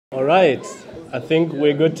All right, I think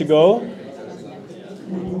we're good to go.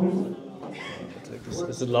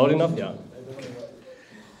 Is it loud enough? Yeah.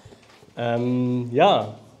 Yeah,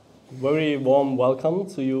 very warm welcome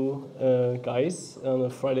to you guys on a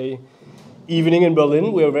Friday evening in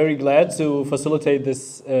Berlin. We are very glad to facilitate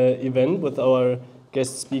this event with our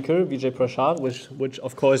guest speaker, Vijay Prashad, which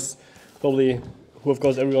of course, who of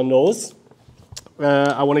course everyone knows.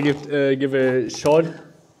 I want to give a short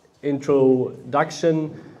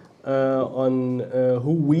introduction on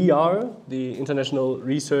who we are, the International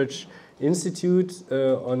Research Institute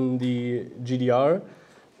on the GDR,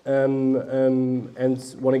 and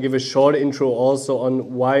want to give a short intro also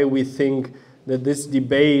on why we think that this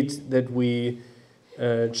debate that we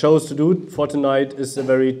chose to do for tonight is a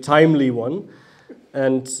very timely one.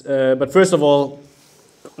 And but first of all,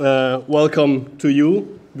 welcome to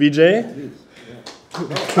you, Vijay.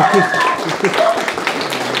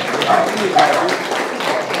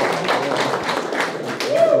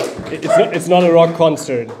 It's not a rock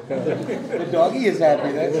concert. The doggy is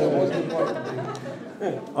happy. That's the most important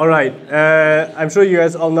thing. All right. I'm sure you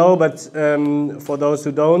guys all know, but for those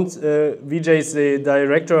who don't, Vijay is the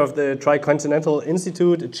director of the Tricontinental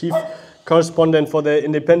Institute, a chief correspondent for the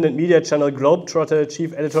independent media channel Globetrotter,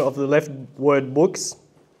 chief editor of the Left Word Books,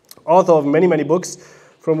 author of many, many books,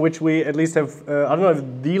 from which we at least have, I don't know if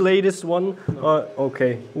the latest one,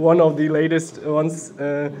 okay, one of the latest ones.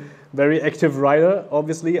 Very active writer,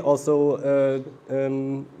 obviously, also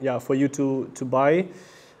yeah, for you to buy.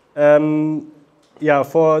 Yeah,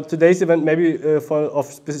 for today's event, maybe of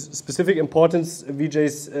specific importance,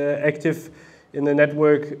 Vijay's active in the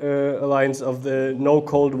network alliance of the No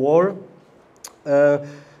Cold War,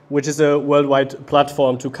 which is a worldwide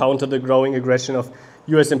platform to counter the growing aggression of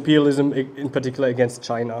US imperialism, in particular against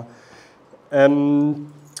China.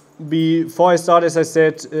 Before I start, as I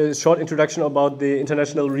said, a short introduction about the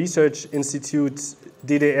International Research Institute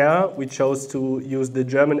DDR. We chose to use the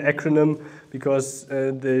German acronym because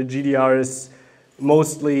the GDR is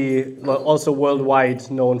mostly, well, also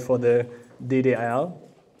worldwide known for the DDR.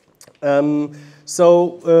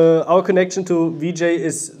 So our connection to Vijay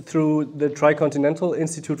is through the Tricontinental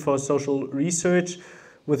Institute for Social Research,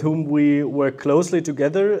 with whom we work closely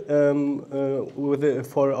together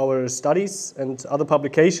for our studies and other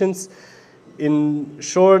publications. In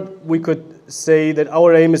short, we could say that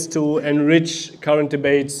our aim is to enrich current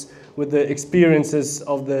debates with the experiences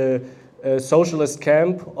of the socialist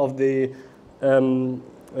camp of the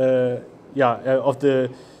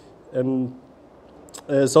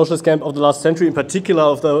socialist camp of the last century, in particular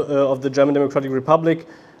of the German Democratic Republic.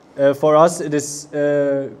 For us, it is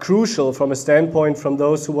crucial from a standpoint from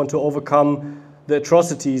those who want to overcome the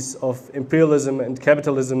atrocities of imperialism and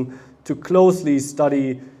capitalism to closely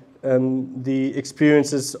study the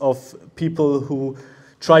experiences of people who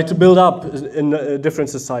try to build up in a different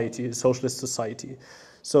society, a socialist society.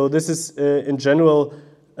 So this is in general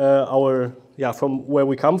from where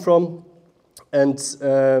we come from, and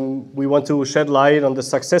we want to shed light on the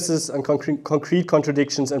successes and concrete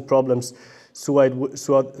contradictions and problems throughout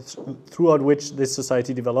which this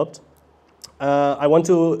society developed. I want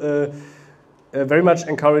to very much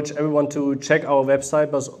encourage everyone to check our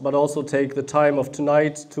website, but also take the time of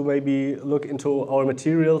tonight to maybe look into our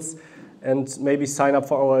materials and maybe sign up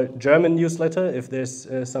for our German newsletter if there's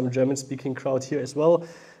some German-speaking crowd here as well.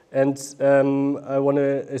 And I want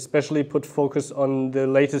to especially put focus on the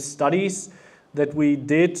latest studies that we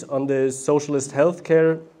did on the socialist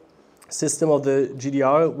healthcare system of the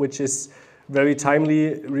GDR, which is very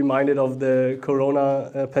timely reminded of the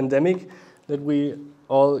corona pandemic that we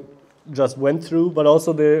all just went through, but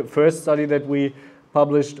also the first study that we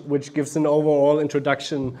published, which gives an overall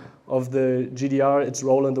introduction of the GDR, its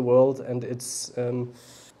role in the world, and its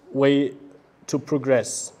way to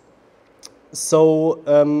progress. So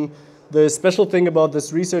the special thing about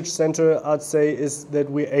this research center, I'd say, is that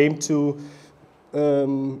we aim to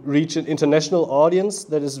reach an international audience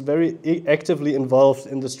that is very actively involved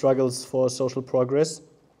in the struggles for social progress.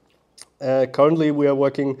 Currently, we are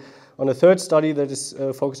working on a third study that is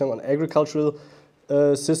focusing on agricultural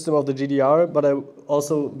system of the GDR, but I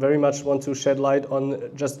also very much want to shed light on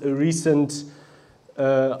just a recent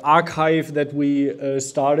archive that we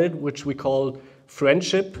started, which we call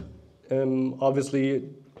Friendship, obviously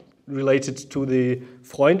related to the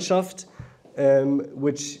Freundschaft,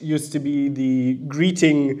 which used to be the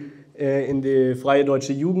greeting in the Freie Deutsche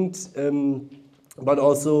Jugend, but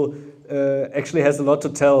also actually has a lot to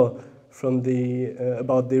tell from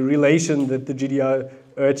about the relation that the GDR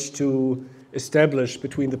urged to establish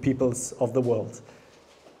between the peoples of the world.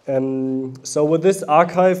 So with this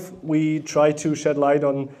archive, we try to shed light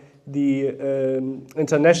on the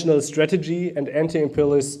international strategy and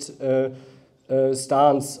anti-imperialist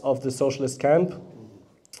stance of the socialist camp,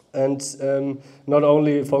 and not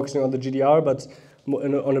only focusing on the GDR, but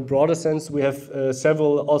on a broader sense. We have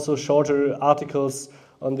several also shorter articles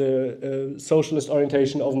on the socialist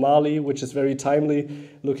orientation of Mali, which is very timely,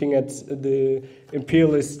 looking at the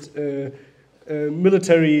imperialist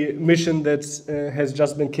military mission that has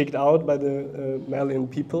just been kicked out by the Malian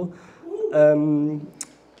people.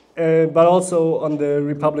 But also on the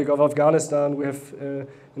Republic of Afghanistan, we have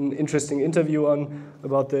an interesting interview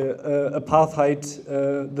about the apartheid,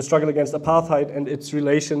 the struggle against apartheid and its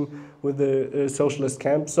relation with the socialist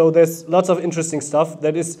camp. So there's lots of interesting stuff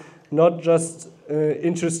that is not just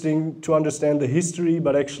interesting to understand the history,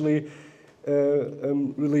 but actually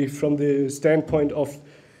really from the standpoint of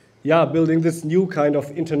building this new kind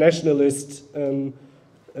of internationalist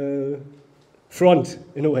front,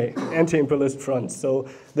 in a way, anti-imperialist front. So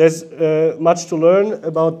there's much to learn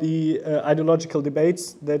about the ideological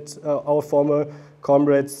debates that our former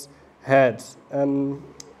comrades had.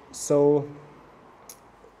 So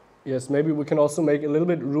yes, maybe we can also make a little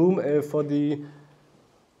bit room for the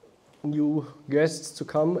new guests to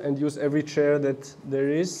come and use every chair that there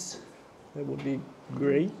is. That would be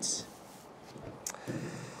great.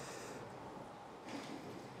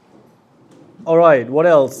 All right, what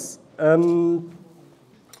else?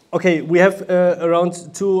 Okay, we have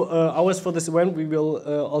around 2 hours for this event. We will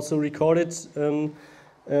also record it.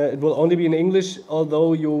 It will only be in English,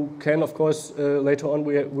 although you can, of course, later on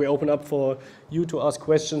we open up for you to ask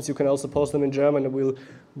questions. You can also post them in German, and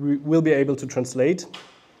we'll be able to translate.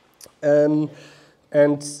 And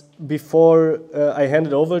before I hand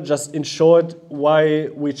it over, just in short, why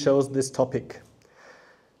we chose this topic.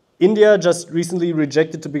 India just recently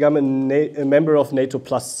rejected to become a member of NATO+.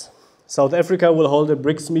 South Africa will hold a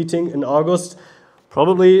BRICS meeting in August,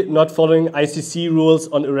 probably not following ICC rules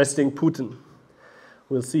on arresting Putin.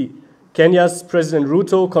 We'll see. Kenya's President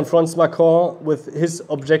Ruto confronts Macron with his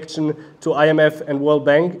objection to IMF and World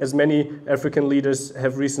Bank, as many African leaders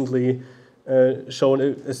have recently shown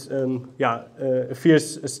a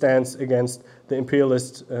fierce stance against the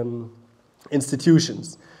imperialist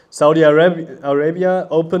institutions. Saudi Arabia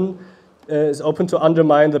is open to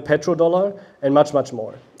undermine the petrodollar and much, much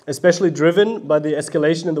more. Especially driven by the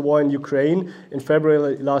escalation in the war in Ukraine in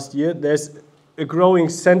February last year, there's a growing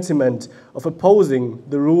sentiment of opposing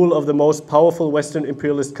the rule of the most powerful Western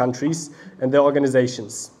imperialist countries and their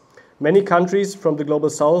organizations. Many countries from the global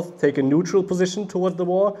south take a neutral position toward the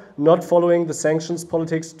war, not following the sanctions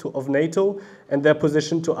politics of NATO and their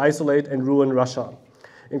position to isolate and ruin Russia.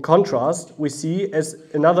 In contrast, we see as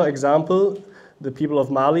another example, the people of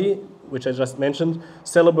Mali, which I just mentioned,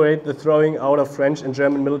 celebrate the throwing out of French and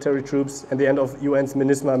German military troops and the end of UN's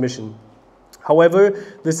MINUSMA mission. However,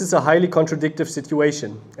 this is a highly contradictory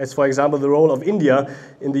situation, as for example the role of India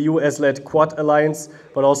in the US-led Quad alliance,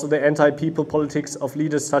 but also the anti-people politics of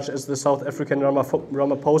leaders such as the South African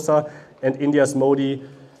Ramaphosa and India's Modi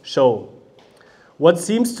show. What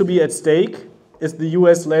seems to be at stake is the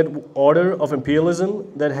US-led order of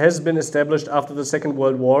imperialism that has been established after the Second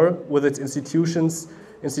World War with its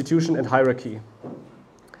institution and hierarchy.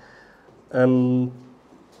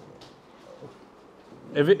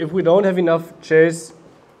 If we don't have enough chairs,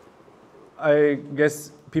 I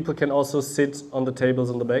guess people can also sit on the tables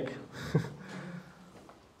in the back.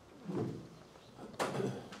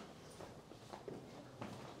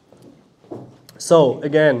 So,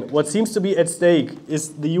 again, what seems to be at stake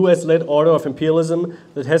is the US-led order of imperialism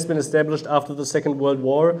that has been established after the Second World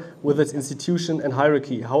War with its institution and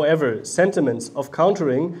hierarchy. However, sentiments of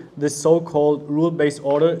countering this so-called rule-based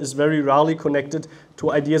order is very rarely connected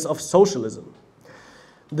to ideas of socialism.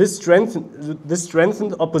 This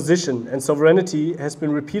strengthened opposition and sovereignty has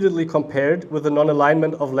been repeatedly compared with the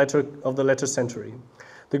non-alignment of the latter century.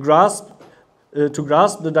 To grasp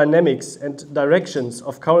the dynamics and directions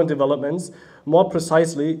of current developments, more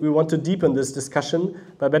precisely, we want to deepen this discussion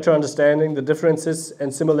by better understanding the differences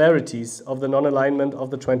and similarities of the non-alignment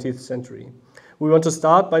of the 20th century. We want to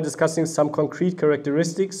start by discussing some concrete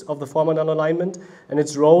characteristics of the former non-alignment and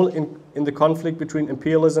its role in the conflict between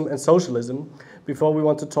imperialism and socialism, before we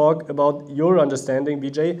want to talk about your understanding,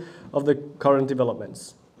 Vijay, of the current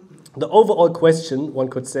developments. The overall question, one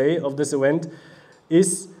could say, of this event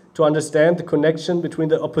is to understand the connection between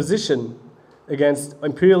the opposition against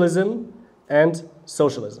imperialism and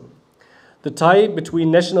socialism. The tie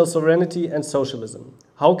between national sovereignty and socialism.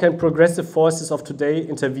 How can progressive forces of today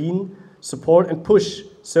intervene, support and push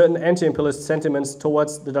certain anti-imperialist sentiments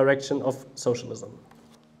towards the direction of socialism?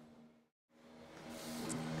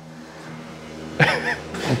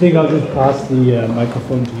 I think I'll just pass the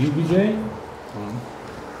microphone to you, Vijay.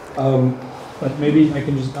 But maybe I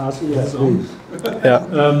can just ask you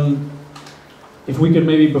if we could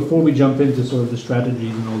maybe, before we jump into sort of the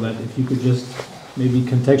strategies and all that, if you could just maybe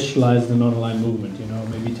contextualize the non-aligned movement, you know,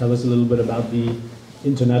 maybe tell us a little bit about the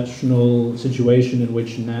international situation in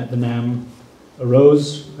which the NAM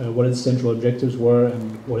arose, what its central objectives were,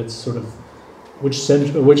 and what its sort of, which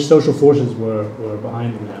social forces were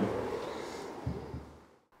behind the NAM.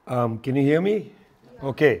 Can you hear me?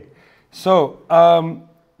 Okay. So,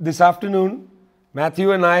 this afternoon,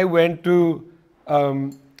 Matthew and I went to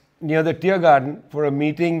near the Tear Garden for a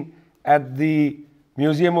meeting at the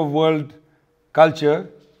Museum of World Culture.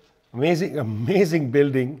 Amazing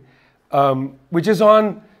building, which is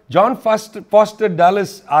on John Foster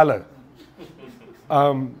Dulles Aller.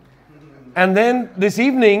 And then this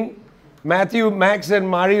evening, Matthew, Max and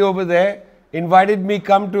Mari over there invited me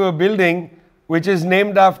come to a building which is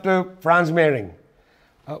named after Franz Mehring.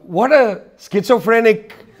 What a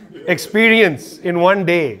schizophrenic experience in one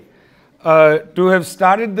day. To have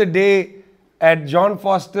started the day at John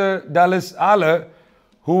Foster Dulles Aller,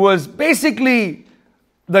 who was basically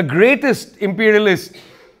the greatest imperialist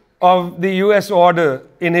of the US order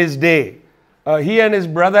in his day. He and his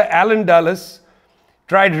brother Alan Dulles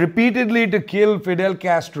tried repeatedly to kill Fidel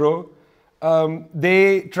Castro.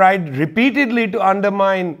 They tried repeatedly to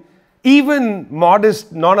undermine even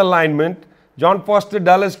modest non-alignment. John Foster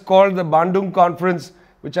Dulles called the Bandung Conference,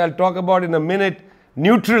 which I'll talk about in a minute,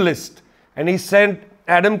 neutralist. And he sent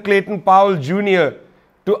Adam Clayton Powell Jr.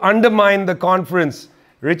 to undermine the conference.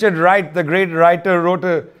 Richard Wright, the great writer, wrote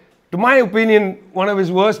to my opinion, one of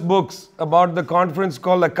his worst books about the conference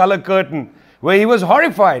called The Color Curtain, where he was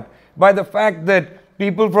horrified by the fact that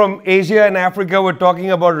people from Asia and Africa were talking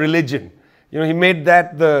about religion. You know, he made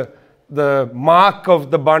that the mark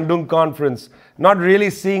of the Bandung Conference, not really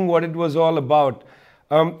seeing what it was all about.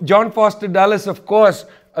 John Foster Dulles, of course,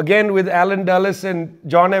 again with Alan Dulles and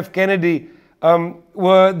John F. Kennedy,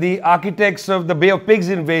 were the architects of the Bay of Pigs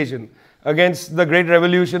invasion against the Great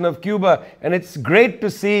Revolution of Cuba. And it's great to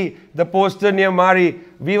see the poster near Mari,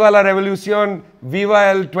 Viva la Revolución, Viva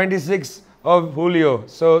el 26 of Julio.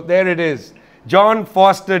 So there it is. John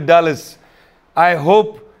Foster Dulles. I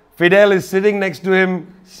hope Fidel is sitting next to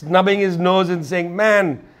him, snubbing his nose and saying,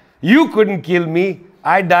 man, you couldn't kill me.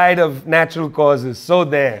 I died of natural causes. So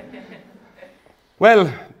there.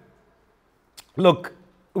 Well, look,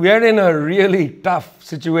 we are in a really tough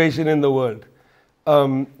situation in the world.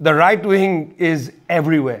 The right wing is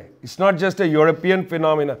everywhere. It's not just a European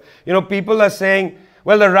phenomenon. You know, people are saying,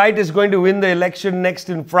 well, the right is going to win the election next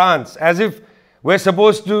in France, as if we're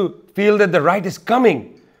supposed to feel that the right is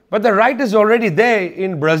coming. But the right is already there.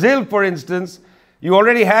 In Brazil, for instance, you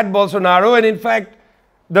already had Bolsonaro, and in fact,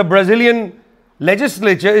 the Brazilian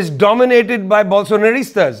legislature is dominated by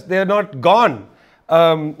Bolsonaristas. They are not gone.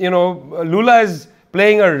 You know, Lula is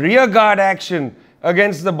playing a rearguard action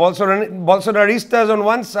against the Bolsonaristas on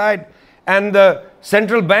one side and the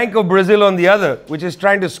Central Bank of Brazil on the other, which is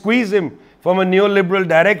trying to squeeze him from a neoliberal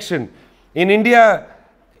direction. In India,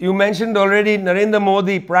 you mentioned already, Narendra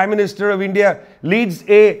Modi, Prime Minister of India, leads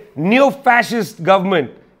a neo-fascist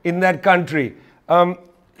government in that country.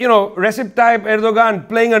 You know, Recep Tayyip Erdogan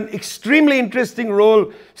playing an extremely interesting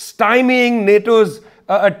role, stymieing NATO's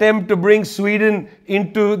attempt to bring Sweden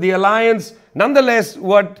into the alliance. Nonetheless,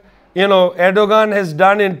 what Erdogan has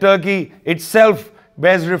done in Turkey itself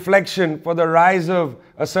bears reflection for the rise of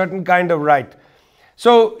a certain kind of right.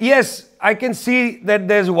 So yes, I can see that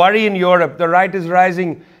there's worry in Europe. The right is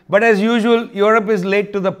rising. But as usual, Europe is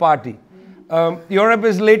late to the party. Europe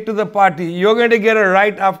is late to the party. You're going to get a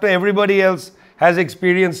right after everybody else has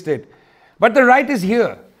experienced it. But the right is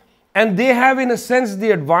here. And they have, in a sense,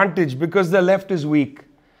 the advantage because the left is weak.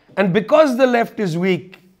 And because the left is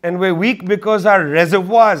weak, and we're weak because our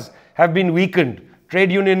reservoirs have been weakened,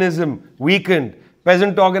 trade unionism weakened,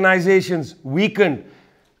 peasant organizations weakened,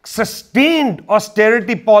 sustained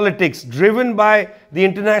austerity politics driven by the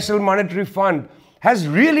International Monetary Fund has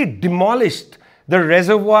really demolished the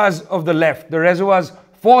reservoirs of the left, the reservoirs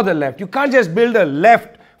for the left. You can't just build a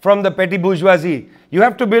left from the petty bourgeoisie. You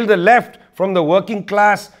have to build a left from the working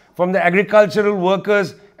class, from the agricultural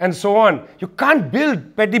workers, and so on. You can't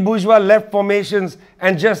build petty bourgeois left formations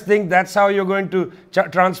and just think that's how you're going to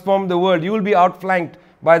transform the world. You will be outflanked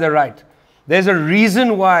by the right. There's a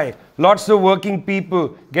reason why lots of working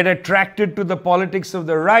people get attracted to the politics of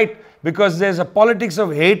the right, because there's a politics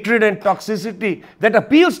of hatred and toxicity that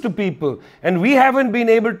appeals to people. And we haven't been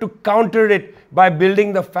able to counter it by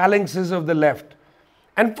building the phalanxes of the left.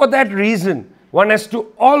 And for that reason, one has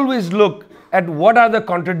to always look at what are the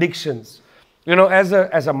contradictions. You know, as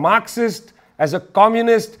a Marxist, as a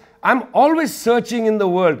communist, I'm always searching in the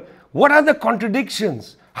world. What are the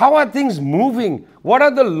contradictions? How are things moving? What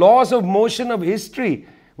are the laws of motion of history?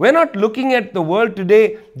 We're not looking at the world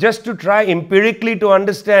today just to try empirically to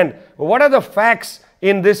understand what are the facts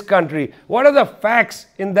in this country, what are the facts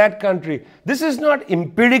in that country. This is not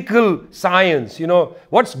empirical science, you know,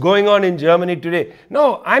 what's going on in Germany today.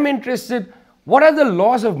 No, I'm interested, what are the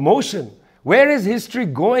laws of motion? Where is history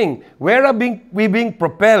going? Where are we being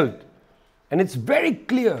propelled? And it's very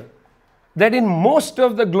clear that in most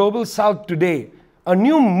of the global south today, a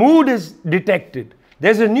new mood is detected.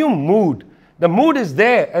 There's a new mood. The mood is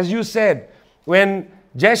there, as you said, when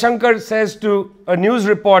Jaishankar says to a news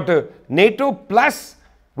reporter, NATO plus,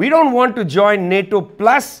 we don't want to join NATO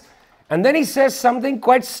plus. And then he says something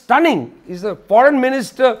quite stunning. He's the foreign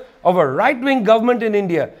minister of a right-wing government in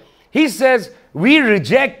India. He says, we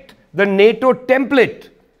reject the NATO template.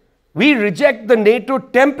 We reject the NATO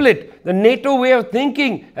template, the NATO way of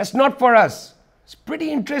thinking. That's not for us. It's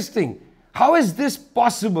pretty interesting. How is this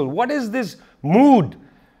possible? What is this mood?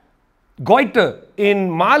 Goiter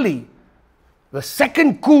in Mali, the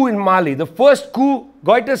second coup in Mali, the first coup,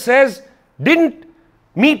 Goiter says, didn't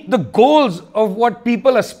meet the goals of what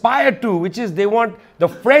people aspire to, which is they want the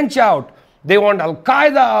French out, they want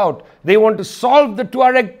Al-Qaeda out, they want to solve the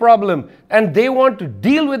Tuareg problem, and they want to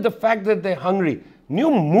deal with the fact that they're hungry.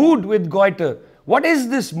 New mood with Goiter. What is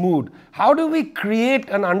this mood? How do we create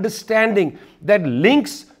an understanding that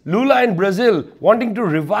links Lula in Brazil wanting to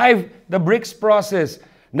revive the BRICS process,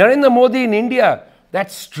 Narendra Modi in India, that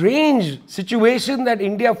strange situation that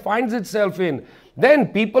India finds itself in, then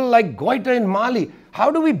people like Goiter in Mali. How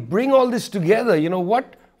do we bring all this together? You know,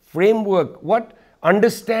 what framework, what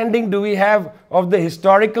understanding do we have of the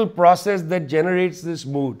historical process that generates this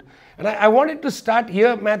mood? And I wanted to start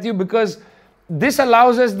here, Matthew, because this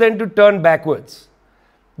allows us then to turn backwards.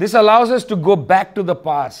 This allows us to go back to the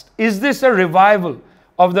past. Is this a revival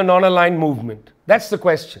of the non-aligned movement? That's the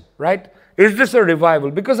question, right? Is this a revival?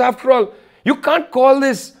 Because after all, you can't call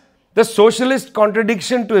this the socialist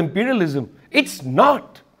contradiction to imperialism. It's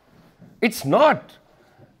not. It's not.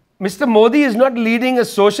 Mr. Modi is not leading a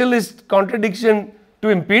socialist contradiction to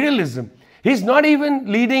imperialism. He's not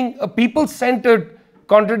even leading a people-centered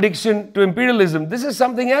contradiction to imperialism. This is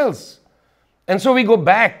something else. And so we go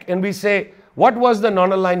back and we say, what was the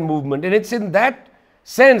non-aligned movement? And it's in that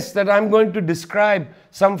sense that I'm going to describe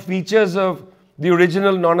some features of the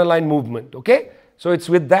original non-aligned movement, okay? So it's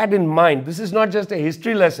with that in mind. This is not just a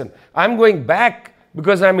history lesson. I'm going back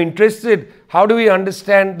because I'm interested, how do we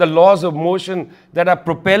understand the laws of motion that are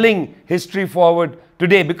propelling history forward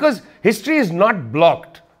today? Because history is not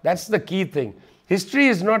blocked. That's the key thing. History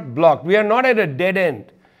is not blocked. We are not at a dead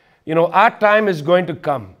end. You know, our time is going to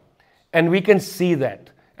come. And we can see that.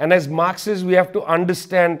 And as Marxists, we have to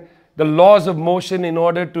understand the laws of motion in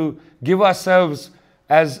order to give ourselves,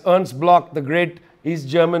 as Ernst Bloch, the great East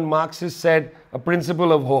German Marxist, said, a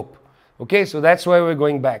principle of hope. Okay, so that's why we're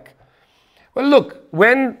going back. Well, look,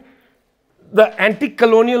 when the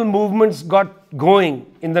anti-colonial movements got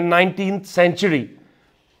going in the 19th century,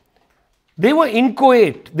 they were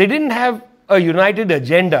inchoate. They didn't have a united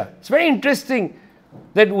agenda. It's very interesting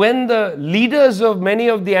that when the leaders of many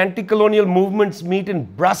of the anti-colonial movements meet in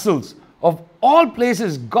Brussels, of all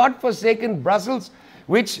places, God-forsaken Brussels,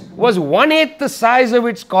 which was 1/8 the size of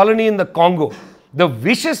its colony in the Congo. The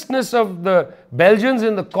viciousness of the Belgians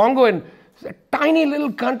in the Congo, and it's a tiny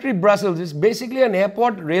little country, Brussels. It's basically an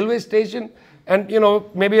airport, railway station, and, you know,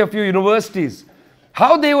 maybe a few universities.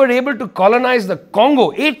 How they were able to colonize the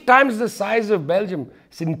Congo, 8 times the size of Belgium.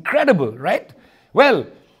 It's incredible, right? Well,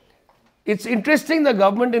 it's interesting the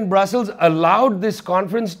government in Brussels allowed this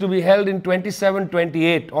conference to be held in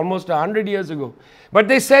 27-28, almost 100 years ago. But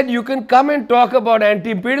they said you can come and talk about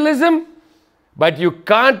anti-imperialism, but you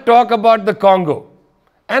can't talk about the Congo.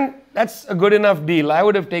 And that's a good enough deal. I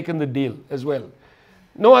would have taken the deal as well.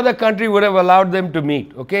 No other country would have allowed them to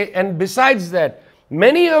meet, okay? And besides that,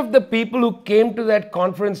 many of the people who came to that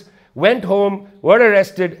conference went home, were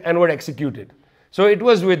arrested, and were executed. So it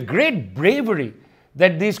was with great bravery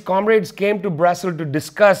that these comrades came to Brussels to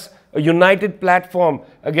discuss a united platform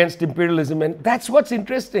against imperialism. And that's what's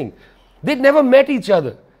interesting. They'd never met each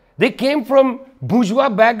other. They came from bourgeois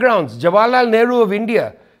backgrounds. Jawaharlal Nehru of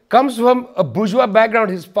India comes from a bourgeois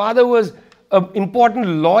background. His father was an important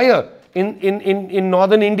lawyer in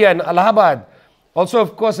northern India, in Allahabad. Also,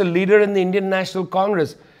 of course, a leader in the Indian National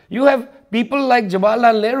Congress. You have people like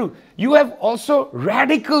Jawaharlal Nehru. You have also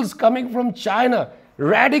radicals coming from China,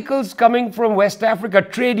 radicals coming from West Africa,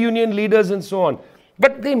 trade union leaders and so on.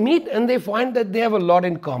 But they meet and they find that they have a lot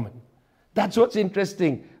in common. That's what's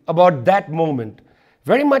interesting about that moment.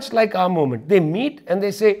 Very much like our moment. They meet and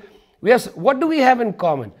they say, what do we have in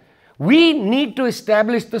common? We need to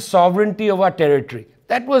establish the sovereignty of our territory.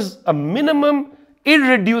 That was a minimum,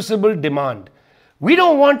 irreducible demand. We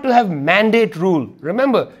don't want to have mandate rule.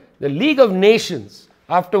 Remember, the League of Nations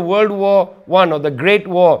after World War I or the Great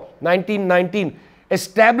War, 1919,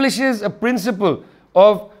 establishes a principle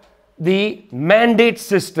of the mandate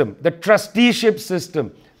system, the trusteeship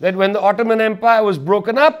system, that when the Ottoman Empire was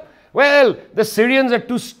broken up, well, the Syrians are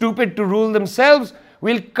too stupid to rule themselves.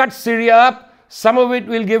 We'll cut Syria up. Some of it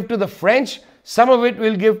we'll give to the French. Some of it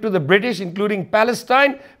we'll give to the British, including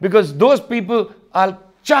Palestine, because those people are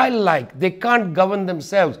childlike. They can't govern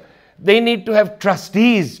themselves. They need to have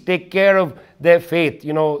trustees take care of their faith,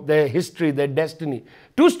 you know, their history, their destiny.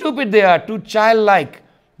 Too stupid they are, too childlike.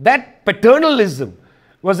 That paternalism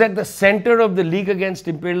was at the center of the League Against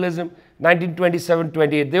Imperialism,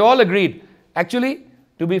 1927-28. They all agreed. Actually,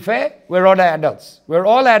 to be fair, we're all adults. We're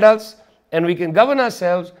all adults and we can govern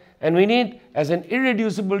ourselves, and we need, as an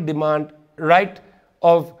irreducible demand, right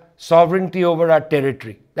of sovereignty over our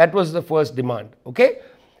territory. That was the first demand, okay?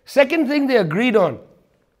 Second thing they agreed on,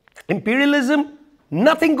 imperialism,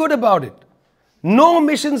 nothing good about it. No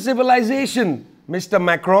mission civilization, Mr.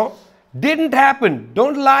 Macron, didn't happen.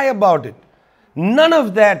 Don't lie about it. None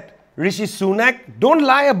of that, Rishi Sunak, don't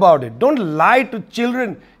lie about it. Don't lie to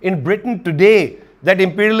children in Britain today that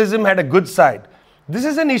imperialism had a good side. This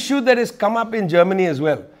is an issue that has come up in Germany as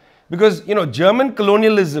well. Because, you know, German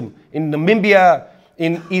colonialism in Namibia,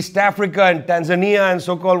 in East Africa and Tanzania and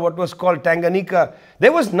so-called what was called Tanganyika,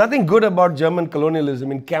 there was nothing good about German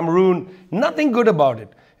colonialism. In Cameroon, nothing good about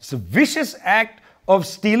it. It's a vicious act of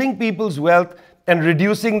stealing people's wealth and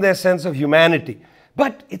reducing their sense of humanity.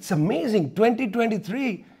 But it's amazing,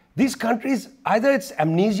 2023, these countries, either it's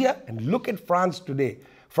amnesia, and look at France today.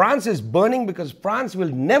 France is burning because France will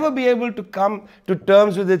never be able to come to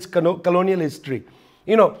terms with its colonial history.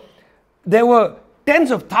 You know, there were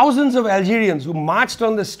tens of thousands of Algerians who marched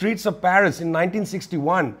on the streets of Paris in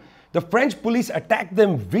 1961. The French police attacked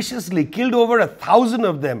them viciously, killed over 1,000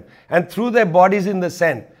 of them, and threw their bodies in the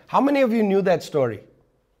Seine. How many of you knew that story?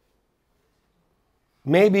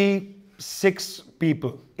 Maybe 6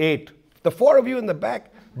 people, 8. The 4 of you in the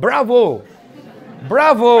back, bravo,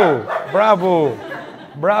 bravo, bravo,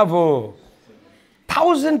 bravo.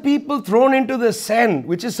 1,000 people thrown into the Seine,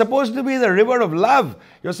 which is supposed to be the river of love.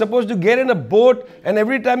 You're supposed to get in a boat and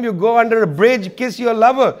every time you go under a bridge, kiss your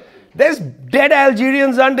lover. There's dead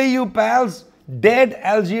Algerians under you, pals. Dead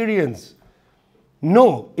Algerians.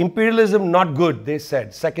 No, imperialism not good, they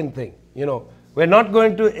said. Second thing, you know, we're not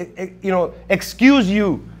going to, excuse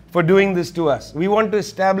you for doing this to us. We want to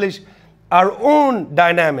establish our own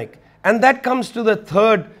dynamic. And that comes to the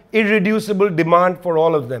third irreducible demand for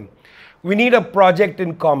all of them. We need a project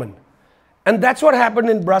in common. And that's what happened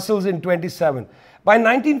in Brussels in 27. By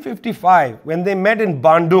 1955, when they met in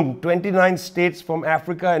Bandung, 29 states from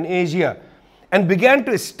Africa and Asia, and began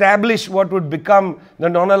to establish what would become the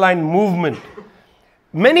non-aligned movement,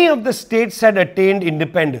 many of the states had attained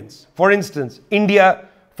independence. For instance, India,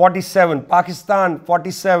 47, Pakistan,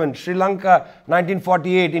 47, Sri Lanka,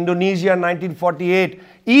 1948, Indonesia, 1948,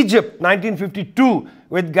 Egypt, 1952,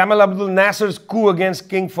 with Gamal Abdel Nasser's coup against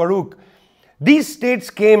King Farouk. These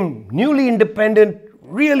states came newly independent,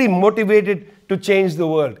 really motivated to change the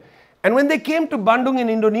world. And when they came to Bandung in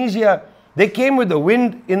Indonesia, they came with the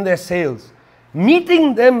wind in their sails.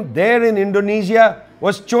 Meeting them there in Indonesia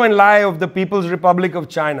was Chou En-lai of the People's Republic of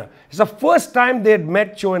China. It's the first time they had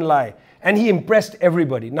met Chou En-lai, and he impressed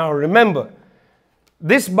everybody. Now remember,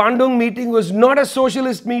 this Bandung meeting was not a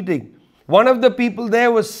socialist meeting. One of the people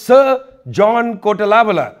there was Sir John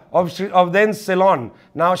Kotelawala of then Ceylon,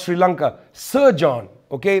 now Sri Lanka. Sir John,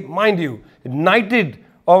 okay, mind you, knight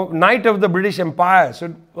of the British Empire. So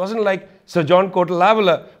it wasn't like Sir John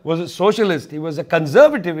Kotelawala was a socialist. He was a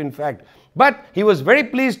conservative, in fact. But he was very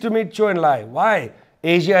pleased to meet Chou En-lai. Why?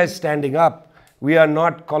 Asia is standing up. We are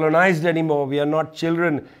not colonized anymore. We are not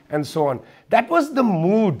children, and so on. That was the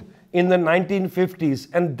mood in the 1950s.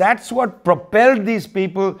 And that's what propelled these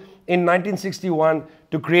people in 1961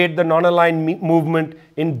 to create the non-aligned movement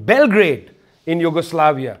in Belgrade, in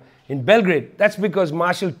Yugoslavia. In Belgrade, that's because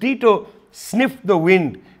Marshal Tito sniffed the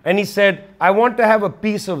wind and he said, I want to have a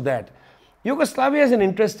piece of that. Yugoslavia is an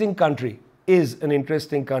interesting country.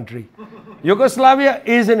 Yugoslavia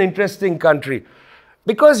is an interesting country.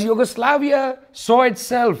 Because Yugoslavia saw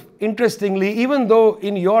itself, interestingly, even though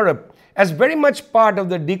in Europe, as very much part of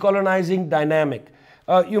the decolonizing dynamic.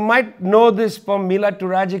 You might know this from Mila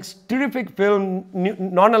Turagic's terrific film,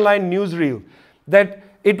 Non-Aligned Newsreel, that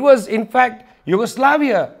it was, in fact,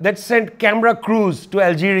 Yugoslavia that sent camera crews to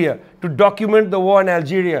Algeria to document the war in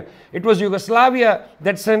Algeria. It was Yugoslavia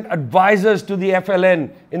that sent advisors to the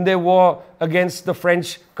FLN in their war against the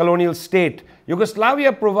French colonial state.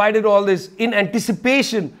 Yugoslavia provided all this in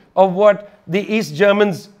anticipation of what the East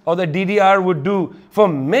Germans or the DDR would do for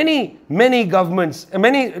many, many governments,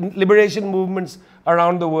 many liberation movements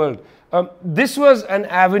around the world. This was an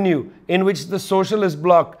avenue in which the socialist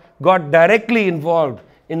bloc got directly involved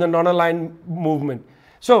in the non-aligned movement.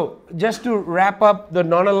 So just to wrap up the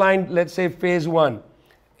non-aligned, let's say phase one,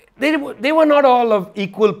 they were not all of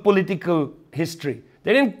equal political history.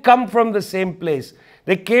 They didn't come from the same place.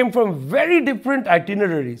 They came from very different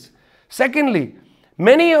itineraries. Secondly,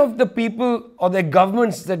 many of the people or their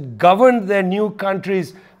governments that governed their new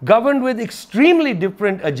countries governed with extremely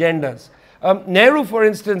different agendas. Nehru, for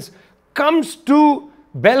instance, comes to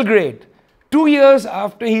Belgrade 2 years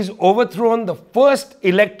after he's overthrown the first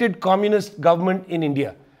elected communist government in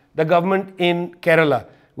India, the government in Kerala,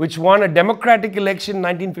 which won a democratic election in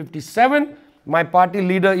 1957. My party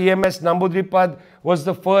leader, EMS Namboodiripad, was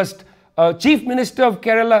the first chief minister of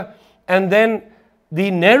Kerala, and then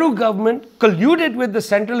the Nehru government colluded with the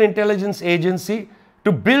Central Intelligence Agency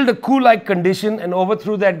to build a coup-like condition and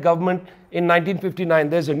overthrew that government in 1959.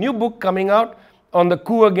 There's a new book coming out on the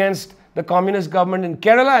coup against the communist government in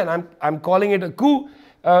Kerala, and I'm calling it a coup,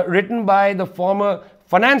 written by the former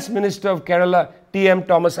finance minister of Kerala, T.M.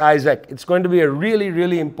 Thomas Isaac. It's going to be a really,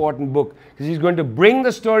 really important book because he's going to bring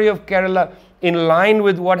the story of Kerala in line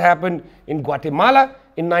with what happened in Guatemala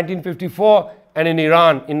in 1954 and in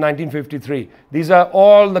Iran in 1953. These are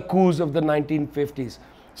all the coups of the 1950s.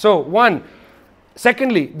 So,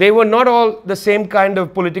 secondly, they were not all the same kind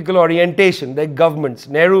of political orientation, their governments.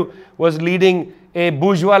 Nehru was leading a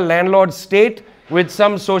bourgeois landlord state with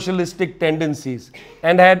some socialistic tendencies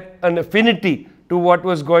and had an affinity to what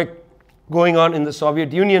was going on in the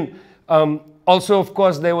Soviet Union. Also, of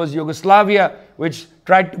course, there was Yugoslavia, which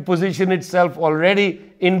tried to position itself already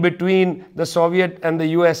in between the Soviet and the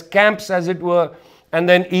US camps, as it were, and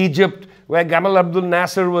then Egypt, where Gamal Abdel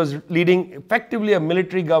Nasser was leading effectively a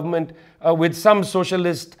military government with some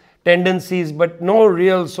socialist tendencies, but no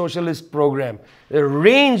real socialist program. A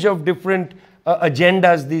range of different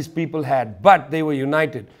agendas these people had, but they were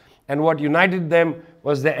united. And what united them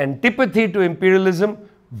was the antipathy to imperialism,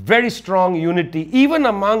 very strong unity, even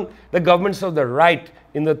among the governments of the right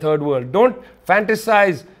in the third world. Don't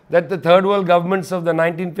fantasize that the third world governments of the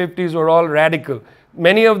 1950s were all radical.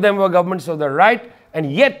 Many of them were governments of the right,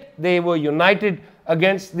 and yet they were united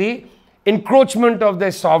against the encroachment of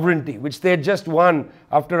their sovereignty, which they had just won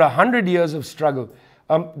after 100 years of struggle.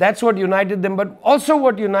 That's what united them, but also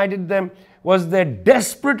what united them was their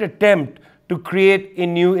desperate attempt to create a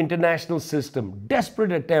new international system.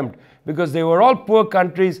 Desperate attempt, because they were all poor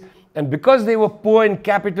countries, and because they were poor in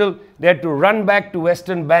capital, they had to run back to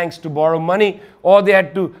Western banks to borrow money, or they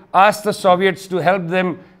had to ask the Soviets to help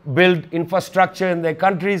them build infrastructure in their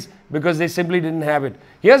countries because they simply didn't have it.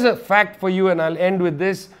 Here's a fact for you, and I'll end with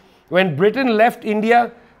this. When Britain left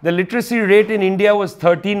India, the literacy rate in India was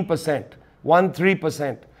 13%,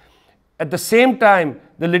 13%. At the same time,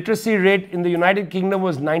 the literacy rate in the United Kingdom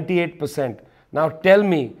was 98%. Now tell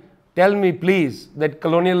me please, that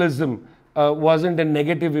colonialism wasn't a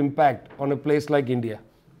negative impact on a place like India.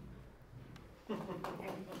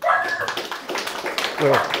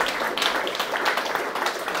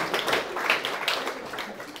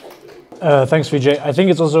 Thanks, Vijay. I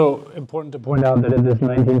think it's also important to point out that at this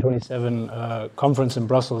 1927 conference in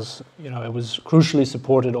Brussels, it was crucially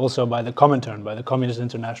supported also by the Comintern, by the Communist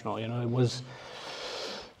International. It was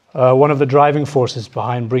one of the driving forces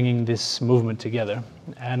behind bringing this movement together.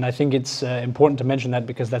 And I think it's important to mention that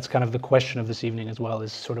because that's kind of the question of this evening as well,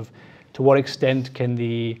 is sort of to what extent can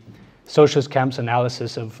the socialist camp's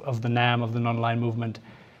analysis of the NAM, of the non-aligned movement,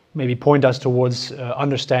 maybe point us towards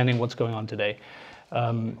understanding what's going on today.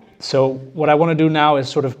 So what I want to do now is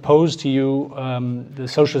sort of pose to you the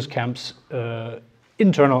socialist camp's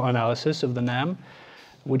internal analysis of the NAM,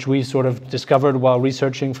 which we sort of discovered while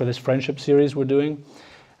researching for this friendship series we're doing,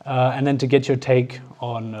 and then to get your take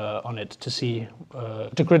on it, to see,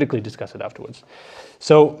 to critically discuss it afterwards.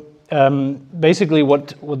 So basically what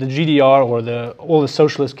the GDR or all the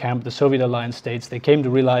socialist camp, the Soviet aligned states, they came to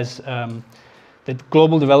realize that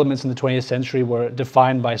global developments in the 20th century were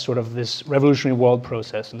defined by sort of this revolutionary world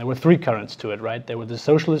process. And there were three currents to it, right? There were the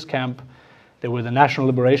socialist camp, there were the national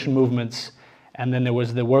liberation movements, and then there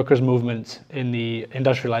was the workers' movement in the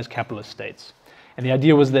industrialized capitalist states. And the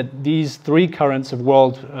idea was that these three currents of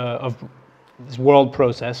this world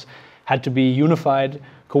process had to be unified,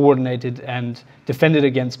 coordinated, and defended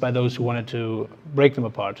against by those who wanted to break them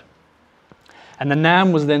apart. And the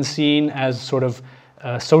NAM was then seen as sort of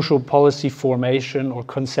social policy formation or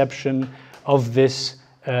conception of this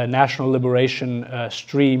national liberation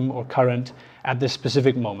stream or current at this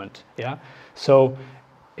specific moment. Yeah, so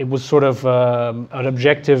it was sort of an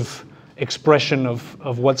objective expression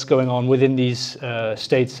of what's going on within these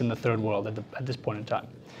states in the third world at this point in time.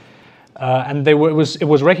 And it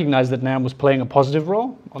was recognized that NAM was playing a positive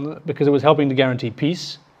role because it was helping to guarantee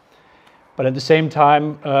peace. But at the same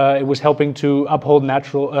time, it was helping to uphold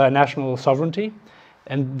national sovereignty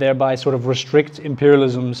and thereby sort of restrict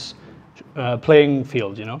imperialism's playing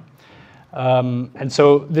field, you know. And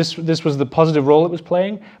so this was the positive role it was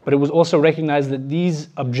playing, but it was also recognized that these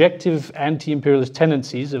objective anti-imperialist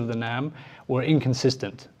tendencies of the NAM were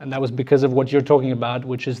inconsistent. And that was because of what you're talking about,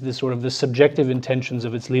 which is this sort of the subjective intentions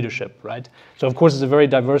of its leadership, right? So of course it's a very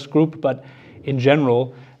diverse group, but in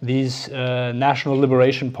general, these national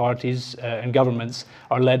liberation parties and governments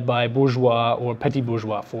are led by bourgeois or petty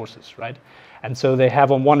bourgeois forces, right? And so they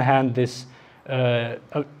have on one hand this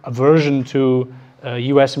aversion to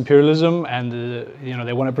U.S. imperialism, and you know,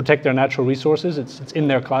 they want to protect their natural resources. It's in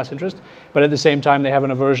their class interest, but at the same time they have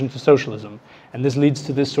an aversion to socialism, and this leads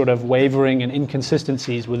to this sort of wavering and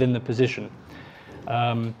inconsistencies within the position.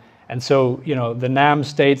 And so, you know, the NAM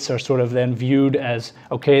states are sort of then viewed as,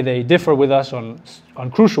 okay, they differ with us on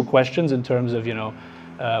crucial questions in terms of, you know,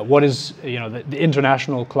 what is, you know, the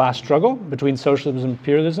international class struggle between socialism and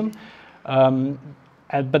imperialism.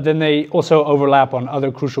 But then they also overlap on other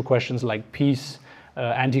crucial questions like peace,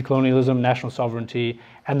 anti-colonialism, national sovereignty,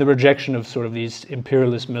 and the rejection of sort of these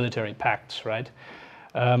imperialist military pacts, right?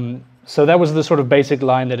 So that was the sort of basic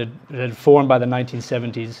line that had formed by the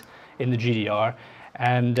 1970s in the GDR.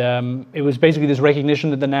 And it was basically this recognition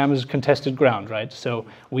that the NAM is contested ground, right? So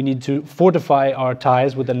we need to fortify our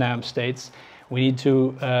ties with the NAM states. We need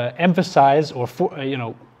to emphasize or,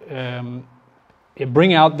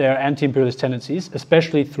 bring out their anti-imperialist tendencies,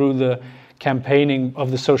 especially through the campaigning of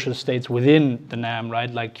the socialist states within the NAM,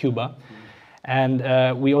 right, like Cuba. And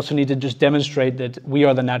we also need to just demonstrate that we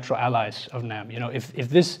are the natural allies of NAM. You know,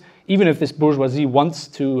 even if this bourgeoisie wants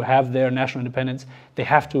to have their national independence, they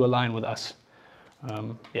have to align with us.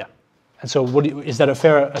 Yeah. And so is that a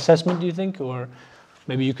fair assessment, do you think? Or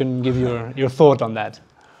maybe you can give your thought on that.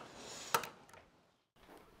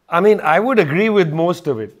 I mean, I would agree with most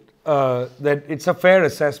of it, that it's a fair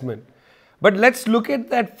assessment. But let's look at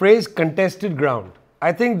that phrase, contested ground.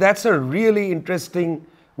 I think that's a really interesting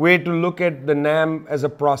way to look at the NAM as a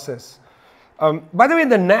process. By the way,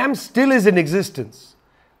 the NAM still is in existence.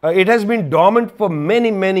 It has been dormant for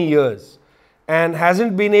many, many years and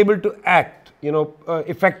hasn't been able to act, you know,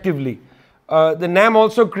 effectively. The NAM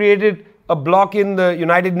also created a bloc in the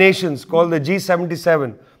United Nations called the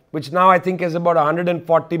G77, which now I think has about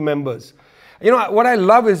 140 members. You know, what I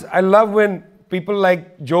love is, I love when people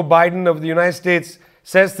like Joe Biden of the United States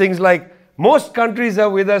says things like, most countries are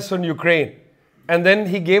with us on Ukraine. And then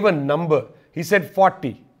he gave a number. He said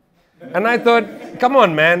 40. And I thought, come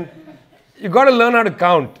on, man, you got to learn how to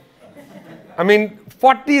count. I mean,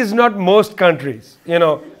 40 is not most countries, you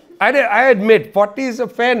know. I admit 40 is a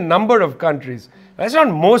fair number of countries. That's not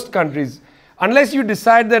most countries. Unless you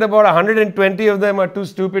decide that about 120 of them are too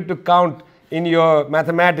stupid to count in your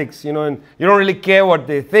mathematics, you know, and you don't really care what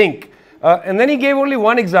they think. And then he gave only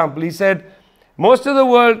one example. He said, most of the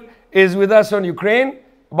world is with us on Ukraine,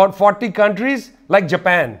 about 40 countries, like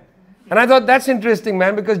Japan. And I thought, that's interesting,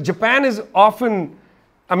 man, because Japan is often,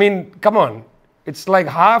 I mean, come on, it's like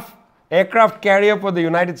half aircraft carrier for the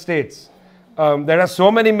United States. There are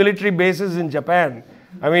so many military bases in Japan.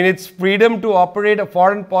 I mean, its freedom to operate a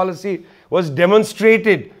foreign policy was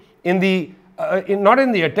demonstrated in the, not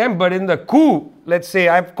in the attempt, but in the coup, let's say.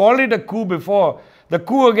 I've called it a coup before. The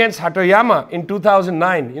coup against Hatoyama in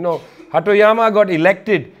 2009. You know, Hatoyama got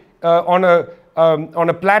elected on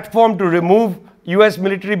a platform to remove US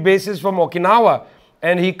military bases from Okinawa.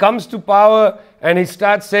 And he comes to power and he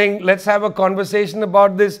starts saying, let's have a conversation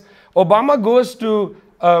about this. Obama goes to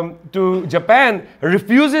Japan,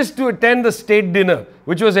 refuses to attend the state dinner,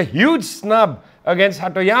 which was a huge snub against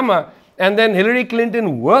Hatoyama. And then Hillary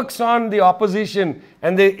Clinton works on the opposition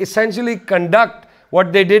and they essentially conduct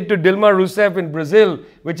what they did to Dilma Rousseff in Brazil,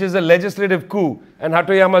 which is a legislative coup, and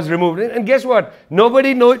Hatoyama is removed. And guess what?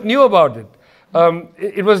 Nobody knew about it.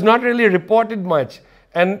 It was not really reported much.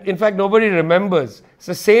 And in fact, nobody remembers. It's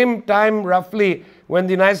the same time, roughly, when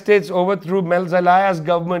the United States overthrew Mel Zelaya's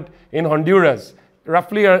government in Honduras,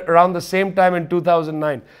 roughly around the same time in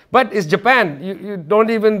 2009. But it's Japan. You don't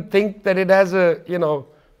even think that it has a, you know,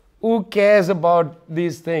 who cares about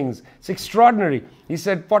these things? It's extraordinary. He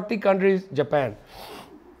said 40 countries, Japan.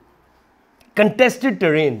 contested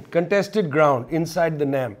terrain, contested ground inside the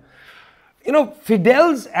NAM. You know,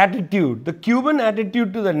 Fidel's attitude, the Cuban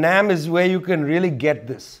attitude to the NAM is where you can really get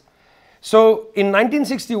this. So in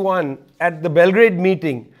 1961, at the Belgrade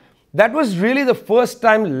meeting, that was really the first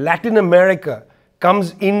time Latin America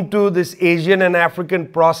comes into this Asian and African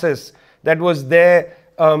process that was there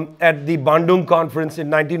at the Bandung conference in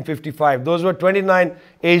 1955. Those were 29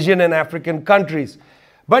 Asian and African countries.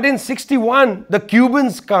 But in 61, the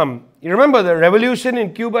Cubans come. You remember the revolution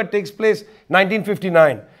in Cuba takes place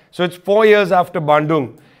 1959. So it's 4 years after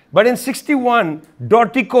Bandung. But in 61,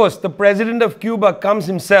 Dorticos, the president of Cuba, comes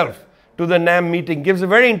himself to the NAM meeting, gives a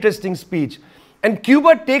very interesting speech. And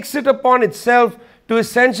Cuba takes it upon itself to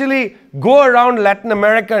essentially go around Latin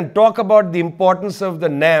America and talk about the importance of the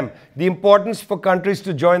NAM, the importance for countries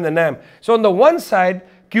to join the NAM. So on the one side,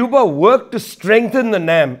 Cuba worked to strengthen the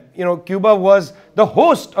NAM. You know, Cuba was the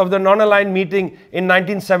host of the non-aligned meeting in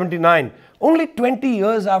 1979. Only 20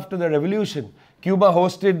 years after the revolution, Cuba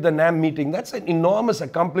hosted the NAM meeting. That's an enormous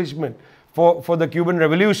accomplishment for the Cuban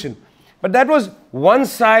Revolution. But that was one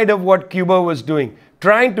side of what Cuba was doing,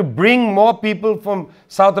 trying to bring more people from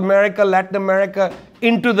South America, Latin America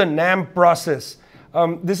into the NAM process.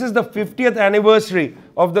 This is the 50th anniversary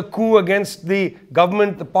of the coup against the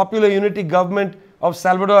government, the Popular Unity government of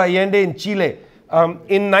Salvador Allende in Chile.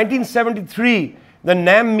 In 1973, the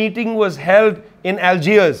NAM meeting was held in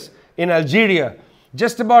Algiers, in Algeria,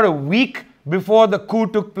 just about a week before the coup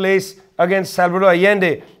took place against Salvador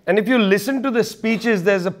Allende. And if you listen to the speeches,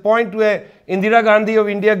 there's a point where Indira Gandhi of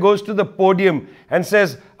India goes to the podium and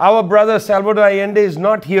says, our brother Salvador Allende is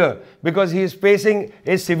not here because he is facing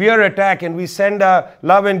a severe attack, and we send our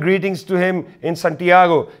love and greetings to him in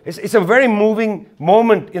Santiago. It's a very moving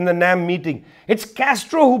moment in the NAM meeting. It's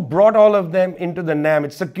Castro who brought all of them into the NAM.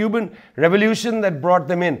 It's the Cuban Revolution that brought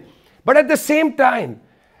them in. But at the same time,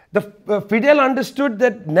 Fidel understood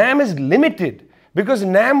that NAM is limited because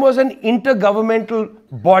NAM was an intergovernmental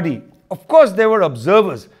body. Of course, there were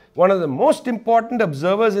observers. One of the most important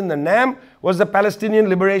observers in the NAM was the Palestinian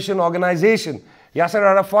Liberation Organization. Yasser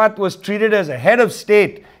Arafat was treated as a head of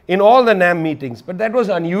state in all the NAM meetings, but that was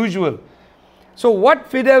unusual. So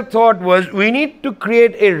what Fidel thought was, we need to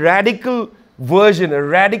create a radical version, a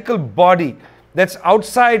radical body that's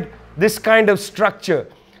outside this kind of structure.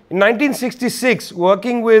 In 1966,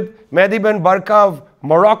 working with Mehdi Ben Barka of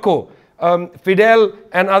Morocco, Fidel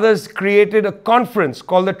and others created a conference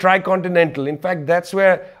called the Tricontinental. In fact, that's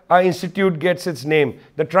where our institute gets its name,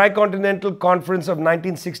 the Tricontinental Conference of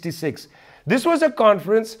 1966. This was a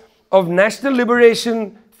conference of national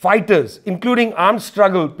liberation fighters, including armed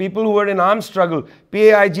struggle, people who were in armed struggle.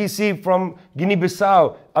 PAIGC from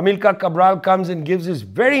Guinea-Bissau, Amilcar Cabral comes and gives his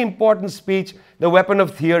very important speech, The Weapon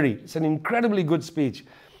of Theory. It's an incredibly good speech.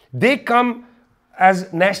 They come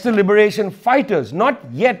as national liberation fighters, not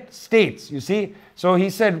yet states, you see. So he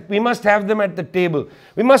said, we must have them at the table.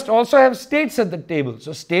 We must also have states at the table.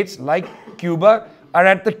 So states like Cuba are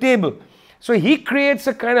at the table. So he creates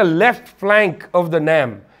a kind of left flank of the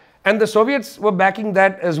NAM. And the Soviets were backing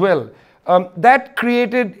that as well. That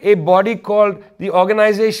created a body called the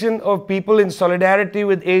Organization of People in Solidarity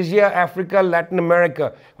with Asia, Africa, Latin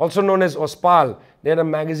America, also known as OSPAL. They had a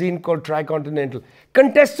magazine called Tricontinental.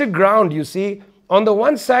 Contested ground, you see. On the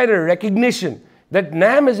one side, a recognition that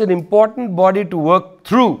NAM is an important body to work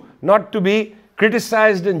through, not to be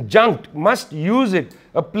criticized and junked, must use it,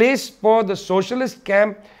 a place for the socialist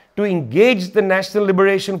camp to engage the national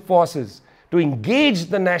liberation forces, and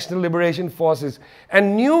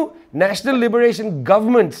new national liberation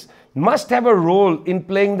governments must have a role in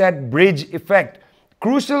playing that bridge effect.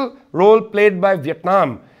 Crucial role played by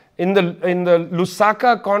Vietnam. In the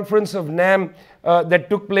Lusaka conference of NAM that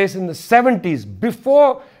took place in the 70s,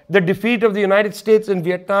 before the defeat of the United States in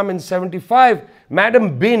Vietnam in 75,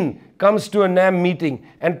 Madam Bin comes to a NAM meeting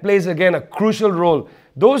and plays again a crucial role.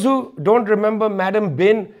 Those who don't remember Madam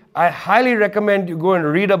Bin, I highly recommend you go and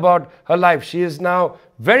read about her life. She is now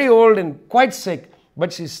very old and quite sick,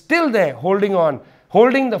 but she's still there holding on,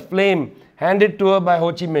 holding the flame handed to her by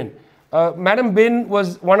Ho Chi Minh. Madam Bin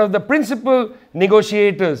was one of the principal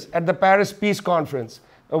negotiators at the Paris Peace Conference,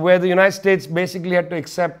 where the United States basically had to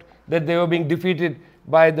accept that they were being defeated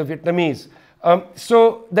by the Vietnamese.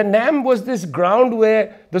 So the NAM was this ground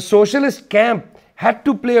where the socialist camp had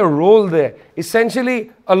to play a role there,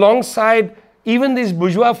 essentially alongside even these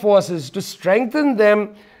bourgeois forces, to strengthen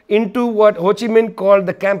them into what Ho Chi Minh called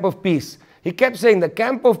the camp of peace. He kept saying the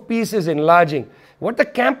camp of peace is enlarging. What the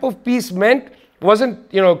camp of peace meant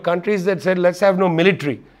wasn't, countries that said, let's have no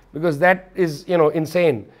military, because that is,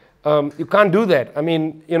 insane. You can't do that. I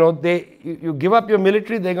mean, you give up your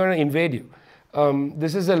military, they're going to invade you.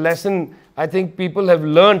 This is a lesson I think people have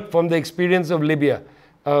learned from the experience of Libya.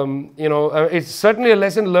 It's certainly a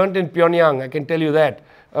lesson learned in Pyongyang, I can tell you that.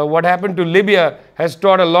 What happened to Libya has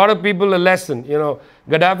taught a lot of people a lesson.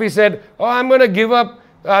 Gaddafi said, oh, I'm going to give up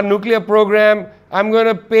our nuclear program. I'm going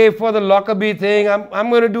to pay for the Lockerbie thing.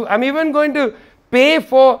 I'm even going to pay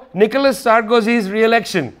for Nicolas Sarkozy's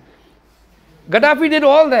re-election. Gaddafi did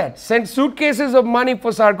all that, sent suitcases of money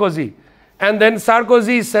for Sarkozy. And then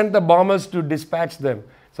Sarkozy sent the bombers to dispatch them.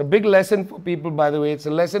 It's a big lesson for people, by the way. It's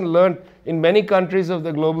a lesson learned in many countries of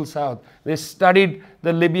the global south. They studied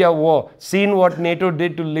the Libya war, seen what NATO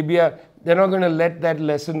did to Libya. They're not going to let that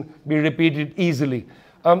lesson be repeated easily.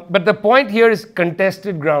 But the point here is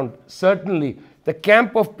contested ground. Certainly, the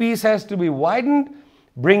camp of peace has to be widened,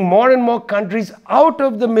 bring more and more countries out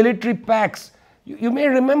of the military pacts. You may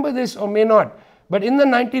remember this or may not, but in the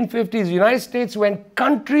 1950s, the United States went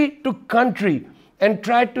country to country and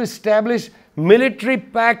tried to establish military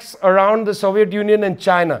pacts around the Soviet Union and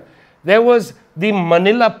China. There was the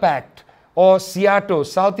Manila Pact, or SEATO,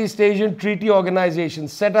 Southeast Asian Treaty Organization,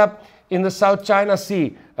 set up in the South China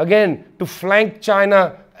Sea, again, to flank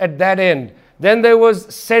China at that end. Then there was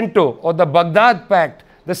CENTO, or the Baghdad Pact,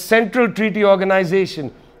 the Central Treaty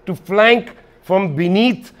Organization, to flank from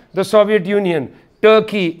beneath the Soviet Union,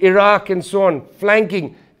 Turkey, Iraq, and so on,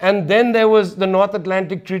 flanking. And then there was the North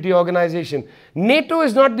Atlantic Treaty Organization. NATO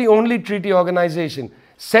is not the only treaty organization.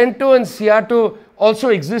 CENTO and SEATO also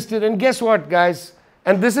existed. And guess what, guys?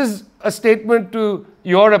 And this is a statement to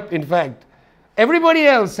Europe, in fact. Everybody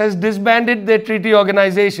else has disbanded their treaty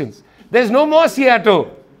organizations. There's no more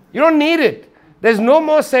SEATO. You don't need it. There's no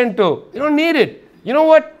more CENTO. You don't need it. You know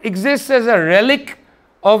what exists as a relic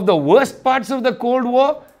of the worst parts of the Cold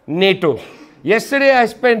War? NATO. Yesterday, I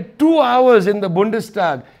spent 2 hours in the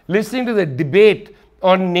Bundestag listening to the debate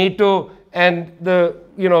on NATO and the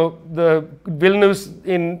Vilnius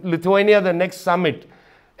in Lithuania, the next summit.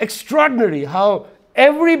 Extraordinary how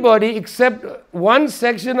everybody except one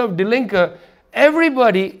section of Delinka,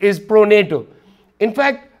 everybody is pro-NATO. In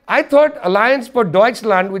fact, I thought Alliance for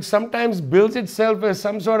Deutschland, which sometimes bills itself as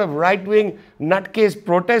some sort of right-wing nutcase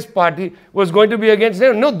protest party, was going to be against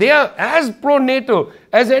NATO. No, they are as pro-NATO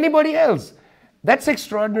as anybody else. That's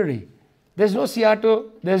extraordinary. There's no SEATO,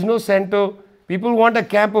 there's no CENTO. People want a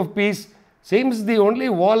camp of peace. Seems the only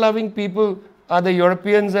war-loving people are the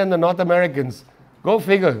Europeans and the North Americans. Go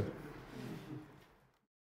figure.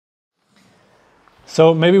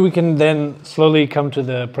 So maybe we can then slowly come to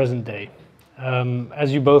the present day.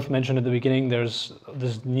 As you both mentioned at the beginning, there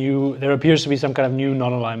appears to be some kind of new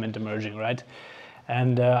non-alignment emerging, right?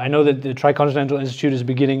 And I know that the Tricontinental Institute is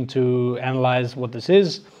beginning to analyze what this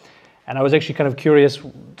is. And I was actually kind of curious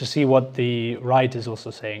to see what the right is also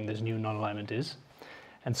saying this new non-alignment is.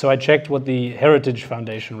 And so I checked what the Heritage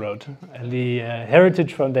Foundation wrote. And the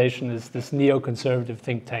Heritage Foundation is this neoconservative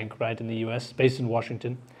think tank, right, in the US, based in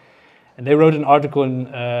Washington. And they wrote an article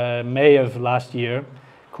in May of last year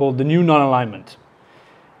called The New Non-Alignment.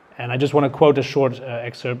 And I just want to quote a short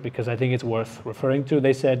excerpt because I think it's worth referring to.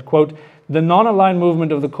 They said, quote, "The non-aligned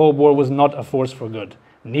movement of the Cold War was not a force for good.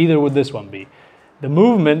 Neither would this one be. The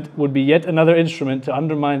movement would be yet another instrument to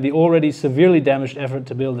undermine the already severely damaged effort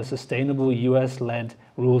to build a sustainable US-led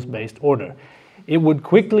rules-based order. It would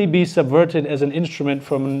quickly be subverted as an instrument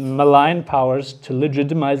from malign powers to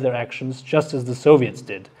legitimize their actions, just as the Soviets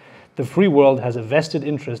did. The free world has a vested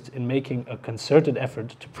interest in making a concerted effort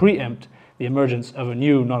to preempt the emergence of a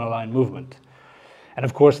new non-aligned movement." And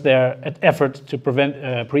of course, their effort to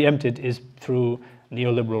preempt it is through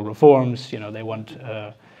neoliberal reforms. They want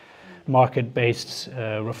market-based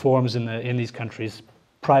reforms in these countries,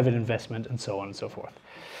 private investment, and so on and so forth.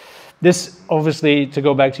 This, obviously, to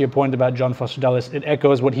go back to your point about John Foster Dulles, it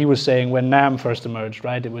echoes what he was saying when NAM first emerged,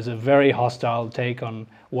 right? It was a very hostile take on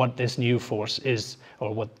what this new force is,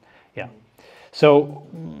 or what, yeah. So,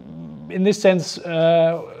 in this sense,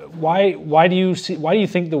 why do you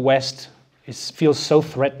think the West feels so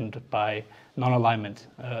threatened by non-alignment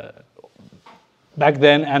back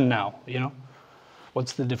then and now?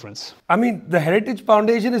 What's the difference? I mean, the Heritage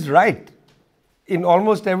Foundation is right in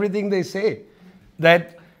almost everything they say,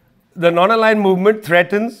 that the non-aligned movement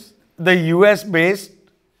threatens the US-based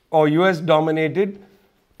or US-dominated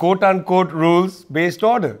quote-unquote rules-based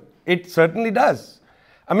order. It certainly does.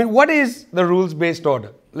 I mean, what is the rules-based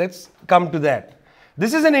order? Let's come to that.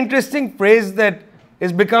 This is an interesting phrase that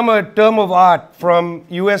has become a term of art from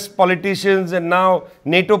US politicians and now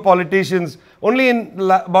NATO politicians only in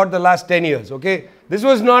about the last 10 years, okay? This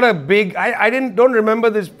was not a big, don't remember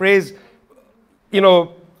this phrase,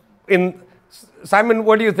 in, Simon,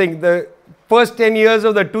 what do you think? The first 10 years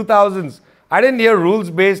of the 2000s, I didn't hear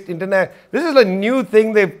rules-based international. This is a new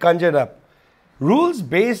thing they've conjured up.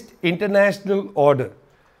 Rules-based international order.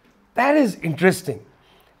 That is interesting.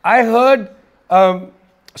 I heard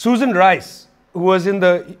Susan Rice, who was in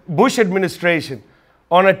the Bush administration,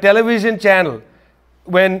 on a television channel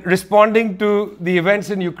when responding to the events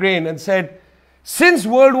in Ukraine and said, since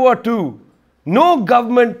World War II, no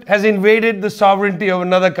government has invaded the sovereignty of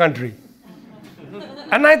another country.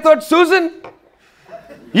 And I thought, Susan,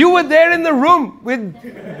 you were there in the room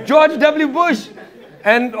with George W. Bush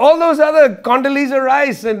and all those other Condoleezza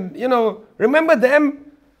Rice and, you know, remember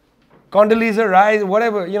them? Condoleezza Rice,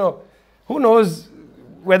 whatever, you know, who knows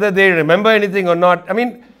whether they remember anything or not. I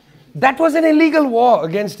mean, that was an illegal war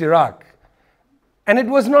against Iraq. And it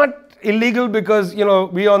was not illegal because, you know,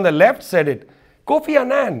 we on the left said it. Kofi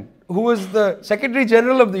Annan, who was the Secretary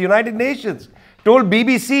General of the United Nations, told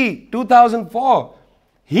BBC 2004,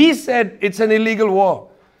 he said it's an illegal war.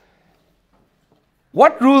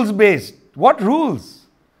 What rules based? What rules?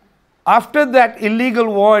 After that illegal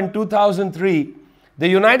war in 2003, the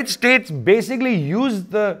United States basically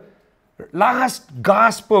used the last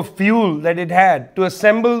gasp of fuel that it had to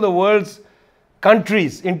assemble the world's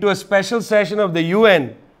countries into a special session of the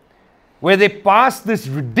UN where they passed this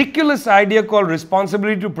ridiculous idea called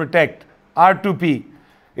responsibility to protect, R2P.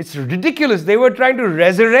 It's ridiculous. They were trying to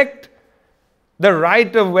resurrect the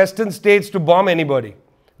right of Western states to bomb anybody.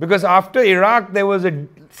 Because after Iraq, there was a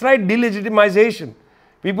slight delegitimization.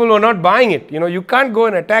 People were not buying it. You know, you can't go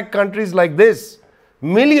and attack countries like this.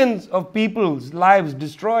 Millions of people's lives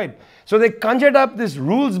destroyed. So they conjured up this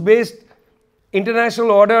rules-based international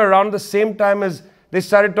order around the same time as they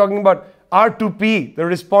started talking about R2P, the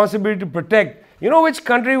responsibility to protect. You know which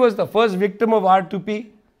country was the first victim of R2P?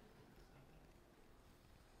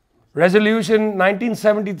 Resolution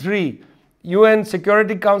 1973. UN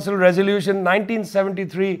Security Council Resolution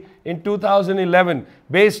 1973 in 2011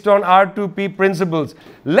 based on R2P principles.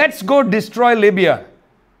 Let's go destroy Libya.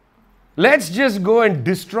 Let's just go and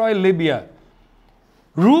destroy Libya.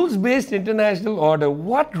 Rules-based international order.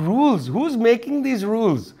 What rules? Who's making these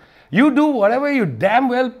rules? You do whatever you damn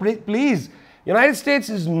well please. United States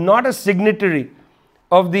is not a signatory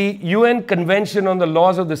of the UN Convention on the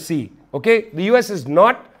Laws of the Sea. Okay? The US has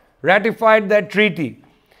not ratified that treaty.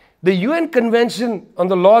 The UN Convention on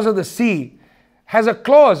the Laws of the Sea has a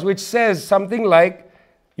clause which says something like,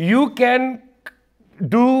 you can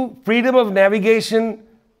do freedom of navigation,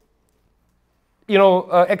 you know,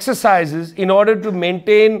 exercises in order to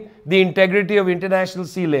maintain the integrity of international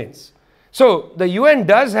sea lanes. So the UN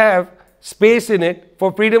does have space in it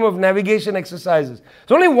for freedom of navigation exercises.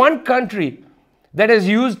 There's only one country that has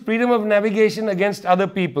used freedom of navigation against other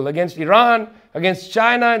people, against Iran, against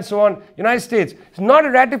China and so on. United States has not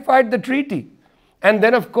ratified the treaty. And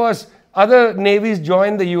then of course other navies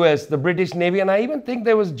joined the US, the British Navy, and I even think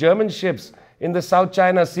there was German ships in the South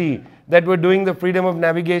China Sea that were doing the freedom of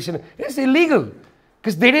navigation. It's illegal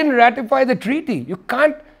because they didn't ratify the treaty. You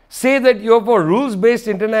can't say that you're for rules-based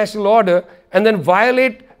international order and then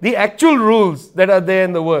violate the actual rules that are there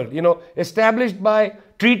in the world, you know, established by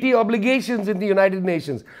treaty obligations in the United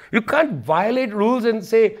Nations. You can't violate rules and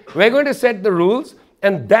say, we're going to set the rules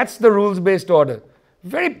and that's the rules-based order.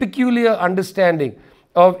 Very peculiar understanding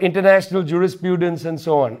of international jurisprudence and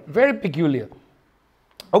so on. Very peculiar.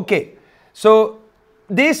 Okay, so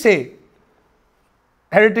they say,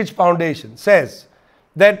 Heritage Foundation says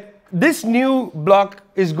that this new bloc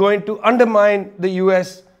is going to undermine the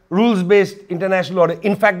US rules-based international order.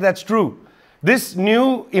 In fact, that's true. This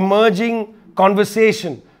new emerging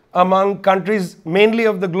conversation among countries mainly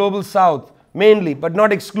of the global south, mainly, but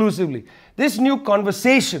not exclusively. This new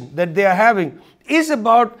conversation that they are having is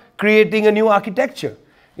about creating a new architecture.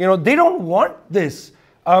 You know, they don't want this.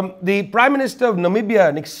 The Prime Minister of Namibia,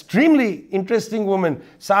 an extremely interesting woman,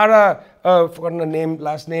 Sarah, forgotten her name,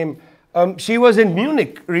 last name, she was in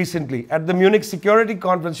Munich recently at the Munich Security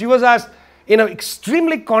Conference. She was asked in an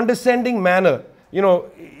extremely condescending manner, you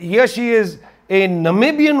know, here she is, a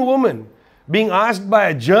Namibian woman, being asked by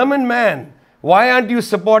a German man, why aren't you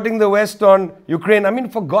supporting the West on Ukraine? I mean,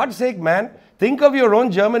 for God's sake, man, think of your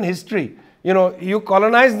own German history. You know, you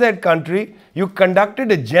colonized that country, you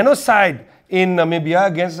conducted a genocide in Namibia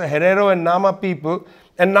against the Herero and Nama people,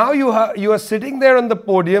 and now you are sitting there on the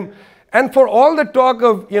podium, and for all the talk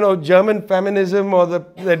of, you know, German feminism or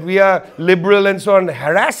that we are liberal and so on,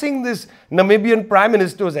 harassing this Namibian Prime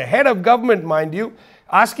Minister, who's a head of government, mind you,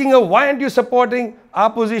 asking her, why aren't you supporting our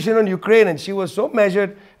position on Ukraine? And she was so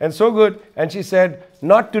measured and so good, and she said,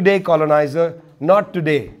 not today, colonizer, not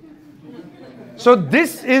today. So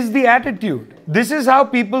this is the attitude. This is how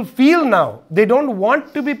people feel now. They don't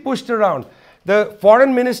want to be pushed around. the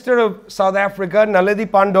foreign minister of South Africa, Naledi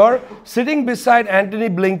Pandor, sitting beside Antony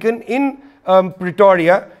Blinken in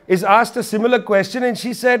Pretoria, is asked a similar question, and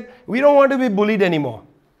she said, we don't want to be bullied anymore.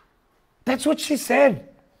 That's what she said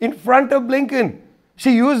in front of Blinken.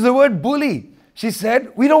 She used the word bully. She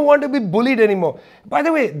said, we don't want to be bullied anymore. By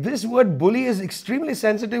the way, this word bully is extremely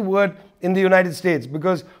sensitive word in the United States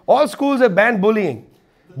because all schools have banned bullying.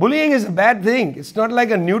 Bullying is a bad thing. It's not like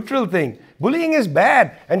a neutral thing. Bullying is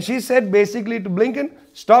bad. And she said basically to Blinken,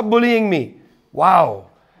 stop bullying me. Wow.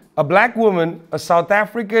 A black woman, a South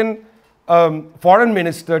African foreign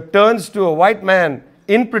minister, turns to a white man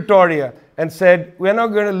in Pretoria and said, we're not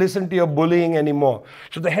going to listen to your bullying anymore.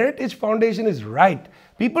 So the Heritage Foundation is right.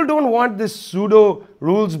 People don't want this pseudo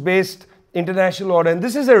rules-based international order. And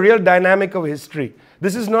this is a real dynamic of history.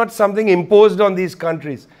 This is not something imposed on these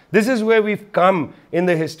countries. This is where we've come in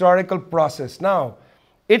the historical process. Now,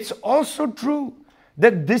 it's also true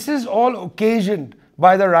that this is all occasioned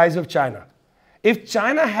by the rise of China. If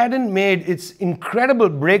China hadn't made its incredible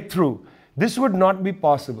breakthrough, this would not be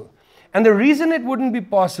possible. And the reason it wouldn't be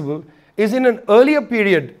possible is in an earlier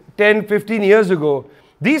period, 10, 15 years ago,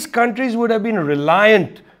 these countries would have been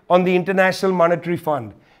reliant on the International Monetary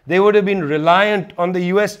Fund. They would have been reliant on the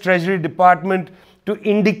US Treasury Department to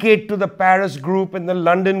indicate to the Paris group and the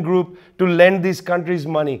London group to lend these countries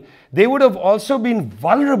money. They would have also been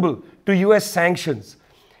vulnerable to US sanctions.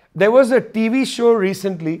 There was a TV show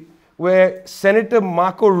recently where Senator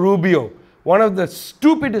Marco Rubio, one of the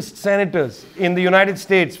stupidest senators in the United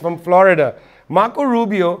States from Florida, Marco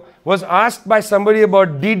Rubio was asked by somebody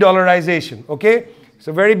about de-dollarization, okay? It's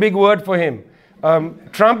a very big word for him.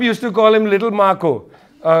 Trump used to call him Little Marco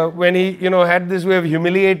when he, had this way of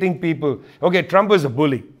humiliating people. Okay, Trump was a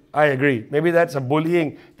bully. I agree. Maybe that's a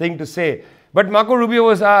bullying thing to say. But Marco Rubio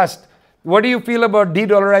was asked, what do you feel about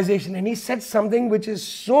de-dollarization? And he said something which is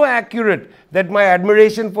so accurate that my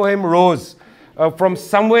admiration for him rose from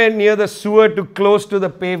somewhere near the sewer to close to the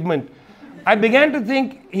pavement. I began to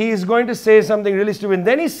think he is going to say something really stupid. And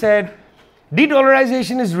then he said,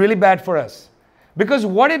 de-dollarization is really bad for us. Because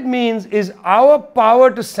what it means is our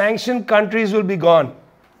power to sanction countries will be gone.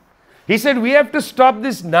 He said we have to stop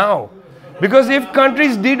this now. Because if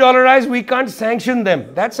countries de-dollarize, we can't sanction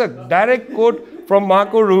them. That's a direct quote from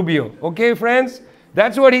Marco Rubio. Okay, friends?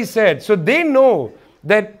 That's what he said. So they know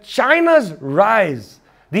that China's rise,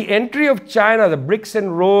 the entry of China, the bricks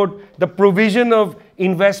and road, the provision of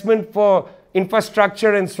investment for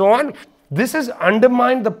infrastructure and so on, this has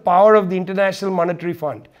undermined the power of the International Monetary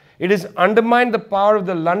Fund. It has undermined the power of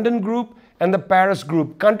the London group and the Paris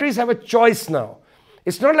group. Countries have a choice now.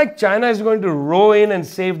 It's not like China is going to row in and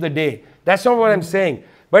save the day. That's not what I'm saying.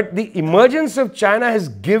 But the emergence of China has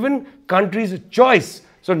given countries a choice.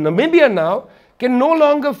 So Namibia now can no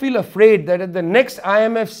longer feel afraid that at the next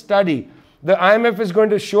IMF study, the IMF is going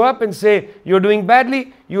to show up and say, you're doing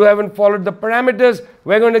badly, you haven't followed the parameters,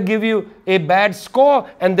 we're going to give you a bad score,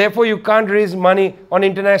 and therefore you can't raise money on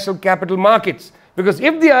international capital markets. Because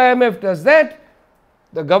if the IMF does that,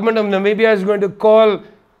 the government of Namibia is going to call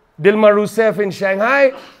Dilma Rousseff in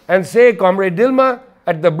Shanghai and say, Comrade Dilma,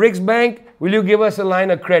 at the BRICS Bank, will you give us a line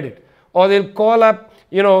of credit? Or they'll call up,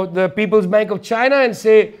 the People's Bank of China and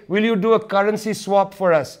say, will you do a currency swap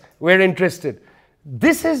for us? We're interested.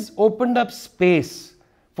 This has opened up space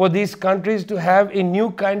for these countries to have a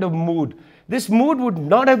new kind of mood. This mood would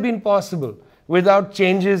not have been possible without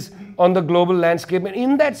changes on the global landscape. And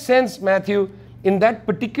in that sense, Matthew, in that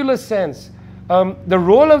particular sense, the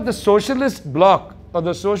role of the socialist bloc or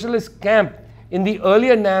the socialist camp in the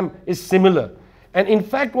earlier NAM is similar. And in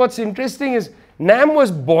fact, what's interesting is NAM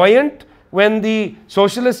was buoyant when the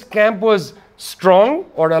socialist camp was strong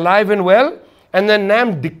or alive and well, and then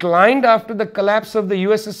NAM declined after the collapse of the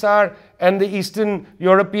USSR and the Eastern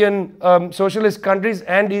European socialist countries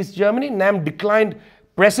and East Germany. NAM declined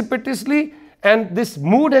precipitously, and this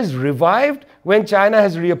mood has revived when China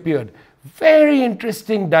has reappeared. Very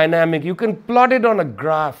interesting dynamic. You can plot it on a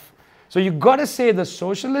graph. So you got to say the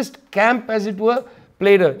socialist camp, as it were,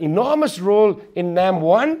 played an enormous role in NAM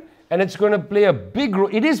 1, and it's going to play a big role.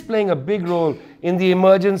 It is playing a big role in the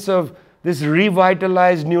emergence of this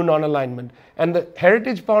revitalized new non-alignment. And the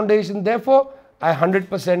Heritage Foundation, therefore, I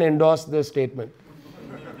 100% endorse the statement.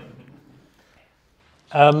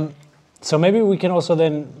 So maybe we can also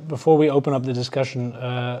then, before we open up the discussion,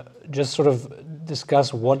 just sort of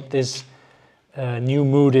discuss what this new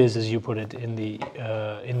mood is, as you put it, in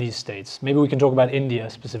these states. Maybe we can talk about India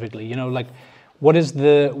specifically. What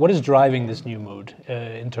is driving this new mood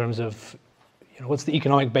in terms of, what's the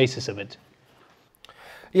economic basis of it?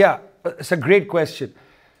 Yeah, it's a great question.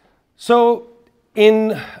 So in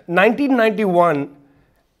 1991,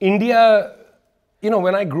 India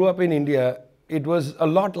when I grew up in India, it was a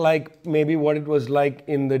lot like maybe what it was like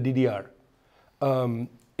in the DDR.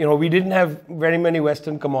 We didn't have very many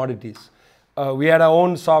Western commodities. We had our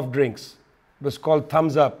own soft drinks. It was called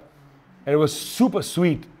Thumbs Up. And it was super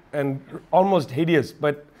sweet and almost hideous,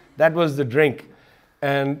 but that was the drink.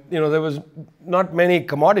 And, there was not many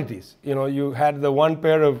commodities. You had the one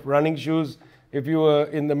pair of running shoes if you were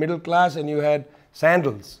in the middle class, and you had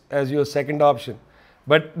sandals as your second option.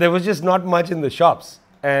 But there was just not much in the shops.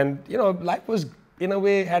 And, life was, in a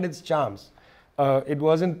way, had its charms. It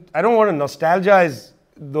wasn't, I don't want to nostalgize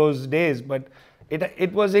those days, but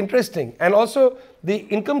it was interesting. And also, the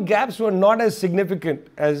income gaps were not as significant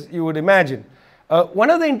as you would imagine. One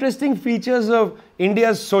of the interesting features of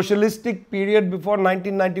India's socialistic period before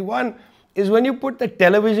 1991 is when you put the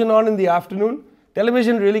television on in the afternoon.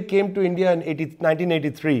 Television really came to India in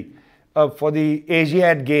 1983 for the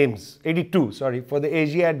Asiad Games, 82, sorry, for the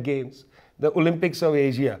Asiad Games, the Olympics of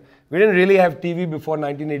Asia. We didn't really have TV before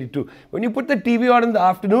 1982. When you put the TV on in the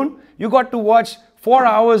afternoon, you got to watch 4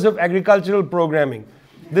 hours of agricultural programming.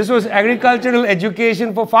 This was agricultural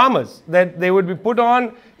education for farmers that they would be put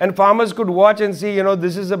on, and farmers could watch and see,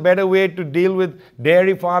 this is a better way to deal with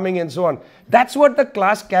dairy farming and so on. That's what the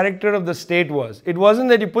class character of the state was. It wasn't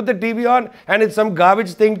that you put the TV on and it's some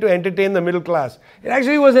garbage thing to entertain the middle class. It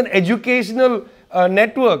actually was an educational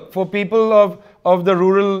network for people of the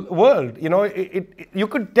rural world. You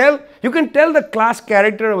can tell the class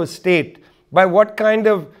character of a state by what kind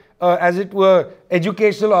of as it were,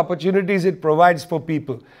 educational opportunities it provides for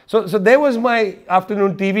people. So there was my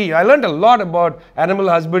afternoon TV. I learned a lot about animal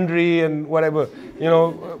husbandry and whatever,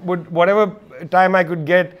 whatever time I could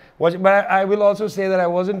get. But I will also say that I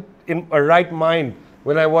wasn't in a right mind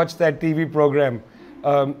when I watched that TV program.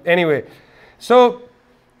 Anyway, so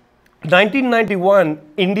 1991,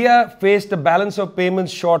 India faced a balance of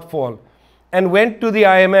payments shortfall and went to the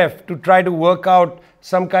IMF to try to work out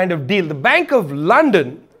some kind of deal. The Bank of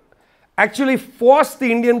London actually forced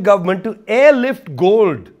the Indian government to airlift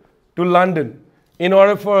gold to London in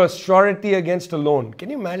order for a surety against a loan.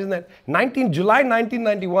 Can you imagine that? July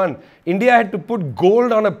 1991, India had to put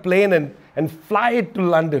gold on a plane and fly it to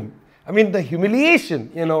London. I mean, the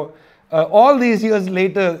humiliation, all these years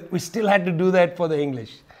later, we still had to do that for the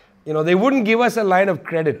English. They wouldn't give us a line of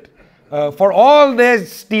credit. For all their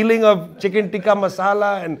stealing of chicken tikka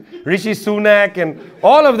masala and Rishi Sunak and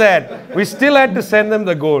all of that, we still had to send them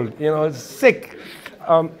the gold. It's sick.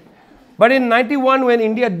 But in 91, when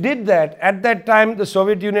India did that, at that time, the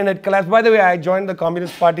Soviet Union had collapsed. By the way, I joined the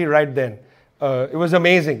Communist Party right then. It was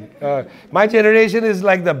amazing. My generation is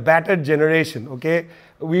like the battered generation, okay?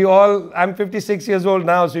 I'm 56 years old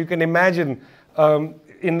now, so you can imagine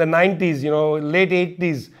in the 90s, late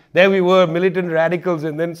 80s, there we were, militant radicals,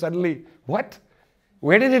 and then suddenly, what?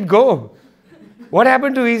 Where did it go? What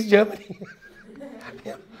happened to East Germany?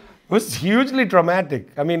 It was hugely traumatic.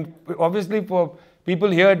 I mean, obviously for people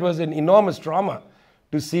here, it was an enormous trauma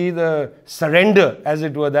to see the surrender, as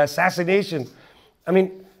it were, the assassination. I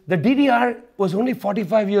mean, the DDR was only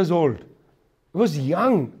 45 years old. It was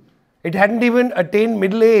young. It hadn't even attained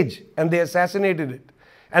middle age, and they assassinated it.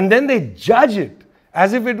 And then they judge it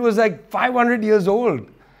as if it was like 500 years old.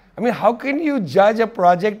 I mean, how can you judge a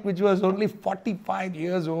project which was only 45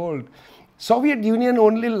 years old? Soviet Union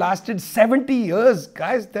only lasted 70 years.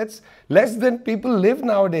 Guys, that's less than people live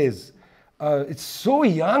nowadays. It's so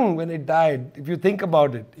young when it died, if you think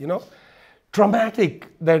about it, Traumatic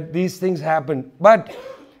that these things happened. But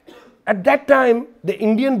at that time, the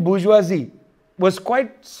Indian bourgeoisie was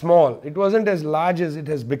quite small. It wasn't as large as it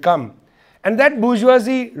has become. And that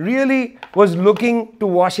bourgeoisie really was looking to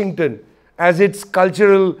Washington as its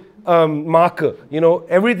cultural marker.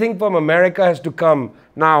 Everything from America has to come.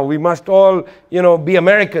 Now, we must all, be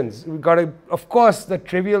Americans. We've got to, of course, the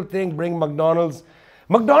trivial thing, bring McDonald's.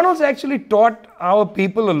 McDonald's actually taught our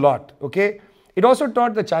people a lot, okay? It also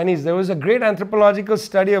taught the Chinese. There was a great anthropological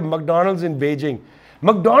study of McDonald's in Beijing.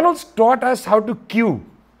 McDonald's taught us how to queue.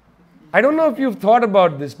 I don't know if you've thought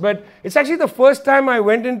about this, but it's actually the first time I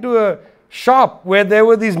went into a shop where there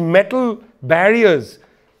were these metal barriers.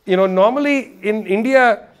 Normally in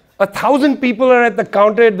India, 1,000 people are at the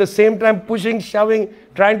counter at the same time, pushing, shoving,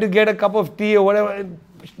 trying to get a cup of tea or whatever,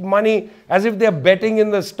 money, as if they're betting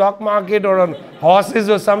in the stock market or on horses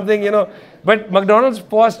or something, But McDonald's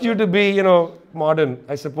forced you to be, modern,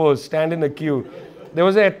 I suppose, stand in a queue. There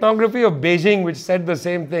was an ethnography of Beijing which said the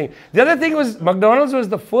same thing. The other thing was, McDonald's was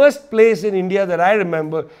the first place in India that I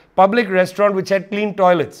remember, public restaurant which had clean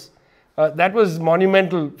toilets. That was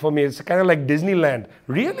monumental for me. It's kind of like Disneyland.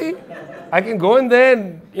 Really? I can go in there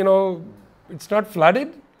and, it's not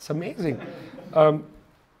flooded? It's amazing.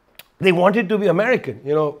 they wanted to be American,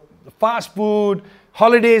 you know, fast food,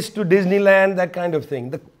 holidays to Disneyland, that kind of thing.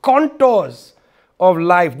 The contours of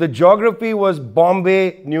life, the geography was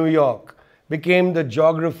Bombay, New York, became the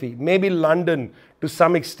geography, maybe London to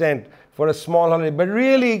some extent for a small holiday, but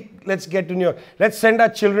really, let's get to New York. Let's send our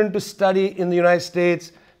children to study in the United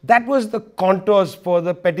States. That was the contours for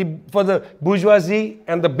the bourgeoisie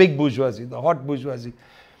and the big bourgeoisie, the hot bourgeoisie.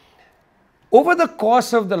 Over the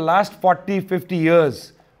course of the last 40, 50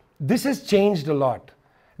 years, this has changed a lot.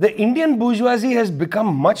 The Indian bourgeoisie has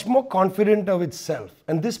become much more confident of itself,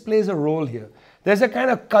 and this plays a role here. There's a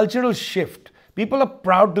kind of cultural shift. People are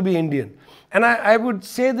proud to be Indian. And I would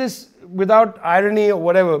say this without irony or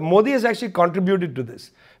whatever. Modi has actually contributed to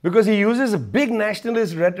this because he uses a big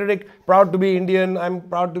nationalist rhetoric, proud to be Indian, I'm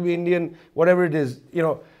proud to be Indian, whatever it is. You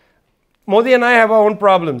know, Modi and I have our own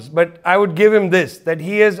problems, but I would give him this, that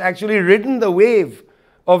he has actually ridden the wave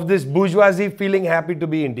of this bourgeoisie feeling happy to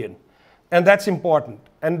be Indian. And that's important.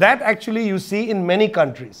 And that actually you see in many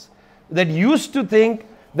countries that used to think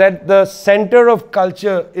that the center of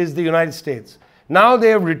culture is the United States. Now they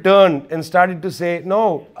have returned and started to say,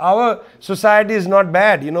 no, our society is not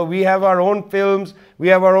bad. You know, we have our own films,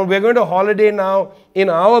 we're going to holiday now in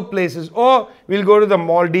our places, or we'll go to the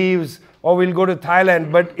Maldives, or we'll go to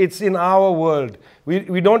Thailand, but it's in our world.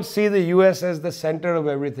 We don't see the US as the center of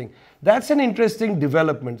everything. That's an interesting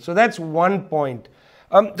development. So that's one point.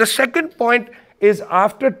 The second point is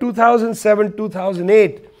after 2007,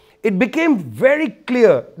 2008, it became very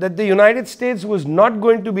clear that the United States was not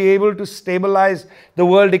going to be able to stabilize the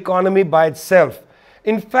world economy by itself.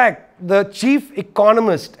 In fact, the chief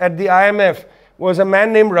economist at the IMF was a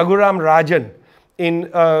man named Raghuram Rajan in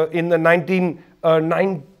the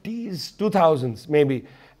 1990s, 2000s maybe.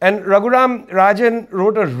 And Raghuram Rajan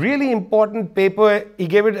wrote a really important paper. He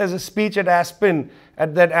gave it as a speech at Aspen,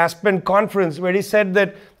 at that Aspen conference, where he said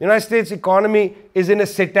that the United States economy is in a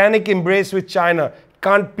satanic embrace with China.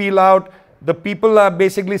 Can't peel out. The people are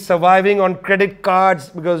basically surviving on credit cards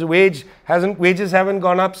because wages haven't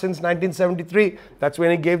gone up since 1973. That's when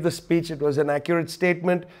he gave the speech. It was an accurate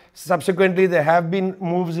statement. Subsequently, there have been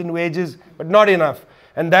moves in wages, but not enough.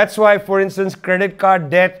 And that's why, for instance, credit card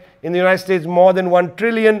debt in the United States more than 1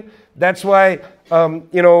 trillion. That's why,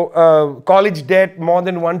 college debt more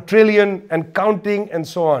than 1 trillion and counting and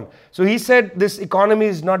so on. So he said this economy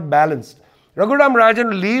is not balanced. Raghuram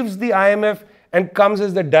Rajan leaves the IMF and comes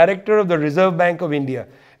as the director of the Reserve Bank of India.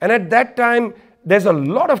 And at that time, there's a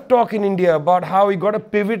lot of talk in India about how we got to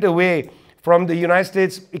pivot away from the United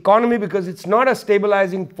States economy because it's not a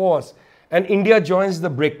stabilizing force. And India joins the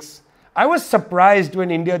BRICS. I was surprised when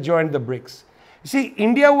India joined the BRICS. You see,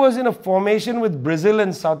 India was in a formation with Brazil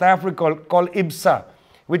and South Africa called IBSA,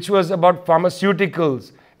 which was about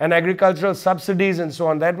pharmaceuticals and agricultural subsidies and so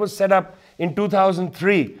on. That was set up in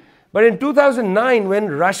 2003. But in 2009, when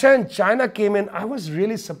Russia and China came in, I was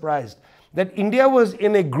really surprised that India was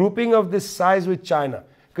in a grouping of this size with China.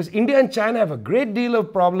 Because India and China have a great deal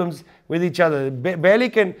of problems with each other. They barely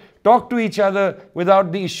can talk to each other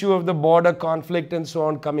without the issue of the border conflict and so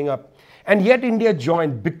on coming up. And yet India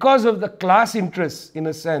joined because of the class interests, in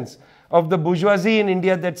a sense, of the bourgeoisie in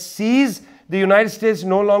India that sees the United States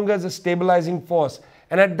no longer as a stabilizing force.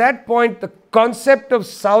 And at that point, the concept of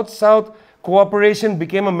South-South cooperation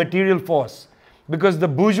became a material force because the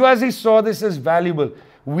bourgeoisie saw this as valuable.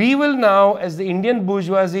 We will now, as the Indian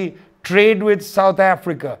bourgeoisie, trade with South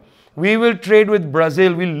Africa. We will trade with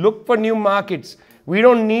Brazil. We'll look for new markets. We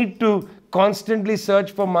don't need to constantly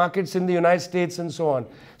search for markets in the United States and so on.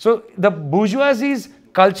 So the bourgeoisie's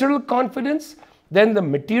cultural confidence, then the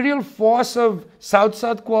material force of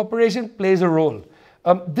South-South cooperation plays a role.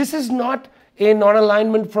 This is not a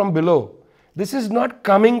non-alignment from below. This is not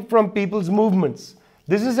coming from people's movements.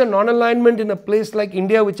 This is a non-alignment in a place like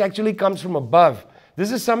India which actually comes from above.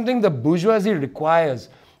 This is something the bourgeoisie requires.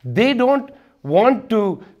 They don't want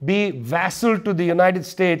to be vassal to the United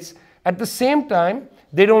States. At the same time,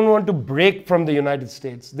 they don't want to break from the United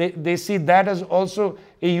States. They see that as also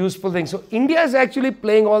a useful thing. So India is actually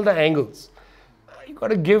playing all the angles. You've got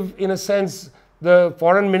to give, in a sense, the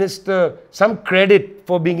foreign minister some credit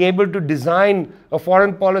for being able to design a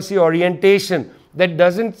foreign policy orientation that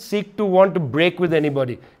doesn't seek to want to break with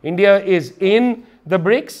anybody. India is in the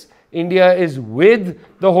BRICS. India is with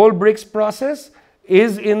the whole BRICS process,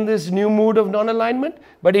 is in this new mood of non-alignment,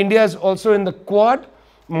 but India is also in the Quad.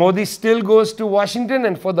 Modi still goes to Washington,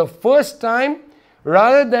 and for the first time,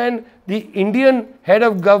 rather than the Indian head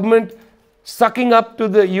of government sucking up to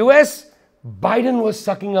the US, Biden was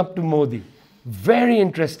sucking up to Modi. Very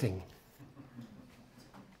interesting.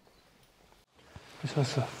 This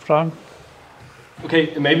was Frank.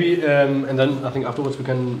 Okay, maybe, and then I think afterwards we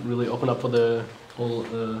can really open up for the whole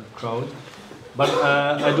crowd. But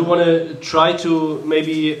I do want to try to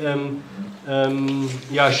maybe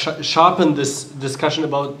sharpen this discussion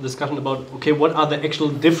about okay, what are the actual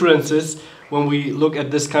differences when we look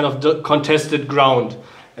at this kind of contested ground,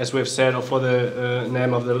 as we've said, or for the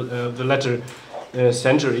name of the latter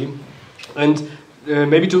century, and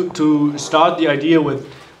maybe to start the idea with,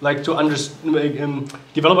 like, to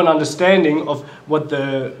develop an understanding of what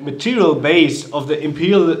the material base of the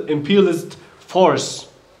imperialist force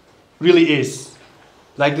really is.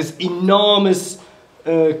 Like this enormous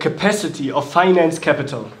capacity of finance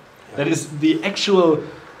capital that is the actual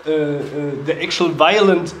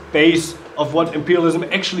violent base of what imperialism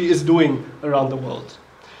actually is doing around the world.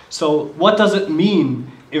 So what does it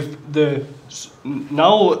mean if the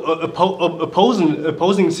now opposing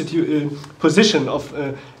position of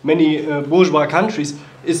many bourgeois countries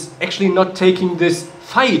is actually not taking this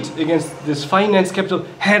fight against this finance capital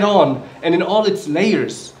head on and in all its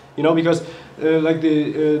layers? You know, because like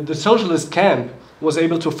the socialist camp was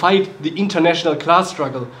able to fight the international class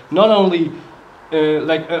struggle, not only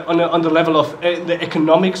on the level of the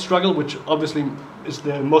economic struggle, which obviously is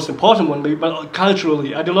the most important one, but culturally,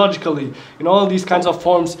 ideologically, in all these kinds of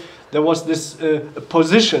forms, there was this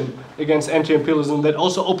position against anti-imperialism that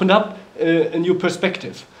also opened up a new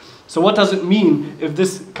perspective. So what does it mean if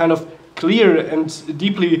this kind of clear and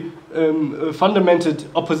deeply fundamented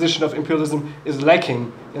opposition of imperialism is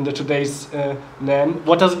lacking in the today's NAM?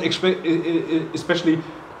 What does it especially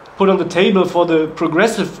put on the table for the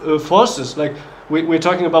progressive forces? Like we're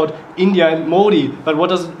talking about India and Modi, but what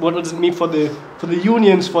does it mean for the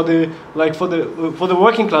unions, for the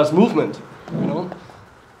working class movement?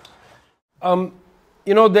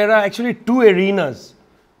 You know, there are actually two arenas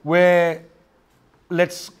where,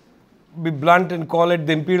 let's be blunt and call it,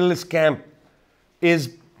 the imperialist camp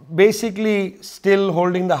is basically still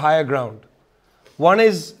holding the higher ground. One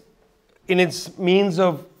is in its means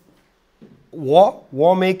of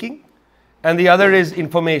war making, and the other is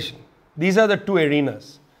information. These are the two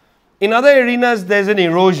arenas. In other arenas, there's an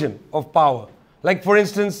erosion of power. Like, for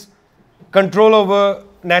instance, control over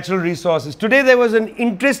natural resources. Today, there was an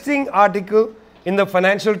interesting article in the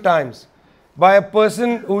Financial Times by a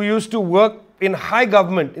person who used to work in high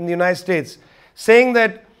government in the United States, saying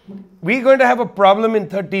that we're going to have a problem in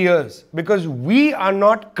 30 years because we are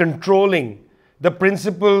not controlling the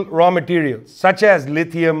principal raw materials, such as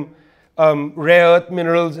lithium, rare earth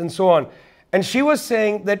minerals, and so on. And she was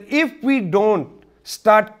saying that if we don't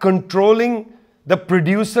start controlling the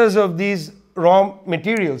producers of these raw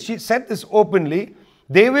materials, she said this openly,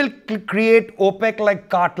 they will create OPEC-like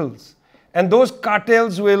cartels. And those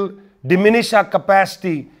cartels will diminish our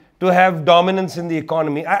capacity to have dominance in the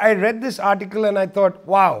economy. I read this article and I thought,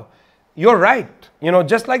 wow, you're right. You know,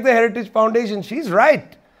 just like the Heritage Foundation, she's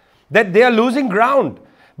right that they are losing ground.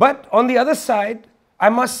 But on the other side, I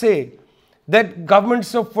must say that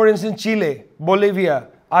governments of, for instance, Chile, Bolivia,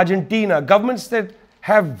 Argentina, governments that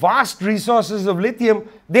have vast resources of lithium,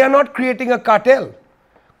 they are not creating a cartel.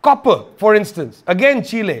 Copper, for instance, again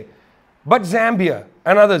Chile, but Zambia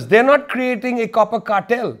and others, they're not creating a copper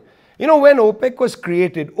cartel. You know, when OPEC was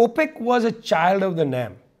created, OPEC was a child of the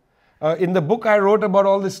NAM. In the book I wrote about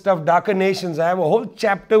all this stuff, Darker Nations, I have a whole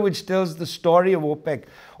chapter which tells the story of OPEC.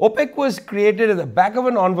 OPEC was created at the back of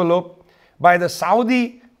an envelope by the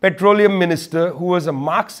Saudi petroleum minister, who was a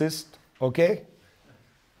Marxist, okay?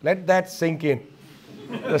 Let that sink in.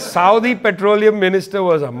 The Saudi petroleum minister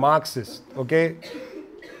was a Marxist, okay?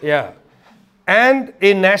 Yeah. And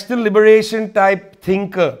a national liberation type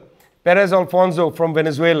thinker, Perez Alfonso from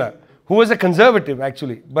Venezuela, who was a conservative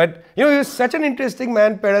actually. But you know, he was such an interesting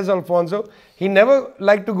man, Perez Alfonso. He never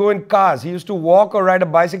liked to go in cars. He used to walk or ride a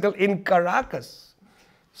bicycle in Caracas.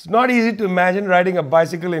 It's not easy to imagine riding a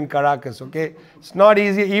bicycle in Caracas, okay? It's not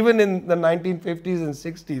easy, even in the 1950s and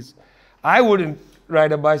 60s. I wouldn't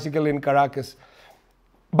ride a bicycle in Caracas.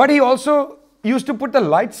 But he also used to put the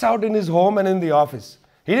lights out in his home and in the office.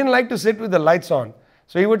 He didn't like to sit with the lights on.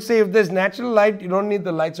 So he would say, if there's natural light, you don't need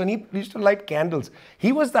the lights on. He used to light candles.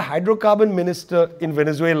 He was the hydrocarbon minister in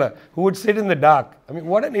Venezuela who would sit in the dark. I mean,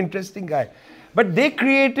 what an interesting guy. But they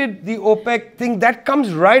created the OPEC thing. That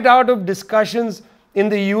comes right out of discussions in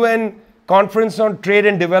the UN Conference on Trade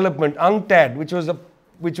and Development, UNCTAD,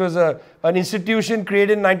 which was an institution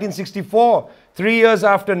created in 1964, 3 years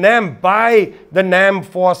after NAM, by the NAM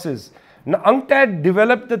forces. Now, UNCTAD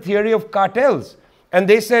developed the theory of cartels. And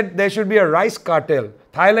they said there should be a rice cartel.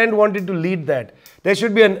 Thailand wanted to lead that. There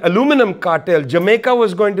should be an aluminum cartel. Jamaica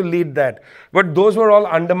was going to lead that. But those were all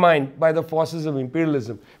undermined by the forces of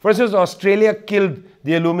imperialism. For instance, Australia killed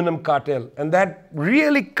the aluminum cartel, and that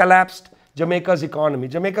really collapsed Jamaica's economy.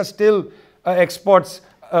 Jamaica still exports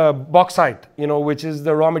bauxite, which is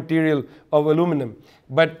the raw material of aluminum.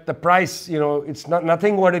 But the price, it's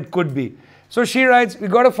nothing what it could be. So she writes, we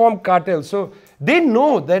got to form cartels. So they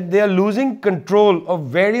know that they are losing control of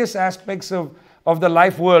various aspects of the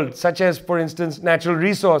life world, such as, for instance, natural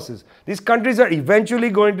resources. These countries are eventually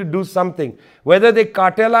going to do something, whether they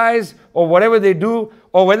cartelize or whatever they do,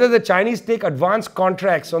 or whether the Chinese take advanced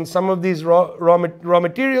contracts on some of these raw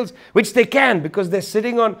materials, which they can because they're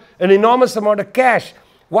sitting on an enormous amount of cash.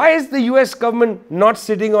 Why is the US government not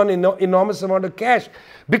sitting on an enormous amount of cash?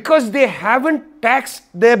 Because they haven't taxed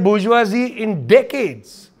their bourgeoisie in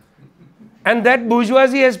decades. And that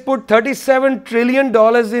bourgeoisie has put $37 trillion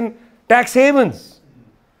in tax havens,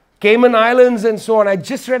 Cayman Islands and so on. I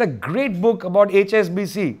just read a great book about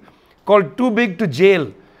HSBC called Too Big to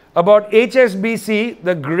Jail, about HSBC,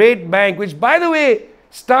 the great bank, which, by the way,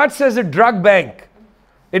 starts as a drug bank.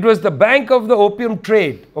 It was the bank of the opium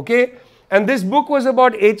trade, okay? And this book was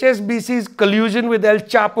about HSBC's collusion with El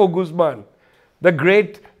Chapo Guzman, the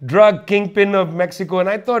great drug kingpin of Mexico. And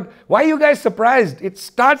I thought, why are you guys surprised? It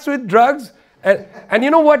starts with drugs. And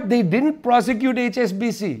you know what? They didn't prosecute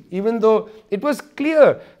HSBC, even though it was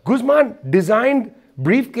clear. Guzman designed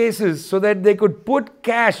briefcases so that they could put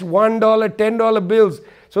cash, $1, $10 bills,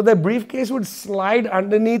 so the briefcase would slide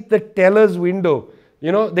underneath the teller's window.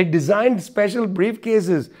 They designed special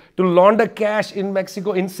briefcases to launder cash in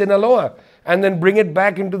Mexico, in Sinaloa, and then bring it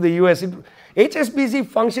back into the US. HSBC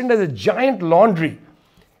functioned as a giant laundry.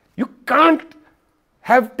 You can't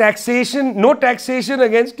have taxation, no taxation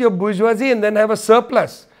against your bourgeoisie and then have a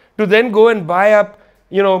surplus to then go and buy up,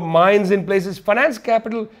 mines in places. Finance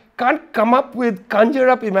capital can't conjure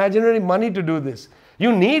up imaginary money to do this.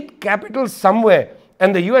 You need capital somewhere,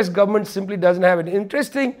 and the US government simply doesn't have it.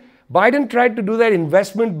 Interesting, Biden tried to do that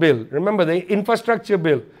investment bill. Remember, the infrastructure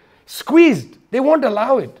bill. Squeezed. They won't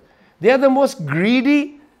allow it. They are the most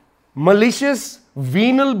greedy, malicious,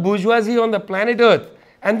 venal bourgeoisie on the planet Earth.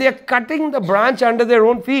 And they are cutting the branch under their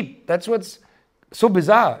own feet. That's what's so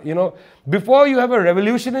bizarre, Before you have a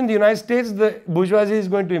revolution in the United States, the bourgeoisie is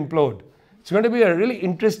going to implode. It's going to be a really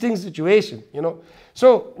interesting situation,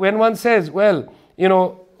 So when one says, well,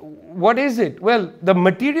 what is it? Well, the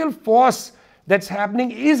material force that's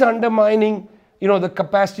happening is undermining, the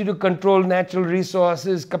capacity to control natural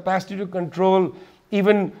resources, capacity to control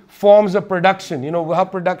even forms of production, how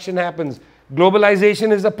production happens.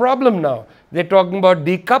 Globalization is a problem now. They're talking about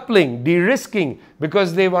decoupling, de-risking,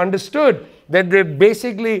 because they've understood that they've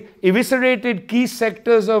basically eviscerated key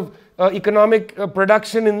sectors of economic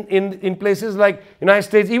production in places like United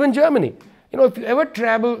States, even Germany. If you ever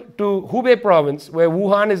travel to Hubei province, where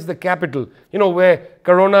Wuhan is the capital, where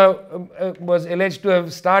Corona was alleged to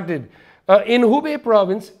have started, in Hubei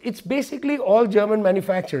province, it's basically all German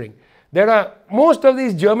manufacturing. Most of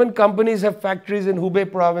these German companies have factories in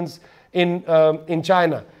Hubei province in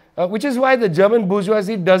China, which is why the German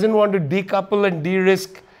bourgeoisie doesn't want to decouple and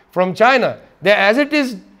de-risk from China. They're, as it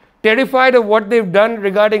is, terrified of what they've done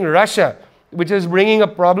regarding Russia, which is bringing a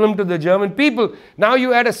problem to the German people. Now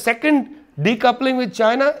you add a second decoupling with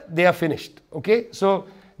China, they are finished. Okay, so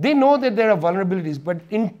they know that there are vulnerabilities, but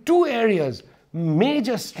in two areas,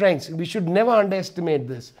 major strengths, we should never underestimate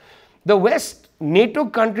this. The West, NATO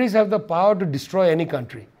countries have the power to destroy any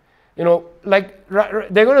country. Like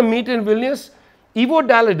they're going to meet in Vilnius. Ivo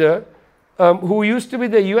Dalleder, who used to be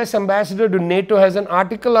the US ambassador to NATO, has an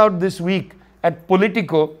article out this week at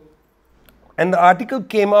Politico. And the article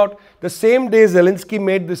came out the same day Zelensky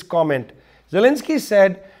made this comment. Zelensky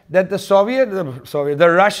said that the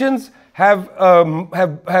Russians have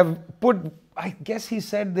put, I guess he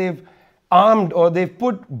said they've armed or they've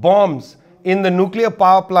put bombs in the nuclear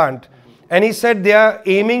power plant. And he said they are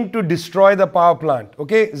aiming to destroy the power plant.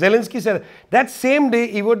 Okay, Zelensky said that same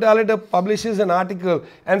day Ivo Dalleder publishes an article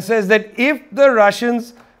and says that if the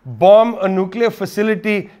Russians bomb a nuclear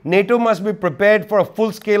facility, NATO must be prepared for a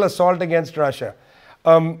full-scale assault against Russia.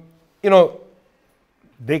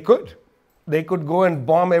 They could go and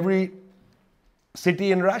bomb every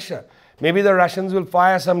city in Russia. Maybe the Russians will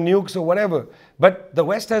fire some nukes or whatever. But the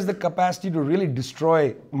West has the capacity to really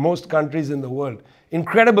destroy most countries in the world.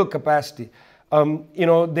 Incredible capacity.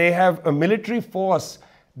 They have a military force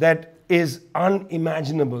that is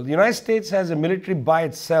unimaginable. The United States has a military by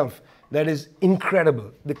itself that is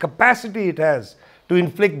incredible. The capacity it has to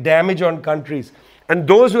inflict damage on countries. And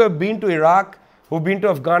those who have been to Iraq, who've been to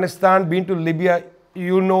Afghanistan, been to Libya,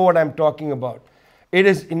 you know what I'm talking about. It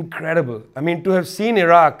is incredible. I mean, to have seen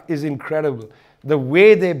Iraq is incredible. The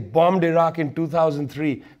way they bombed Iraq in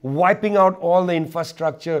 2003, wiping out all the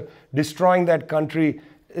infrastructure, destroying that country.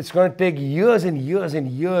 It's going to take years and years and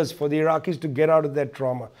years for the Iraqis to get out of that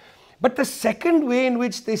trauma. But the second way in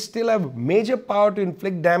which they still have major power to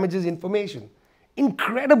inflict damage is information.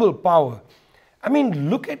 Incredible power. I mean,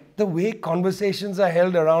 look at the way conversations are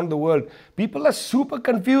held around the world. People are super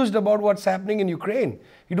confused about what's happening in Ukraine.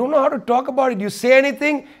 You don't know how to talk about it. You say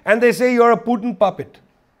anything and they say you're a Putin puppet.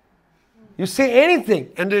 You say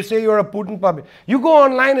anything and they say you're a Putin puppet. You go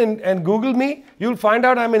online and Google me, you'll find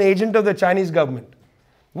out I'm an agent of the Chinese government.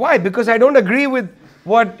 Why? Because I don't agree with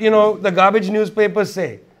what, the garbage newspapers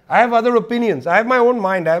say. I have other opinions. I have my own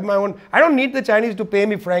mind. I don't need the Chinese to pay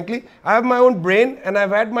me, frankly. I have my own brain and I've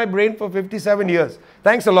had my brain for 57 years.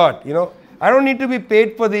 Thanks a lot, I don't need to be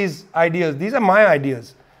paid for these ideas. These are my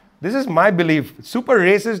ideas. This is my belief. It's super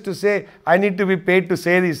racist to say I need to be paid to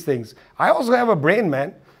say these things. I also have a brain,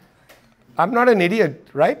 man. I'm not an idiot,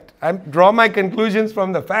 right? I draw my conclusions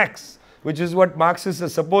from the facts, which is what Marxists are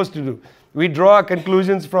supposed to do. We draw our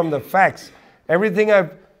conclusions from the facts. Everything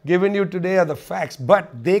I've given you today are the facts,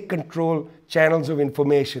 but they control channels of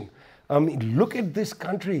information. Look at this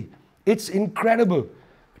country. It's incredible.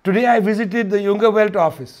 Today I visited the Junge Welt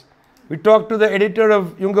office. We talked to the editor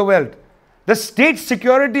of Junge Welt. The state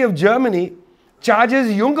security of Germany charges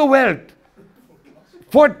Junge Welt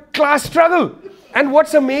for class struggle. And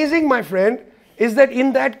what's amazing, my friend, is that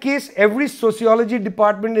in that case, every sociology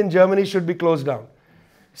department in Germany should be closed down.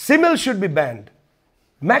 Simmel should be banned.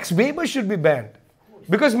 Max Weber should be banned.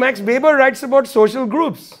 Because Max Weber writes about social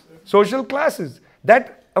groups, social classes.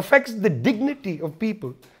 That affects the dignity of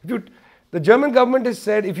people. The German government has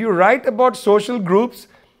said if you write about social groups,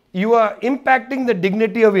 you are impacting the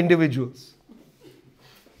dignity of individuals.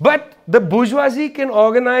 But the bourgeoisie can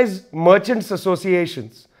organize merchants'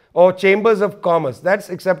 associations or chambers of commerce. That's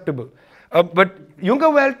acceptable. But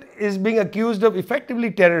Junge Welt is being accused of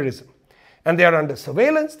effectively terrorism. And they are under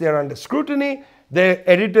surveillance, they are under scrutiny. Their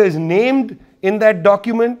editor is named in that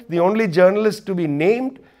document, the only journalist to be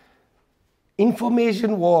named.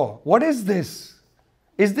 Information war. What is this?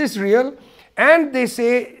 Is this real? And they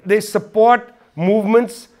say they support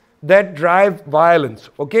movements that drive violence.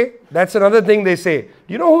 Okay? That's another thing they say. Do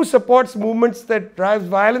you know who supports movements that drive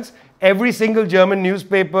violence? Every single German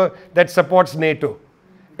newspaper that supports NATO.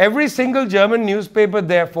 Every single German newspaper,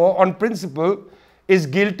 therefore, on principle, is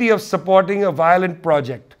guilty of supporting a violent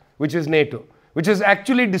project, which is NATO, which has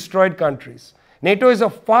actually destroyed countries. NATO is a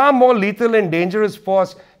far more lethal and dangerous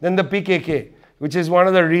force than the PKK, which is one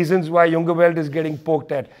of the reasons why Junge Welt is getting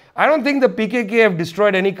poked at. I don't think the PKK have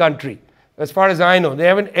destroyed any country, as far as I know. They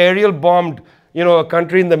haven't aerial bombed, a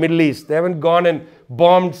country in the Middle East. They haven't gone and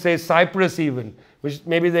bombed, say, Cyprus even, which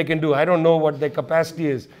maybe they can do. I don't know what their capacity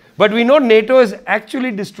is. But we know NATO has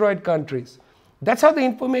actually destroyed countries. That's how the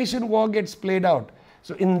information war gets played out.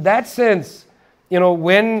 So in that sense,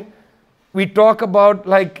 when we talk about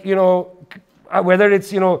whether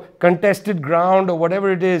it's, contested ground or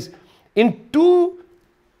whatever it is, in two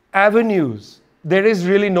avenues, there is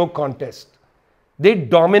really no contest. They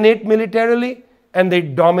dominate militarily and they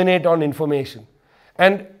dominate on information.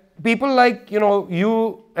 And people like,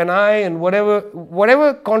 you and I and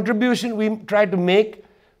whatever contribution we try to make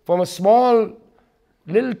from a small,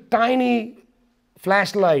 little tiny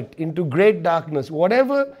flashlight into great darkness,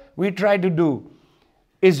 whatever we try to do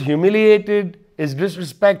is humiliated, is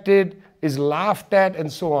disrespected, is laughed at,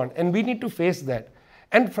 and so on. And we need to face that.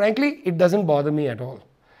 And frankly, it doesn't bother me at all.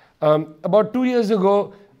 About 2 years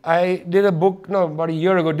ago, I did a book, about a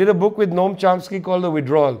year ago, did a book with Noam Chomsky called The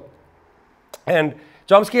Withdrawal. And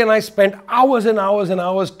Chomsky and I spent hours and hours and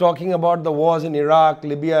hours talking about the wars in Iraq,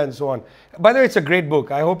 Libya, and so on. By the way, it's a great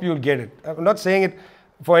book. I hope you'll get it. I'm not saying it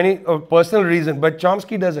for any personal reason, but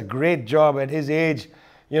Chomsky does a great job at his age.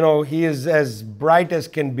 He is as bright as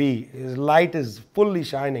can be. His light is fully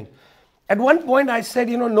shining. At one point I said,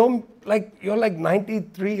 Noam, you're like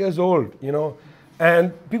 93 years old,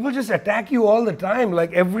 and people just attack you all the time,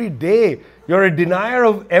 like every day. You're a denier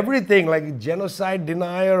of everything, like genocide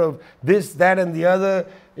denier of this, that, and the other.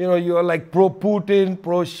 You're like pro-Putin,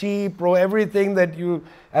 pro-Xi, pro-everything that you,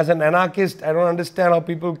 as an anarchist, I don't understand how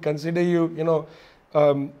people consider you,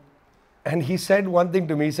 And he said one thing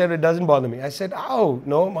to me. He said, it doesn't bother me. I said, oh,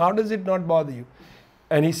 no, how does it not bother you?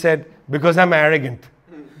 And he said, because I'm arrogant.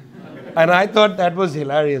 And I thought that was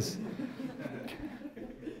hilarious.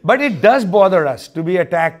 But it does bother us to be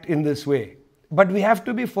attacked in this way. But we have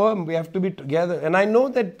to be firm. We have to be together. And I know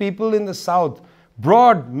that people in the South,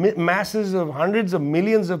 broad masses of hundreds of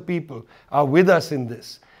millions of people are with us in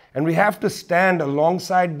this. And we have to stand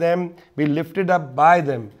alongside them, be lifted up by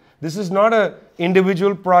them. This is not an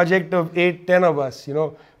individual project of 8, 10 of us. You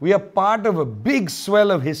know, we are part of a big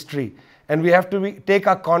swell of history, and we have to take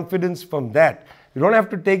our confidence from that. You don't have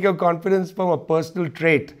to take your confidence from a personal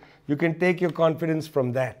trait. You can take your confidence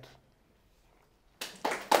from that.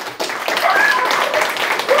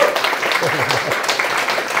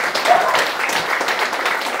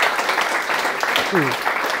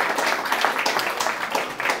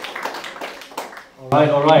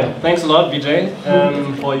 All right. Thanks a lot, Vijay,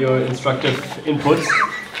 for your instructive inputs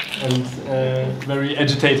and very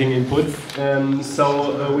agitating inputs.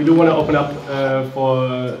 So we do want to open up for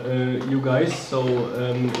you guys. So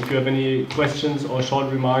if you have any questions or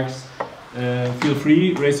short remarks, feel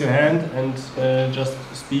free, raise your hand and just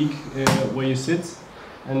speak where you sit.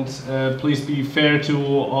 And please be fair to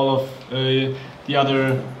all of the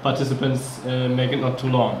other participants. Make it not too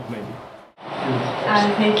long, maybe.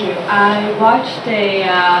 Thank you. I watched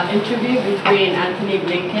an interview between Anthony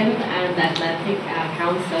Blinken and the Atlantic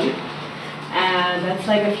Council. That's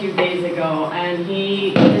like a few days ago. And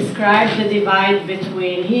he described the divide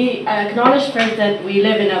between, he acknowledged first that we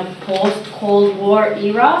live in a post-Cold War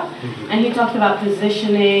era. And he talked about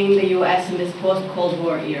positioning the US in this post-Cold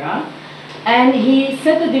War era. And he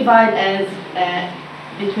set the divide as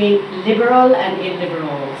between liberal and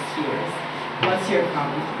illiberal spheres. What's your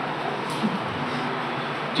comment?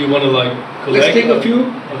 Do you want to like collect? Let's take a few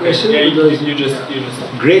questions. Yeah, you just.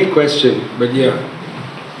 Great question, but yeah.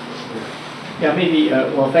 Yeah, maybe,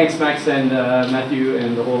 well, thanks Max and Matthew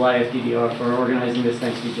and the whole IFDDR for organizing this.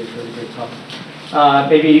 Thanks Vijay for the great talk.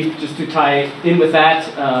 Maybe just to tie in with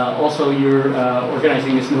that, also you're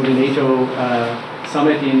organizing this No to NATO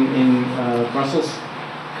summit in Brussels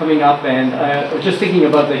coming up, and just thinking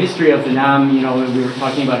about the history of the NAM, you know, we were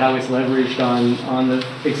talking about how it's leveraged on the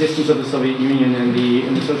existence of the Soviet Union and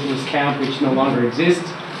the socialist camp, which no longer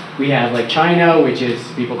exists. We have like China, which is,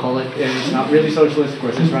 people call it, it's not really socialist, of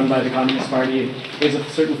course it's run by the Communist Party, it is a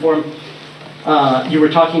certain form. You were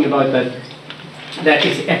talking about that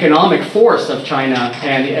it's economic force of China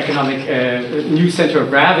and the economic new center of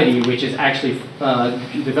gravity, which is actually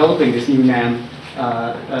developing this new NAM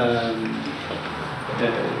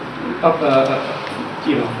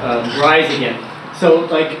rise again. So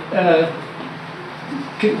like,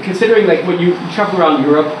 considering like when you travel around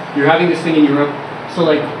Europe, you're having this thing in Europe, so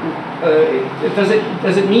like,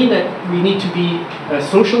 does it mean that we need to be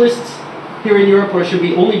socialists here in Europe, or should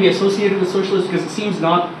we only be associated with socialists? Because it seems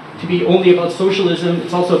not to be only about socialism,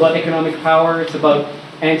 it's also about economic power, it's about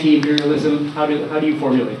anti-imperialism. How do you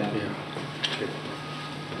formulate that? Yeah.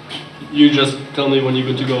 You just tell me when you're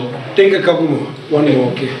good to go. Take a couple more. One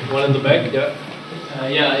more, okay. One in the back, yeah.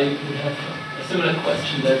 Yeah, I have a similar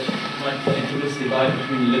question that might fit into this divide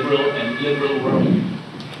between liberal and illiberal world.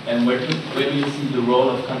 And where do you see the role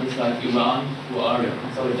of countries like Iran, who are in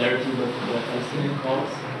solidarity with the Palestinian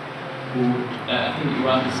cause, who, I think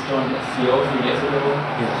Iran just joined SCO a few days ago.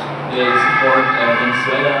 Yes. They support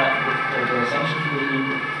Venezuela with their sanctions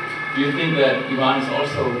regime. Do you think that Iran is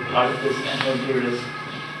also part of this anti-imperialist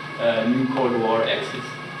new Cold War axis?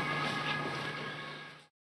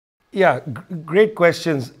 Yeah, great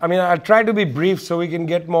questions. I mean, I'll try to be brief so we can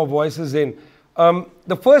get more voices in.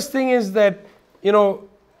 The first thing is that, you know,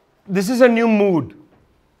 this is a new mood.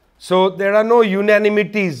 So there are no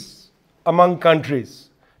unanimities among countries.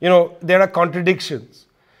 You know, there are contradictions.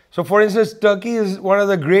 So for instance, Turkey is one of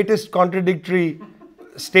the greatest contradictory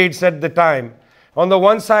states at the time. On the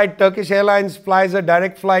one side, Turkish Airlines flies a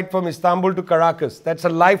direct flight from Istanbul to Caracas. That's a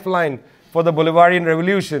lifeline for the Bolivarian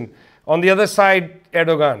Revolution. On the other side,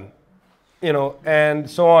 Erdogan, you know, and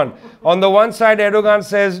so on. On the one side, Erdogan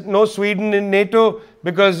says, no Sweden in NATO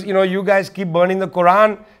because, you know, you guys keep burning the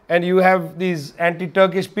Quran and you have these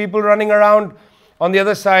anti-Turkish people running around. On the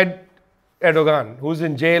other side, Erdogan, who's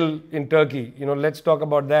in jail in Turkey. You know, let's talk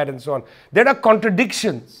about that and so on. There are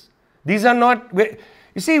contradictions. These are not...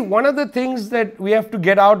 You see, one of the things that we have to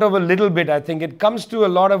get out of a little bit, I think, it comes to a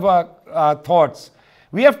lot of our thoughts.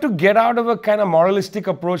 We have to get out of a kind of moralistic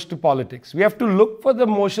approach to politics. We have to look for the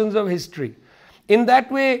motions of history. In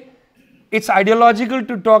that way, it's ideological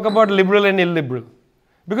to talk about liberal and illiberal.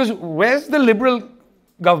 Because where's the liberal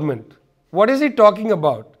government? What is he talking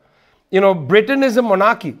about? You know, Britain is a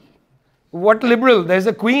monarchy. What liberal? There's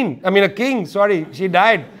a queen. I mean, a king. Sorry, she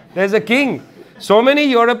died. There's a king. So many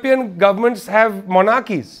European governments have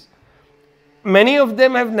monarchies. Many of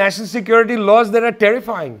them have national security laws that are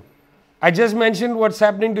terrifying. I just mentioned what's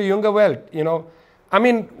happening to Junge Welt, you know. I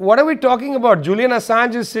mean, what are we talking about? Julian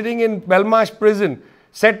Assange is sitting in Belmarsh prison,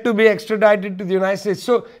 set to be extradited to the United States.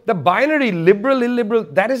 So the binary liberal, illiberal,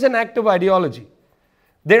 that is an act of ideology.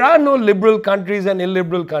 There are no liberal countries and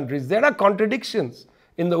illiberal countries. There are contradictions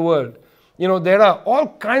in the world. You know, there are all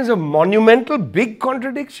kinds of monumental big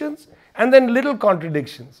contradictions and then little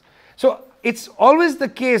contradictions. So it's always the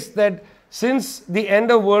case that since the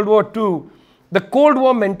end of World War II, the Cold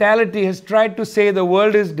War mentality has tried to say the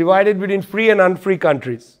world is divided between free and unfree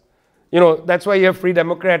countries. You know, that's why you have free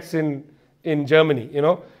democrats in Germany, you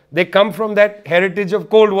know. They come from that heritage of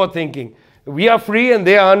Cold War thinking. We are free and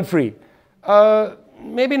they are unfree.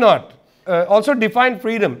 Maybe not. Also define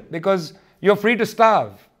freedom, because you're free to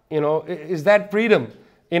starve. You know, is that freedom?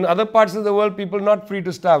 In other parts of the world, people are not free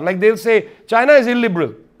to starve. Like they'll say, China is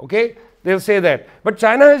illiberal, okay? They'll say that. But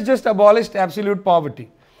China has just abolished absolute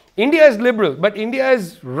poverty. India is liberal, but India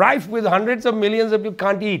is rife with hundreds of millions of people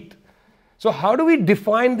can't eat. So how do we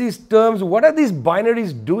define these terms? What are these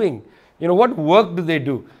binaries doing? You know, what work do they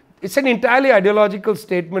do? It's an entirely ideological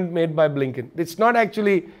statement made by Blinken. It's not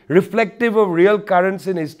actually reflective of real currents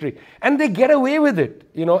in history. And they get away with it,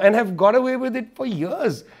 you know, and have got away with it for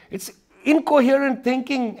years. It's incoherent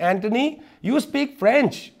thinking, Anthony. You speak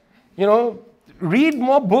French, you know, read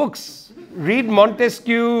more books, read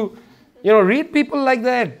Montesquieu, you know, read people like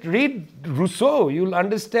that. Read Rousseau. You'll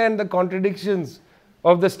understand the contradictions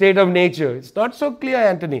of the state of nature. It's not so clear,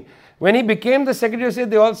 Anthony. When he became the Secretary of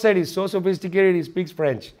State, they all said he's so sophisticated, he speaks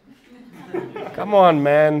French. Come on,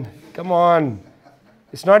 man. Come on.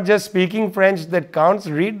 It's not just speaking French that counts.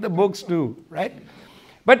 Read the books too, right?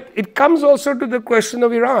 But it comes also to the question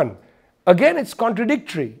of Iran. Again, it's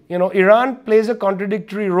contradictory. You know, Iran plays a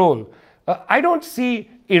contradictory role. I don't see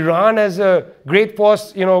Iran as a great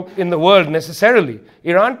force, you know, in the world necessarily.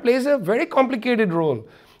 Iran plays a very complicated role.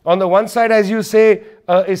 On the one side, as you say,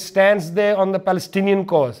 it stands there on the Palestinian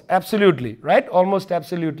cause. Absolutely, right? Almost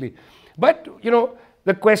absolutely. But, you know,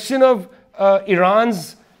 the question of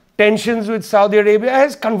Iran's tensions with Saudi Arabia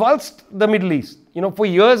has convulsed the Middle East. You know, for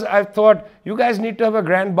years I've thought, you guys need to have a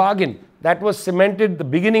grand bargain. That was cemented, the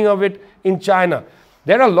beginning of it, in China.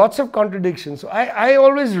 There are lots of contradictions. So I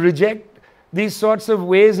always reject these sorts of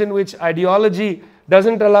ways in which ideology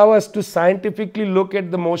doesn't allow us to scientifically look at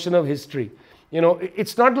the motion of history. You know,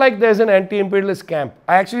 it's not like there's an anti-imperialist camp.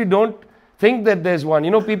 I actually don't think that there's one.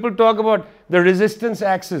 You know, people talk about the resistance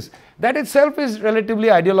axis. That itself is relatively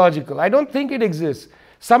ideological. I don't think it exists.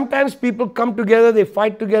 Sometimes people come together, they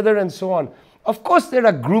fight together and so on. Of course there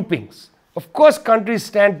are groupings. Of course countries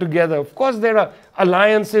stand together. Of course there are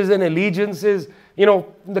alliances and allegiances. You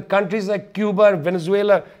know, the countries like Cuba and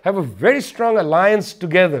Venezuela have a very strong alliance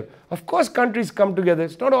together. Of course countries come together.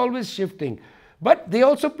 It's not always shifting. But they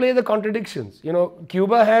also play the contradictions. You know,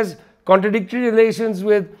 Cuba has contradictory relations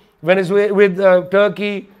with Venezuela, with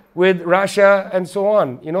Turkey, with Russia, and so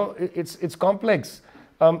on. You know, it's complex.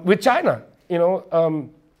 With China, you know,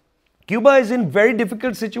 Cuba is in very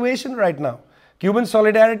difficult situation right now. Cuban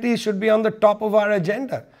solidarity should be on the top of our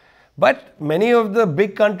agenda. But many of the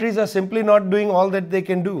big countries are simply not doing all that they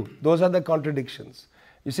can do. Those are the contradictions.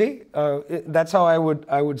 You see, that's how I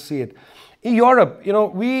would see it. In Europe, you know,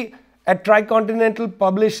 we at Tricontinental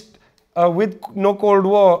published with No Cold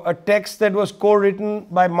War a text that was co-written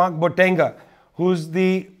by Mark Botenga, who's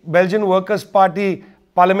the Belgian Workers' Party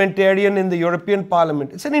parliamentarian in the European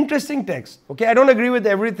Parliament. It's an interesting text. Okay, I don't agree with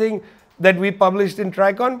everything that we published in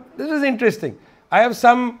Tricon. This is interesting. I have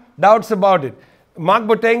some doubts about it. Mark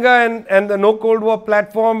Botenga and the No Cold War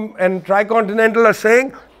platform and Tricontinental are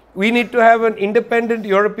saying we need to have an independent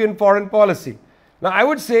European foreign policy. Now I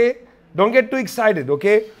would say, don't get too excited,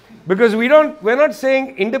 okay? Because we're not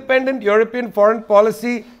saying independent European foreign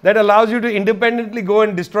policy that allows you to independently go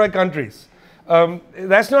and destroy countries.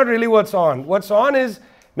 That's not really what's on. What's on is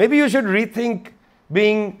maybe you should rethink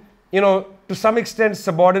being, you know, to some extent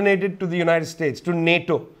subordinated to the United States, to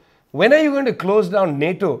NATO. When are you going to close down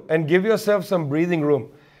NATO and give yourself some breathing room?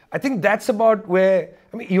 I think that's about where,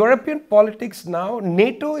 I mean, European politics now,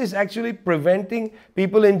 NATO is actually preventing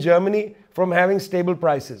people in Germany from having stable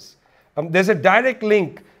prices. There's a direct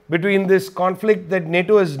link between this conflict that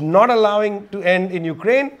NATO is not allowing to end in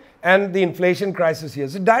Ukraine and the inflation crisis here.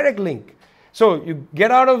 It's a direct link. So you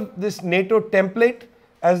get out of this NATO template,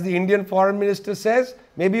 as the Indian foreign minister says,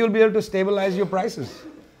 maybe you'll be able to stabilize your prices.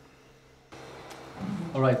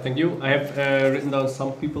 All right, thank you. I have written down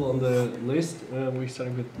some people on the list. We're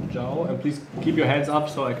starting with Zhao, and please keep your hands up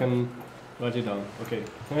so I can write it down. Okay,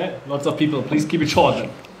 lots of people. Please keep it short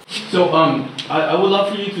then. So I would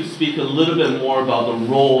love for you to speak a little bit more about the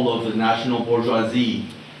role of the national bourgeoisie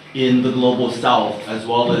in the global south as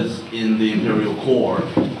well as in the imperial core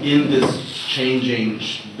in this changing,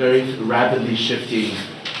 very rapidly shifting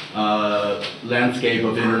landscape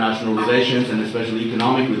of international relations and especially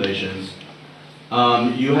economic relations.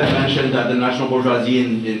 You had mentioned that the national bourgeoisie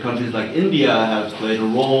in countries like India has played a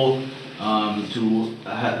role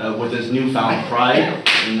with this newfound pride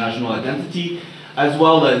in national identity, as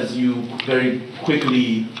well as you very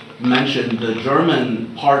quickly mentioned the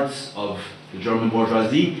German parts of the German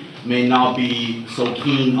bourgeoisie may not be so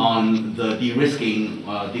keen on the de-risking,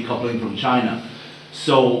 decoupling from China.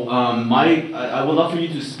 So I would love for you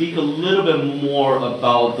to speak a little bit more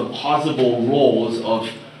about the possible roles of,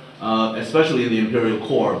 especially in the imperial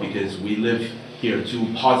core, because we live here,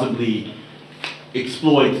 to possibly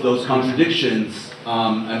exploit those contradictions.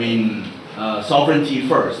 I mean, sovereignty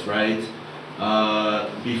first, right?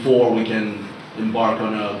 Before we can embark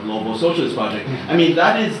on a global socialist project. I mean,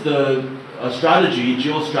 that is the strategy,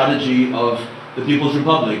 geostrategy of the People's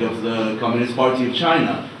Republic, of the Communist Party of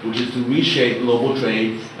China, which is to reshape global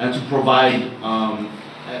trade and to provide,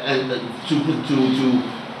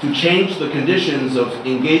 to change the conditions of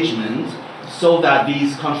engagement so that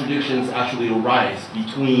these contradictions actually arise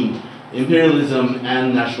between imperialism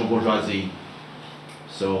and national bourgeoisie.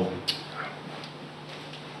 So,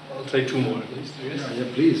 I'll take two more at least. Yeah,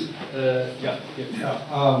 please. I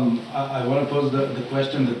want to pose the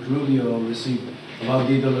question that Rubio received about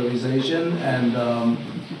de-dollarization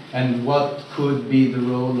and what could be the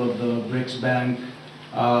role of the BRICS Bank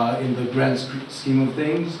in the grand scheme of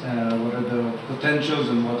things. What are the potentials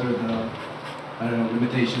and what are the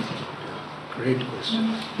limitations? Great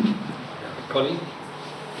question. Connie?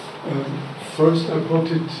 First, I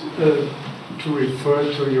wanted to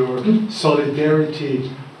refer to your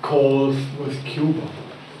solidarity call with Cuba.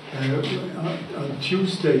 On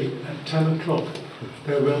Tuesday at 10 o'clock,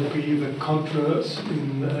 there will be the Contras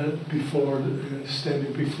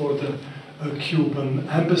standing before the Cuban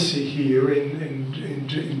embassy here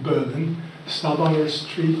in Berlin, Stavanger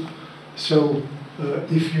Street. So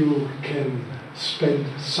if you can spend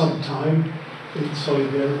some time in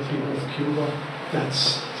solidarity with Cuba,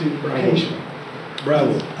 that's the occasion.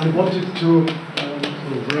 Bravo. I wanted to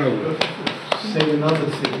say another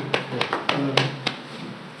thing,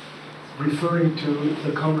 referring to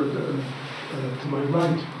the comrade to my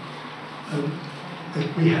right. That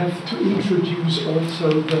we have to introduce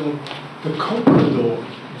also the comprador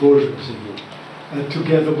bourgeoisie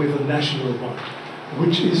together with a national one,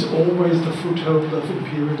 which is always the foothold of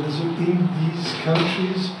imperialism in these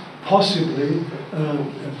countries, possibly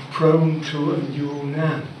prone to a new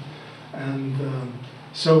NAM. And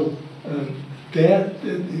there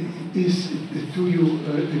is, do you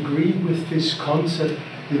agree with this concept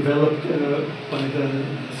developed by the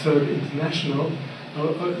Third International,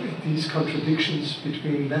 these contradictions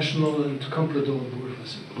between national and comprador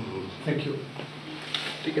bourgeoisie? Thank you.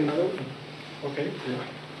 Take another one. Okay.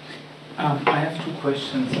 I have two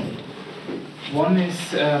questions. One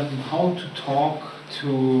is how to talk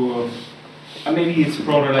to, maybe it's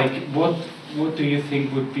broader, like what do you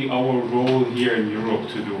think would be our role here in Europe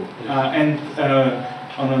to do? And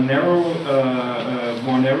on a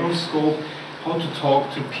more narrow scope, how to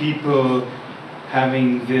talk to people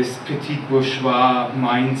having this petit bourgeois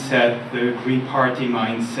mindset, the Green Party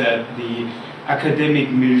mindset, the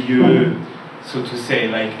academic milieu, so to say.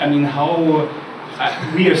 Like, I mean, how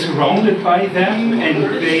we are surrounded by them, and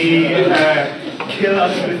they kill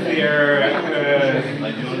us with their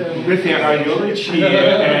ideology.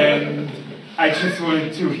 And I just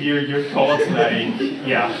wanted to hear your thoughts, like,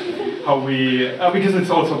 how we, because it's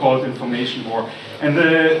also about information war. And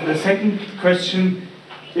the second question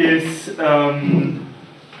is,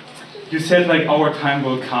 you said like our time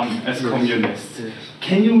will come as communists. Yes.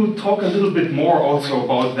 Can you talk a little bit more also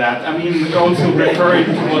about that? I mean, also referring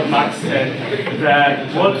to what Max said, that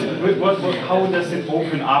how does it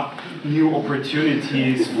open up new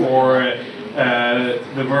opportunities for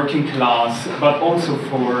the working class, but also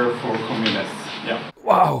for communists? Yeah.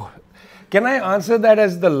 Wow. Can I answer that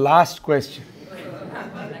as the last question?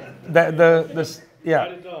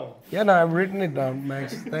 Yeah. Yeah, no, I've written it down,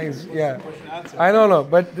 Max. Thanks. Yeah. I don't know,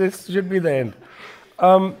 but this should be the end.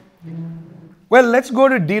 Well, let's go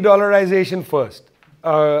to de-dollarization first.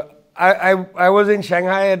 I was in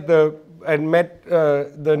Shanghai and met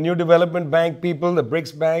the New Development Bank people, the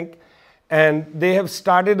BRICS Bank, and they have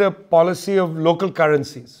started a policy of local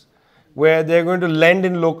currencies, where they're going to lend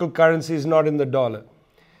in local currencies, not in the dollar.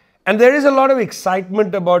 And there is a lot of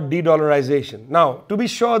excitement about de-dollarization. Now, to be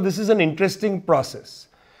sure, this is an interesting process.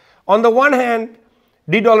 On the one hand,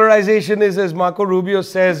 de-dollarization is, as Marco Rubio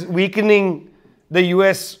says, weakening the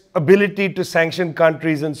US ability to sanction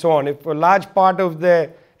countries and so on. If a large part of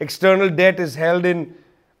their external debt is held in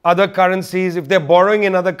other currencies, if they're borrowing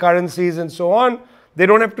in other currencies and so on, They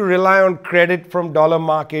don't have to rely on credit from dollar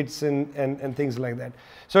markets and things like that.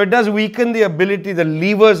 So it does weaken the ability, the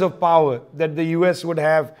levers of power that the US would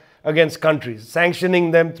have against countries,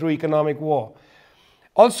 sanctioning them through economic war.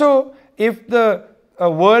 Also, if the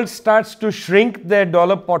world starts to shrink their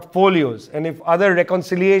dollar portfolios, and if other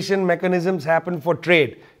reconciliation mechanisms happen for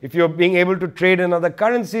trade, if you're being able to trade in other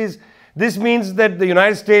currencies, this means that the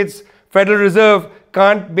United States Federal Reserve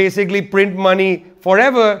can't basically print money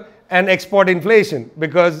forever and export inflation,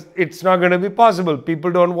 because it's not going to be possible. People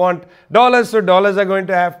don't want dollars, so dollars are going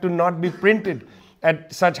to have to not be printed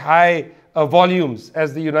at such high volumes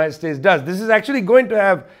as the United States does. This is actually going to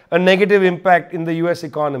have a negative impact in the US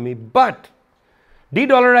economy. But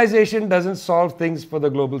de-dollarization doesn't solve things for the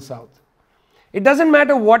global south. It doesn't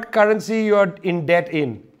matter what currency you're in debt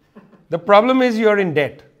in. The problem is you're in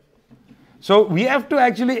debt. So we have to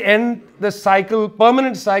actually end the cycle,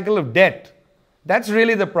 permanent cycle of debt. That's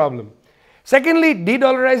really the problem. Secondly,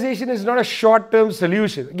 de-dollarization is not a short-term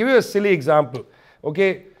solution. I'll give you a silly example.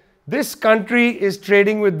 Okay, this country is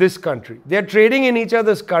trading with this country. They're trading in each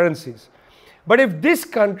other's currencies. But if this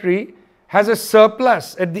country has a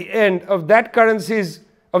surplus at the end of that country's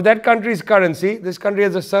currency, this country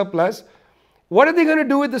has a surplus, what are they going to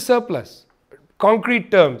do with the surplus? Concrete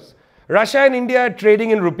terms. Russia and India are trading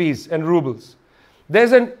in rupees and rubles.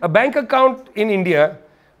 There's a bank account in India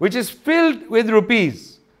which is filled with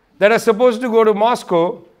rupees that are supposed to go to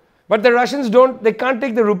Moscow, but the Russians they can't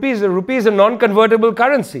take the rupees. The rupee is a non-convertible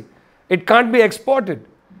currency. It can't be exported.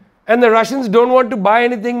 And the Russians don't want to buy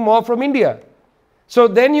anything more from India. So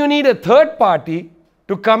then you need a third party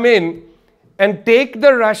to come in and take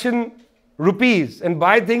the Russian rupees and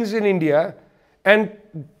buy things in India and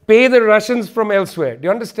pay the Russians from elsewhere. Do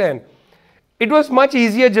you understand? It was much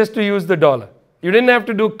easier just to use the dollar. You didn't have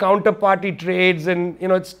to do counterparty trades, and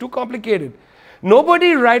it's too complicated.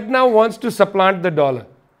 Nobody right now wants to supplant the dollar.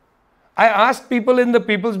 I asked people in the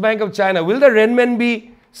People's Bank of China, will the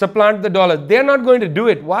renminbi supplant the dollar? They're not going to do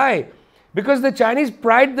it. Why? Because the Chinese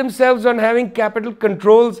pride themselves on having capital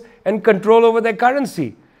controls and control over their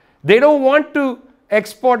currency. They don't want to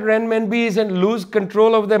export renminbis and lose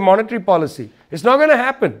control of their monetary policy. It's not going to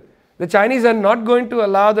happen. The Chinese are not going to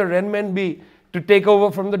allow the renminbi to take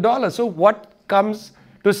over from the dollar. So what comes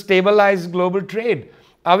to stabilize global trade?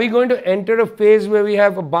 Are we going to enter a phase where we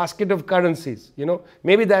have a basket of currencies?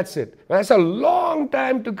 Maybe that's it. But that's a long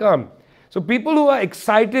time to come. So people who are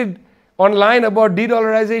excited online about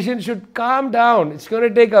de-dollarization should calm down. It's going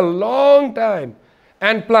to take a long time.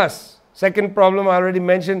 And plus, second problem I already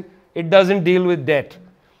mentioned, it doesn't deal with debt,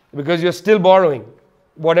 because you're still borrowing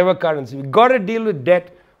whatever currency. We've got to deal with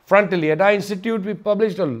debt frontally. At our institute, we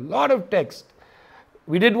published a lot of text.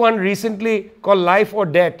 We did one recently called Life or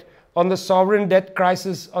Debt on the sovereign debt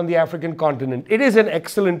crisis on the African continent. It is an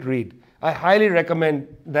excellent read. I highly recommend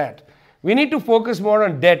that. We need to focus more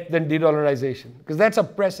on debt than de-dollarization, because that's a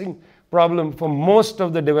pressing problem for most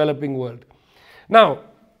of the developing world. Now,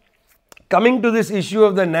 coming to this issue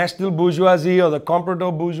of the national bourgeoisie or the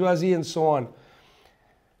comprador bourgeoisie and so on,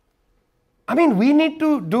 I mean, we need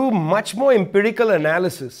to do much more empirical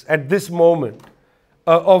analysis at this moment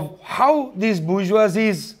of how these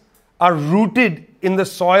bourgeoisies are rooted in the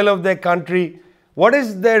soil of their country. What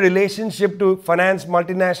is their relationship to finance,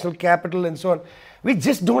 multinational capital, and so on? We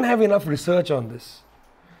just don't have enough research on this.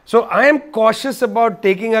 So I am cautious about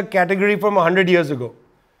taking a category from 100 years ago.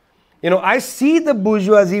 I see the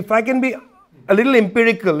bourgeoisie, if I can be a little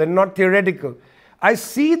empirical and not theoretical, I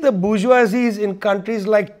see the bourgeoisies in countries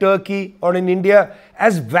like Turkey or in India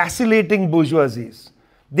as vacillating bourgeoisies.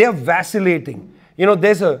 They are vacillating.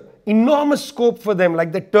 There's an enormous scope for them.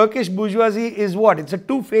 Like the Turkish bourgeoisie is what? It's a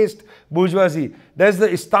two-faced bourgeoisie. There's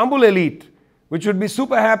the Istanbul elite, which would be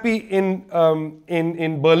super happy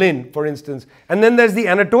in Berlin, for instance. And then there's the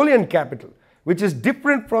Anatolian capital, which is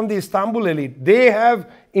different from the Istanbul elite. They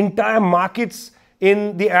have entire markets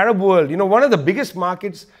in the Arab world. One of the biggest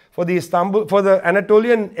markets for the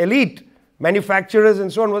Anatolian elite, manufacturers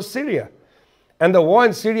and so on, was Syria. And the war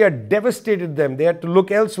in Syria devastated them. They had to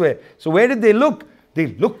look elsewhere. So where did they look? They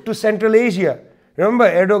looked to Central Asia. Remember,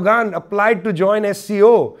 Erdogan applied to join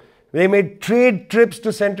SCO. They made trade trips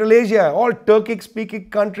to Central Asia. All Turkic-speaking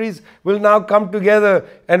countries will now come together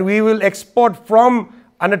and we will export from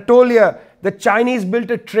Anatolia. The Chinese built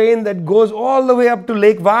a train that goes all the way up to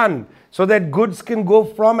Lake Van so that goods can go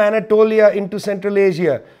from Anatolia into Central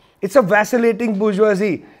Asia. It's a vacillating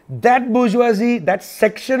bourgeoisie. That bourgeoisie, that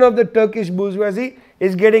section of the Turkish bourgeoisie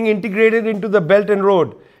is getting integrated into the Belt and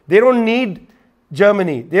Road. They don't need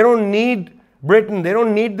Germany. They don't need Britain. They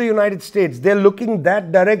don't need the United States. They're looking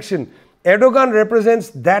that direction. Erdogan represents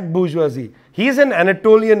that bourgeoisie. He's an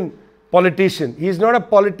Anatolian politician. He's not a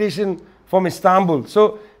politician from Istanbul.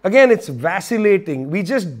 So again, it's vacillating. We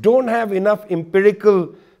just don't have enough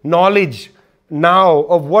empirical knowledge now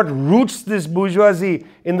of what roots this bourgeoisie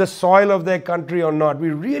in the soil of their country or not. We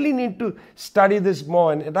really need to study this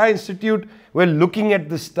more. And at our institute, we're looking at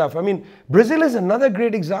this stuff. I mean, Brazil is another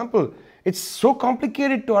great example. It's so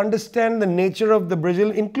complicated to understand the nature of the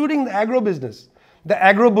Brazil, including the agro-business, the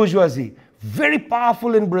agro-bourgeoisie. Very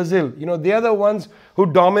powerful in Brazil. You know, they are the ones who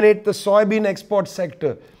dominate the soybean export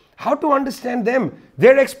sector. How to understand them?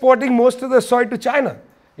 They're exporting most of the soy to China.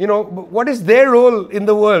 You know, what is their role in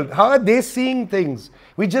the world? How are they seeing things?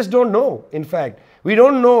 We just don't know, in fact. We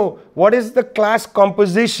don't know what is the class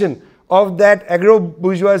composition of that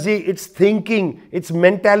agro-bourgeoisie, its thinking, its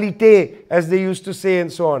mentality, as they used to say,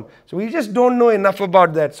 and so on. So we just don't know enough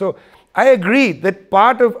about that. So I agree that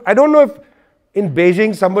part of, I don't know if in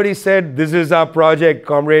Beijing somebody said, this is our project,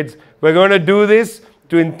 comrades. We're going to do this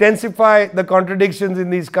to intensify the contradictions in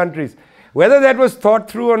these countries. Whether that was thought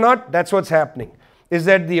through or not, that's what's happening. Is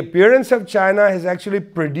that the appearance of China has actually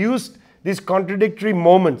produced these contradictory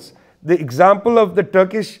moments. The example of the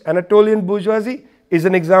Turkish Anatolian bourgeoisie is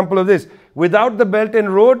an example of this. Without the Belt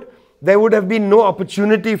and Road, there would have been no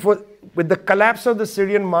opportunity for, with the collapse of the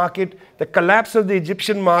Syrian market, the collapse of the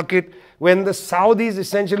Egyptian market, when the Saudis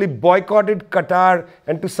essentially boycotted Qatar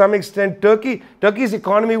and to some extent Turkey's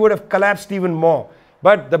economy would have collapsed even more.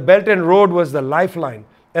 But the Belt and Road was the lifeline.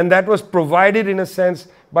 And that was provided in a sense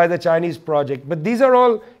by the Chinese project. But these are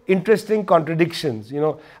all interesting contradictions. You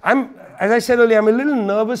know, as I said earlier, I'm a little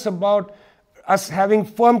nervous about us having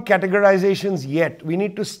firm categorizations yet. We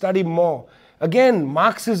need to study more. Again,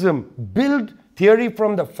 Marxism, build theory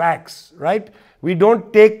from the facts, right? We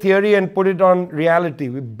don't take theory and put it on reality.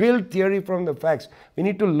 We build theory from the facts. We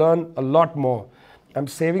need to learn a lot more. I'm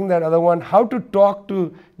saving that other one. How to talk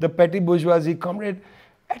to the petty bourgeoisie, comrade,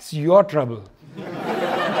 that's your trouble.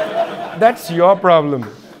 That's your problem.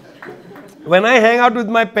 When I hang out with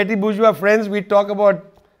my petty bourgeois friends, we talk about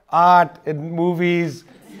art and movies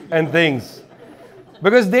and things.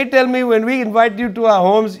 Because they tell me when we invite you to our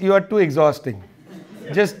homes, you are too exhausting.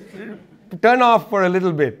 Just turn off for a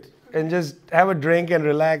little bit and just have a drink and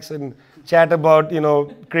relax and chat about, you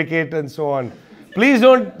know, cricket and so on. Please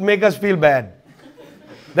don't make us feel bad.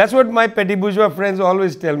 That's what my petty bourgeois friends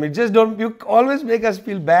always tell me. Just don't, you always make us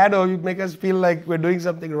feel bad or you make us feel like we're doing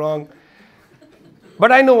something wrong.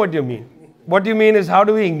 But I know what you mean. What you mean is how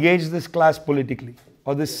do we engage this class politically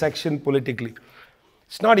or this section politically?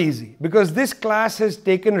 It's not easy because this class has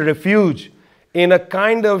taken refuge in a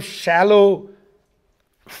kind of shallow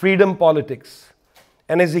freedom politics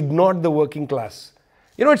and has ignored the working class.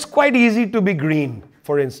 You know, it's quite easy to be green,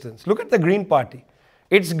 for instance. Look at the Green Party.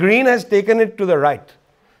 Its green has taken it to the right.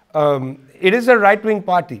 It is a right-wing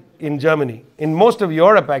party in Germany. In most of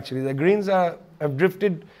Europe, actually, the Greens have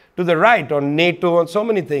drifted to the right on NATO, on so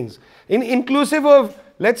many things. Inclusive of,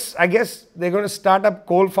 I guess they're going to start up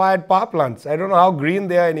coal-fired power plants. I don't know how green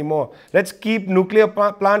they are anymore. Let's keep nuclear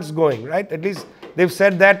plants going, right? At least they've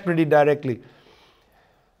said that pretty directly.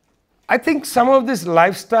 I think some of this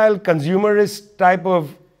lifestyle consumerist type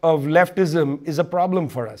of leftism is a problem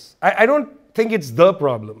for us. I don't think it's the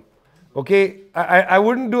problem. Okay, I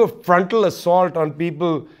wouldn't do a frontal assault on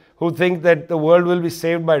people who think that the world will be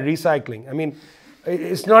saved by recycling. I mean,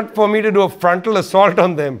 it's not for me to do a frontal assault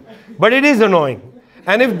on them, but it is annoying.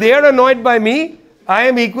 And if they are annoyed by me, I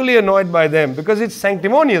am equally annoyed by them because it's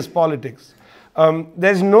sanctimonious politics.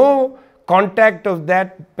 There's no contact of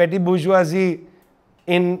that petty bourgeoisie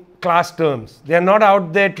in class terms. They're not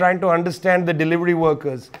out there trying to understand the delivery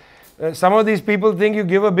workers. Some of these people think you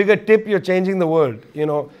give a bigger tip, you're changing the world, you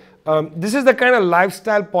know. This is the kind of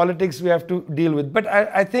lifestyle politics we have to deal with. But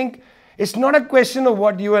I think it's not a question of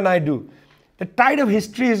what you and I do. The tide of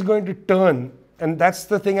history is going to turn, and that's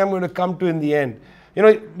the thing I'm going to come to in the end. You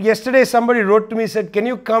know, yesterday somebody wrote to me, said, can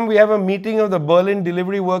you come? We have a meeting of the Berlin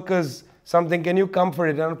delivery workers, something. Can you come for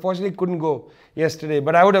it? And unfortunately couldn't go yesterday.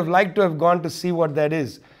 But I would have liked to have gone to see what that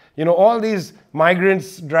is. You know, all these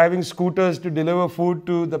migrants driving scooters to deliver food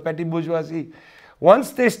to the petty bourgeoisie.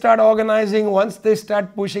 Once they start organizing, once they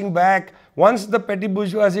start pushing back, once the petty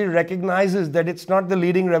bourgeoisie recognizes that it's not the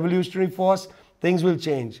leading revolutionary force, things will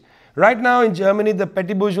change. Right now in Germany, the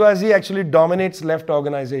petty bourgeoisie actually dominates left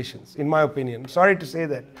organizations, in my opinion. I'm sorry to say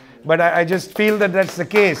that, but I just feel that that's the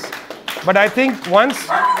case. But I think once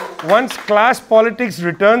class politics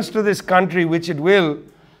returns to this country, which it will,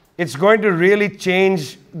 it's going to really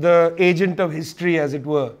change the agent of history, as it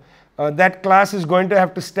were. That class is going to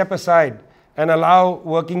have to step aside and allow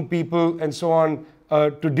working people and so on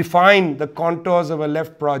to define the contours of a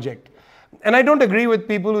left project. And I don't agree with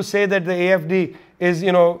people who say that the AFD is,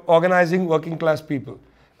 you know, organizing working class people.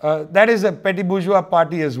 That is a petty bourgeois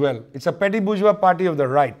party as well. It's a petty bourgeois party of the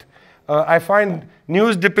right. I find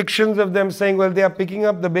news depictions of them saying, well, they are picking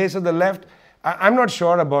up the base of the left. I'm not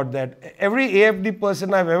sure about that. Every AFD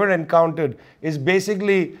person I've ever encountered is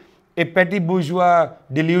basically a petty bourgeois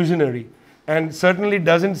delusionary, and certainly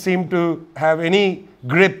doesn't seem to have any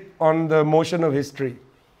grip on the motion of history.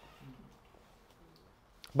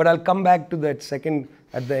 But I'll come back to that second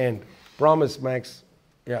at the end. Promise, Max.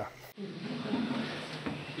 Yeah.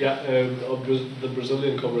 Yeah, the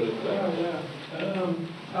Brazilian comrade.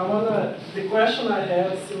 The question I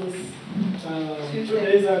had since 2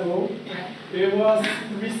 days ago, it was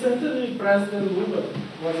recently President Lula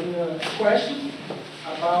was in a question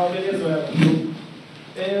about Venezuela.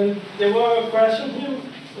 And they were questioning him,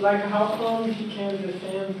 like how come he can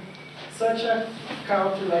defend such a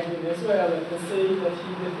country like Venezuela and say that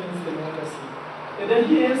he defends democracy. And then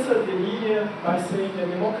he answered the media by saying that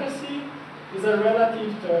democracy is a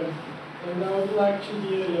relative term. And I would like to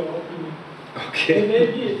hear your opinion. Okay. And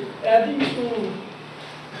maybe adding to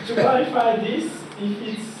clarify this, if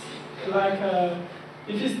it's like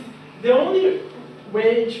if it's the only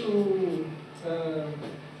way to how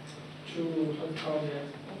to call that?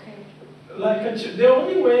 Okay. Like the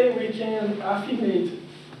only way we can affirmate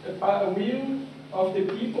a will of the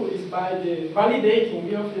people is by the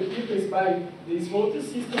validating will of the people is by this voting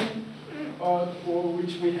system or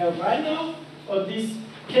which we have right now, or this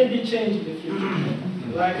can be changed in the future.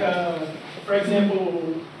 Like for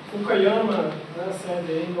example, Fukuyama said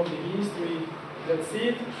the end of the history, that's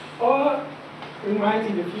it. Or we might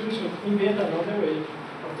in the future invent another way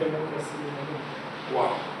of democracy.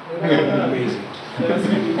 Wow. Amazing.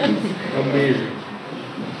 Amazing.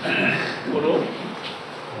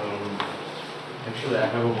 Actually, I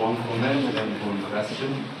have one comment and one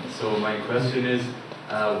question. So my question is,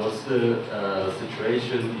 what's the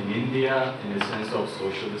situation in India in the sense of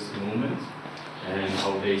socialist movement and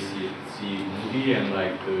how they see Modi and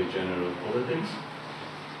like the general politics?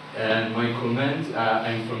 And my comment,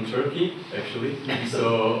 I'm from Turkey actually,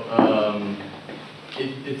 so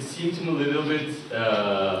it seemed to me a little bit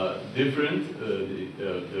different,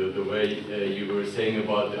 the way you were saying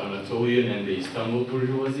about the Anatolian and the Istanbul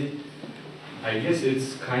bourgeoisie. I guess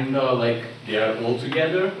it's kind of like they are all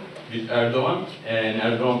together with Erdogan, and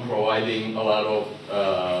Erdogan providing a lot of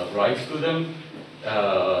rights to them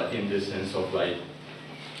in the sense of like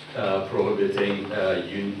prohibiting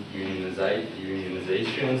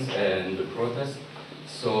unionizations and the protests.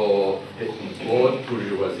 So both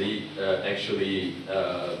bourgeoisie actually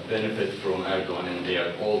benefit from Erdogan, and they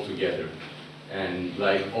are all together. And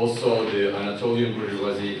like also the Anatolian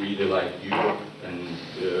bourgeoisie really like Europe and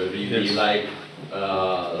really like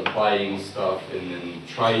buying stuff and then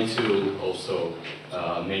try to also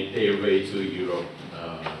make their way to Europe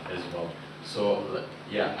as well. So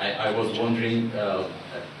yeah, I was wondering at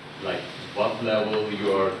like what level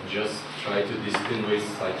you are just try to distinguish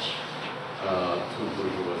such two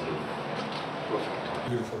bourgeoisie.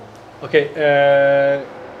 Beautiful. Okay.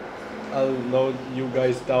 I'll note you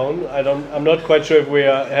guys down. I'm not quite sure if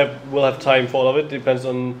we'll have time for all of it. Depends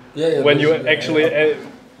on when you actually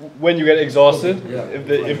when you get exhausted.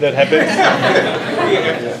 If that happens.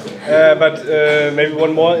 But maybe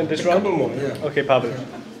one more in this round. More. Yeah. Okay, Pavel.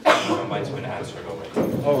 Mine's been answered already.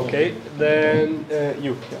 Okay, then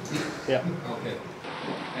you. Yeah. Okay.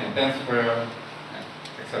 And thanks for your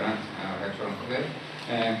excellent lecture today.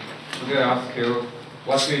 And today I ask you,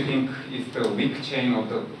 what do you think is the weak chain of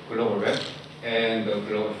the global West and the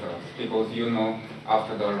global South? Because you know,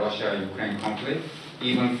 after the Russia-Ukraine conflict,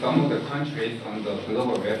 even some of the countries on the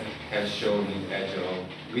global West have shown it as a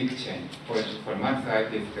weak chain. For my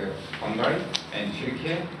side, it's the Hungary and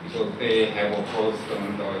Turkey, because they have opposed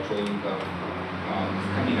on the joining the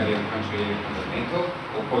Scandinavian country under NATO.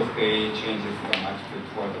 Of course, they changed so much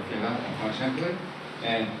toward the Finland, unfortunately.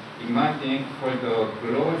 And in my think, for the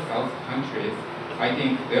global South countries, I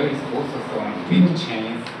think there is also some weak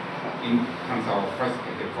chains in terms of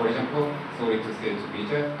perspective. For example, sorry to say to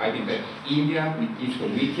Vijay, I think that India is the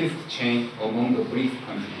weakest chain among the BRICS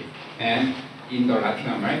countries. And in the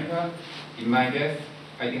Latin America, in my guess,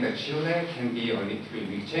 I think that Chile can be a little bit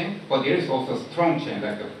weak chain, but there is also strong chain,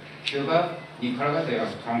 like Cuba, Nicaragua, they are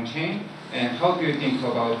strong chain. And how do you think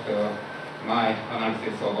about my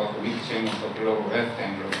analysis about the weak chain of the global West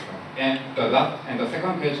and global South? And the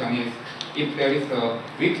second question is, if there is a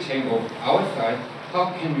weak chain of our side,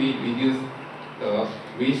 how can we reduce the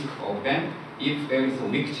risk of them? If there is a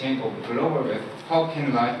weak chain of the global West, how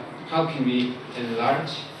can we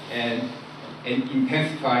enlarge and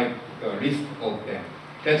intensify the risk of them?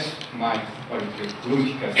 That's my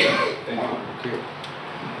clarification. Thank you.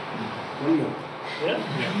 Okay.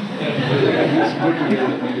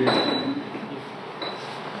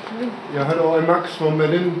 Yeah, hello, I'm Max from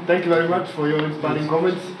Berlin. Thank you very much for your inspiring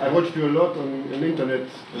comments. I watched you a lot on the internet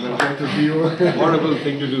and I'm glad to see you. Horrible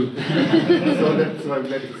thing to do. So that's why I'm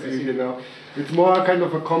glad to see you here now. It's more kind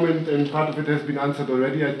of a comment and part of it has been answered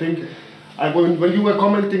already. I think when you were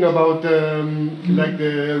commenting about like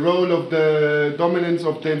the role of the dominance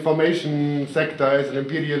of the information sector as an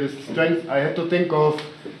imperialist strength, I had to think of,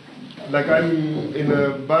 like, I'm in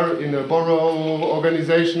a borough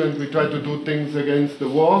organization and we try to do things against the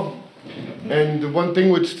war. And one thing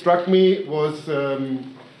which struck me was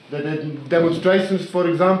that at demonstrations, for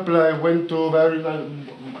example, I went to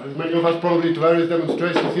as many of us probably, to various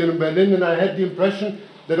demonstrations here in Berlin, and I had the impression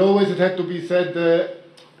that always it had to be said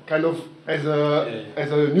kind of as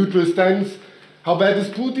a neutral stance, how bad is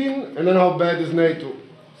Putin and then how bad is NATO.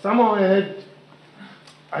 Somehow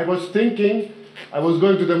I was thinking, I was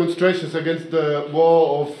going to demonstrations against the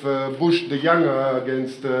war of Bush the Younger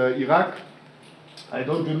against Iraq. I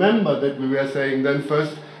don't remember that we were saying then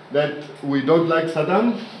first that we don't like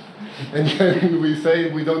Saddam, and then we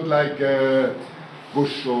say we don't like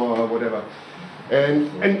Bush or whatever.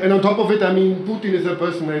 And on top of it, I mean, Putin is a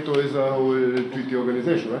person, NATO is a whole treaty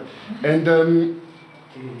organization, right? And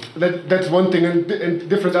that's one thing, and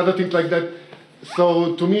different other things like that.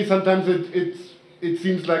 So to me, sometimes it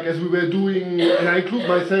seems like, as we were doing, and I include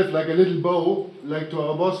myself like a little bow, like to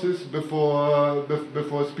our bosses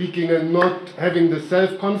before speaking, and not having the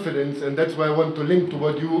self-confidence, and that's why I want to link to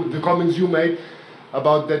what the comments you made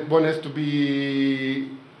about that one has to be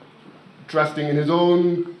trusting in his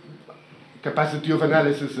own capacity of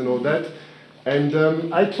analysis and all that. And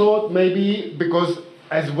I thought maybe because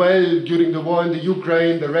as well during the war in the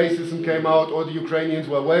Ukraine, the racism came out, all the Ukrainians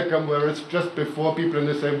were welcome, whereas just before people in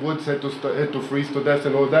the same woods had to freeze to death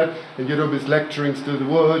and all that, and Europe is lecturing still the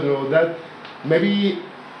world and all that. Maybe,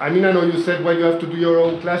 I mean, I know you said, well, you have to do your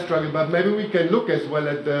own class struggle, but maybe we can look as well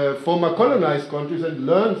at the former colonized countries and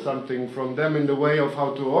learn something from them in the way of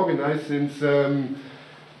how to organize, since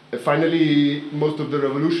finally most of the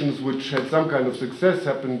revolutions which had some kind of success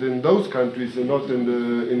happened in those countries and not in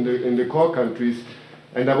the core countries.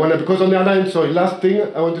 And I wonder, because on the other hand, sorry, last thing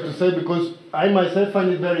I wanted to say, because I myself find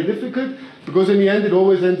it very difficult, because in the end it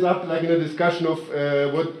always ends up like in a discussion of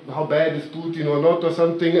how bad is Putin or not or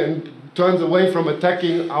something, and turns away from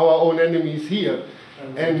attacking our own enemies here.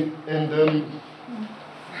 And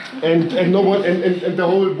the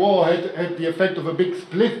whole war had the effect of a big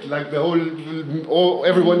split, like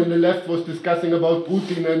everyone in the left was discussing about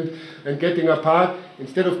Putin and getting apart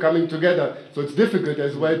instead of coming together. So it's difficult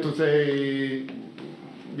as well to say,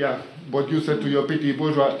 yeah, what you said to your petit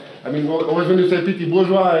bourgeois. I mean, always when you say petit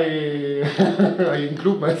bourgeois, I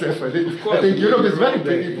include myself. I think Europe is very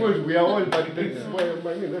petit bourgeois. We are all, but that's why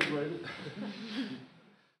I mean, that's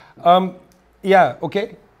right. Yeah,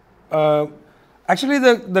 okay. Actually,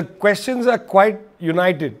 the questions are quite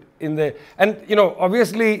united in the, and you know,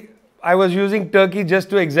 obviously, I was using Turkey just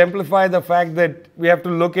to exemplify the fact that we have to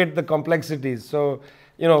look at the complexities. So,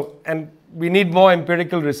 you know, and we need more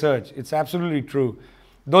empirical research. It's absolutely true.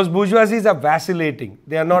 Those bourgeoisies are vacillating.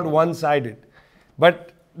 They are not one-sided.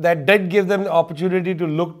 But that did give them the opportunity to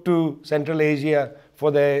look to Central Asia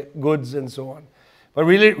for their goods and so on. But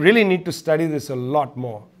really need to study this a lot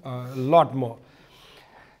more.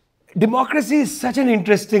 Democracy is such an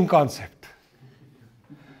interesting concept.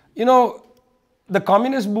 You know, the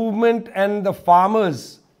communist movement and the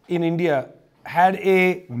farmers in India had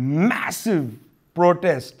a massive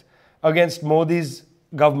protest against Modi's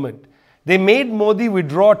government. They made Modi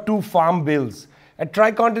withdraw 2 farm bills. At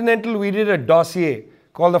Tricontinental, we did a dossier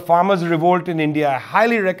called The Farmers' Revolt in India. I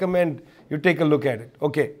highly recommend you take a look at it.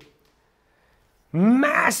 Okay.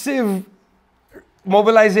 Massive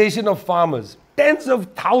mobilization of farmers. Tens of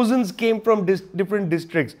thousands came from different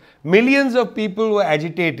districts. Millions of people were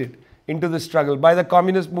agitated into the struggle by the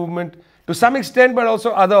communist movement to some extent, but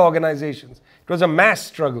also other organizations. It was a mass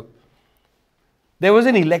struggle. There was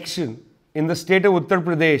an election in the state of Uttar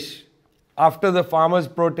Pradesh after the farmers'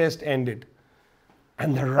 protest ended,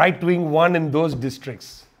 and the right wing won in those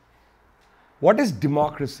districts. What is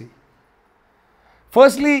democracy?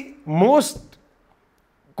 Firstly, most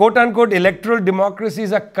quote-unquote electoral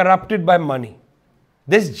democracies are corrupted by money.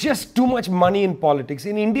 There's just too much money in politics.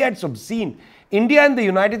 In India, it's obscene. India and the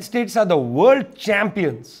United States are the world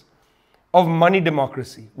champions of money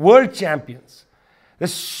democracy. World champions.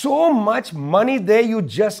 There's so much money there, you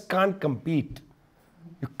just can't compete.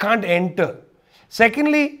 You can't enter.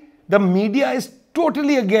 Secondly, the media is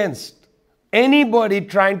totally against anybody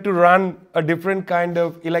trying to run a different kind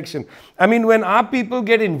of election. I mean, when our people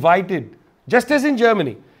get invited, just as in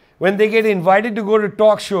Germany, when they get invited to go to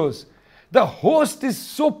talk shows, the host is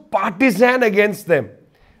so partisan against them.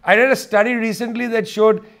 I read a study recently that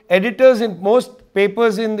showed editors in most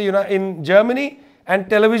papers in Germany and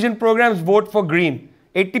television programs vote for Green.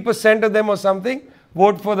 80% of them or something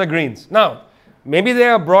vote for the Greens. Now, maybe they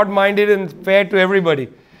are broad-minded and fair to everybody,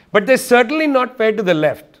 but they're certainly not fair to the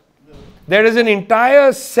left. There is an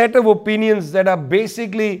entire set of opinions that are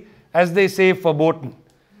basically, as they say, verboten.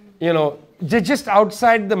 You know, just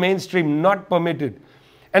outside the mainstream, not permitted.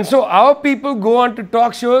 And so our people go on to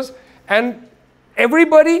talk shows, and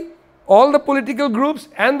everybody, all the political groups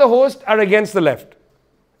and the host are against the left.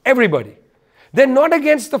 Everybody. They're not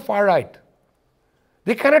against the far right.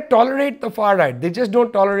 They kind of tolerate the far right. They just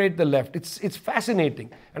don't tolerate the left. It's fascinating.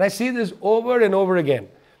 And I see this over and over again.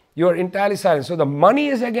 You are entirely silent. So the money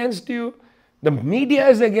is against you. The media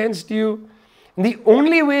is against you. And the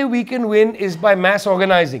only way we can win is by mass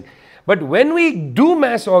organizing. But when we do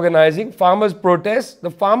mass organizing, farmers protest, the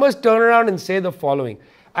farmers turn around and say the following.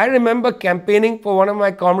 I remember campaigning for one of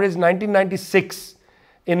my comrades in 1996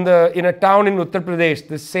 in a town in Uttar Pradesh,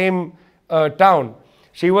 the same town.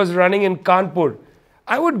 She was running in Kanpur.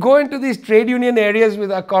 I would go into these trade union areas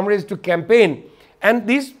with our comrades to campaign, and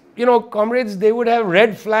these comrades, they would have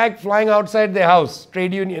red flag flying outside their house,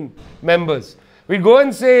 trade union members. We'd go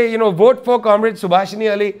and say, vote for Comrade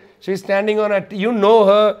Subhashini Ali. She's standing on a, you know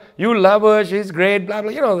her, you love her, she's great, blah,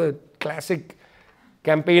 blah. The classic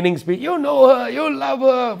campaigning speech. You know her, you love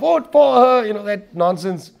her, vote for her, that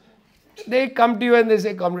nonsense. They come to you and they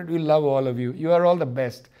say, Comrade, we love all of you. You are all the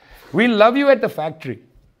best. We love you at the factory.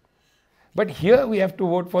 But here we have to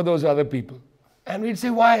vote for those other people. And we'd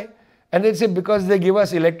say, why? And they'd say, because they give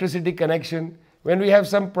us electricity connection. When we have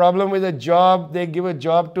some problem with a job, they give a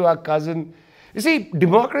job to our cousin. You see,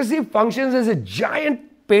 democracy functions as a giant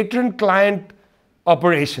patron-client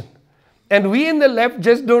operation. And we in the left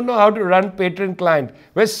just don't know how to run patron-client.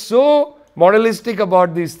 We're so moralistic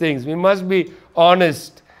about these things. We must be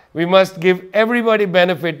honest. We must give everybody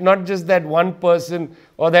benefit, not just that one person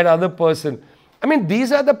or that other person. I mean,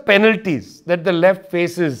 these are the penalties that the left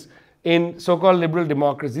faces in so-called liberal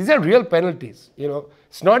democracy. These are real penalties,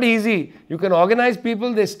 It's not easy. You can organize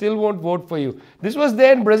people, they still won't vote for you. This was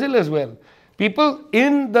there in Brazil as well. People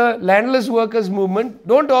in the landless workers movement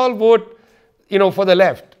don't all vote, for the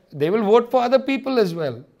left. They will vote for other people as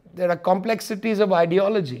well. There are complexities of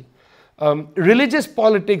ideology. Religious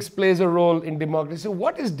politics plays a role in democracy. So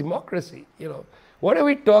what is democracy? What are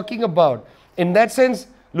we talking about? In that sense,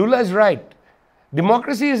 Lula is right.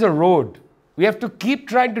 Democracy is a road. We have to keep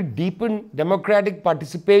trying to deepen democratic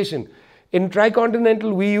participation. In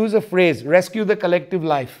Tricontinental, we use a phrase, rescue the collective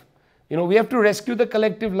life. We have to rescue the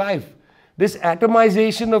collective life. This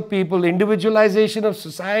atomization of people, individualization of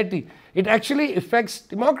society, it actually affects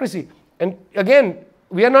democracy. And again,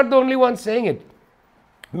 we are not the only ones saying it.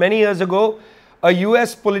 Many years ago, a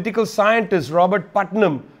US political scientist, Robert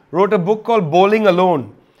Putnam, wrote a book called Bowling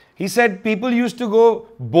Alone. He said people used to go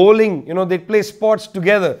bowling, they'd play sports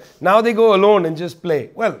together. Now they go alone and just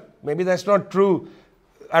play. Well, maybe that's not true.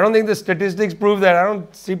 I don't think the statistics prove that. I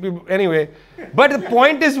don't see people, anyway. But the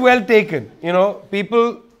point is well taken.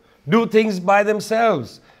 People do things by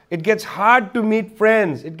themselves. It gets hard to meet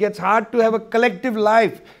friends. It gets hard to have a collective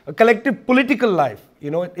life, a collective political life.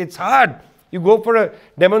 It's hard. You go for a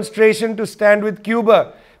demonstration to stand with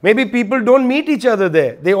Cuba. Maybe people don't meet each other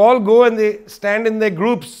there. They all go and they stand in their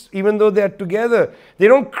groups, even though they're together. They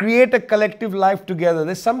don't create a collective life together.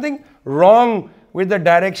 There's something wrong with the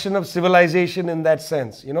direction of civilization in that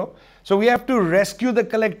sense, So we have to rescue the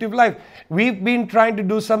collective life. We've been trying to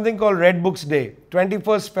do something called Red Books Day,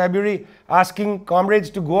 21st February, asking comrades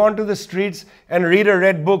to go onto the streets and read a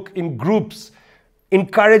red book in groups.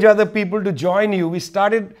 Encourage other people to join you. We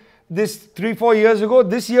started this 3-4 years ago.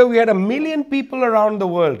 This year we had 1 million people around the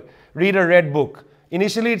world read a red book.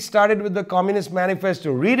 Initially it started with the Communist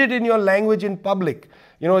Manifesto. Read it in your language in public.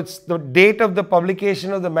 It's the date of the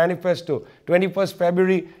publication of the manifesto, 21st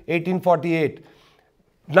February 1848.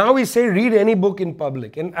 Now we say read any book in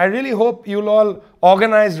public. And I really hope you'll all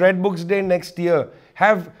organize Red Books Day next year.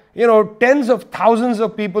 Have, tens of thousands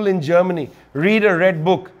of people in Germany read a red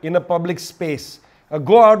book in a public space.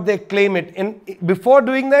 Go out there, claim it. And before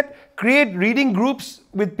doing that, create reading groups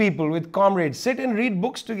with people, with comrades. Sit and read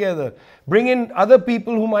books together. Bring in other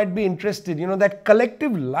people who might be interested. That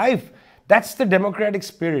collective life, that's the democratic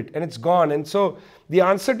spirit, and it's gone. And so the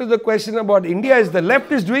answer to the question about India is the left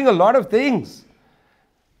is doing a lot of things.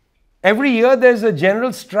 Every year there's a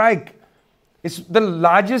general strike. It's the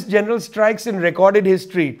largest general strikes in recorded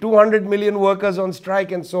history. 200 million workers on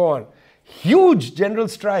strike and so on. Huge general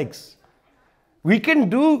strikes. We can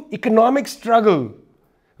do economic struggle.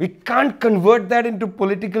 We can't convert that into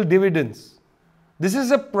political dividends. This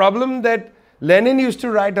is a problem that Lenin used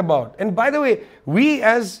to write about. And by the way, we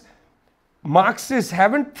as Marxists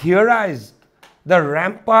haven't theorized the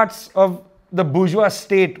ramparts of the bourgeois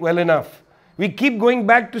state well enough. We keep going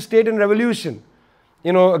back to State and Revolution.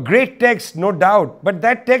 You know, a great text, no doubt. But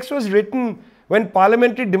that text was written when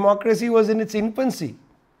parliamentary democracy was in its infancy.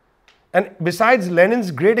 And besides,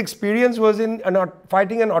 Lenin's great experience was in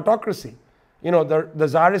fighting an autocracy. You know, the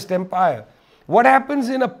Tsarist empire. What happens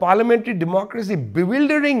in a parliamentary democracy?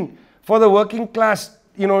 Bewildering for the working class,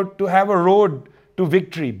 you know, to have a road to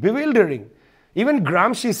victory. Bewildering. Even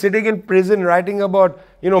Gramsci sitting in prison writing about,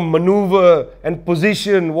 you know, maneuver and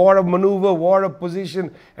position, war of maneuver, war of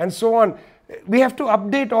position, and so on. We have to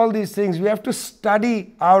update all these things. We have to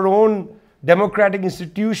study our own democratic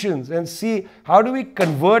institutions and see how do we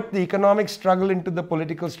convert the economic struggle into the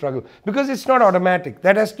political struggle. Because it's not automatic.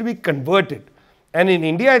 That has to be converted. And in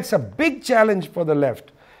India, it's a big challenge for the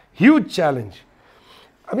left. Huge challenge.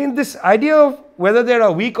 I mean, this idea of whether there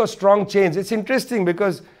are weak or strong chains, it's interesting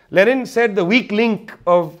because Lenin said the weak link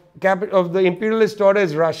of the imperialist order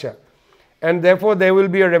is Russia. And therefore, there will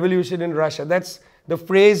be a revolution in Russia. That's the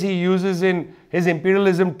phrase he uses in his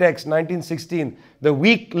imperialism text, 1916. The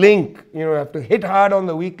weak link, you know, you have to hit hard on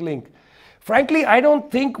the weak link. Frankly, I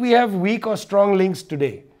don't think we have weak or strong links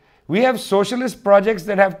today. We have socialist projects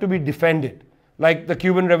that have to be defended, like the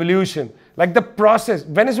Cuban Revolution, like the process.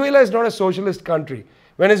 Venezuela is not a socialist country.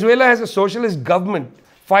 Venezuela has a socialist government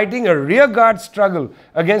fighting a rearguard struggle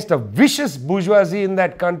against a vicious bourgeoisie in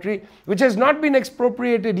that country, which has not been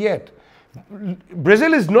expropriated yet.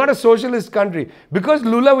 Brazil is not a socialist country. Because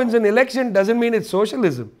Lula wins an election doesn't mean it's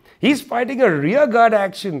socialism. He's fighting a rearguard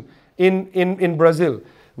action in Brazil.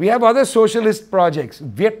 We have other socialist projects.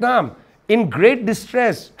 Vietnam, in great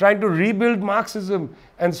distress, trying to rebuild Marxism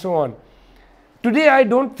and so on. Today, I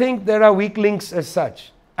don't think there are weak links as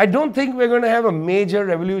such. I don't think we're going to have a major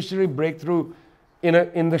revolutionary breakthrough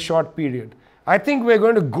in the short period. I think we're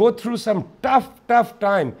going to go through some tough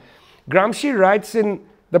time. Gramsci writes in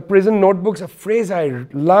the prison notebooks a phrase I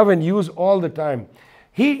love and use all the time.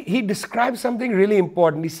 He describes something really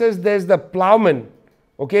important. He says there's the plowman,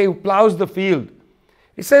 okay, who plows the field.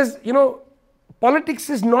 He says, you know, politics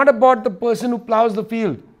is not about the person who plows the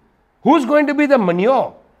field. Who's going to be the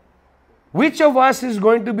manure? Which of us is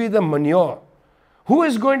going to be the manure? Who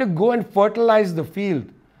is going to go and fertilize the field?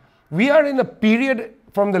 We are in a period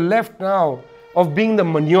from the left now of being the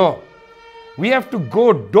manure. We have to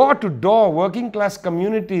go door to door, working class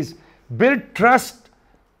communities, build trust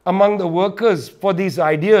among the workers for these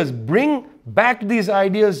ideas, bring back these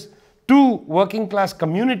ideas to working class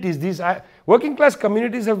communities. These working class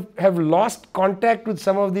communities have lost contact with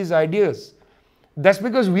some of these ideas. That's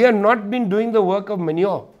because we have not been doing the work of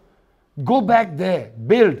manure. Go back there,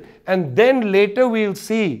 build, and then later we'll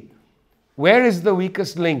see where is the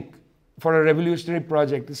weakest link for a revolutionary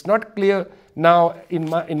project. It's not clear now in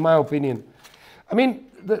my opinion. I mean,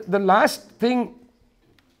 the last thing,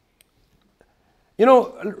 you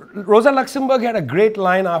know, Rosa Luxemburg had a great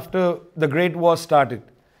line after the Great War started.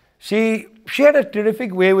 She had a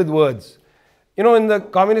terrific way with words. You know, in the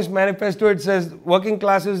Communist Manifesto it says, working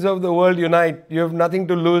classes of the world unite, you have nothing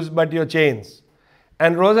to lose but your chains.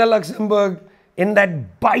 And Rosa Luxemburg, in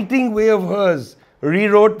that biting way of hers,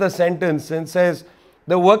 rewrote the sentence and says,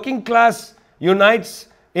 the working class unites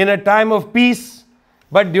in a time of peace,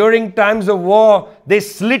 but during times of war, they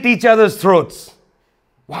slit each other's throats.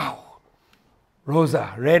 Wow.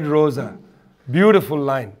 Rosa, red Rosa, beautiful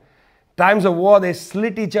line. Times of war, they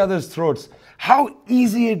slit each other's throats. How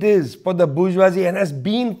easy it is for the bourgeoisie, and has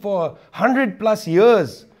been for 100+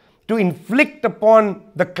 years, to inflict upon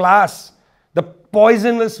the class the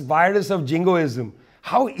poisonous virus of jingoism.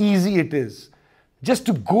 How easy it is. Just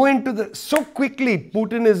to go into so quickly,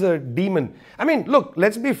 Putin is a demon. I mean, look,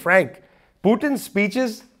 let's be frank. Putin's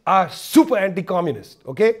speeches are super anti-communist,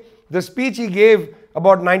 okay? The speech he gave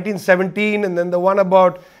about 1917 and then the one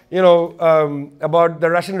about, you know, about the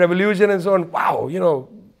Russian Revolution and so on. Wow, you know,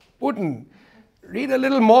 Putin, read a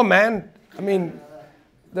little more, man. I mean,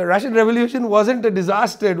 the Russian Revolution wasn't a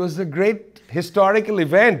disaster. It was a great historical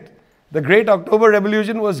event. The Great October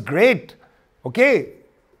Revolution was great, okay?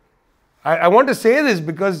 I want to say this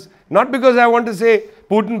because, not because I want to say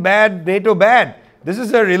Putin bad, NATO bad. This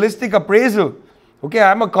is a realistic appraisal. Okay,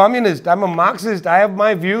 I'm a communist, I'm a Marxist, I have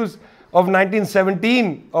my views of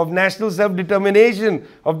 1917, of national self-determination,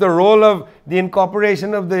 of the role of the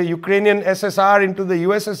incorporation of the Ukrainian SSR into the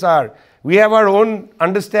USSR. We have our own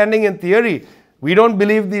understanding and theory. We don't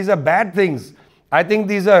believe these are bad things. I think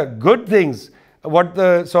these are good things. What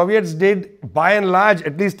the Soviets did, by and large,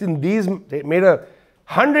 at least in these, they made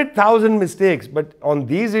 100,000 mistakes. But on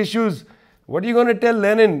these issues, what are you going to tell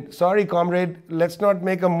Lenin? Sorry, comrade, let's not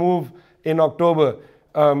make a move in October.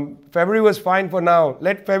 February was fine for now.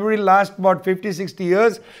 Let February last about 50, 60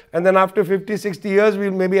 years, and then after 50, 60 years,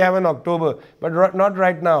 we'll maybe have an October, but not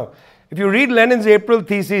right now. If you read Lenin's April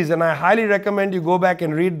theses, and I highly recommend you go back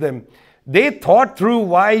and read them, they thought through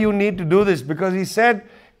why you need to do this, because he said,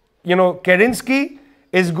 you know, Kerensky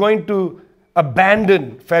is going to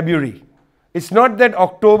abandon February. It's not that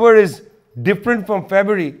October is different from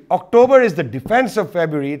February. October is the defense of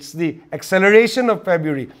February. It's the acceleration of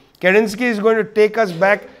February. Kerensky is going to take us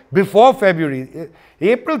back before February.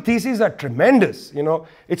 April theses are tremendous, you know.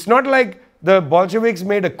 It's not like the Bolsheviks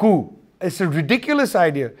made a coup. It's a ridiculous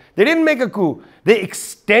idea. They didn't make a coup. They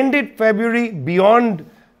extended February beyond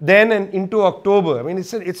then and into October. I mean,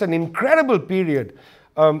 it's an incredible period.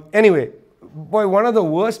 Anyway, boy, one of the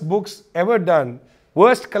worst books ever done,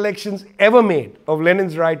 worst collections ever made of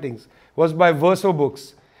Lenin's writings was by Verso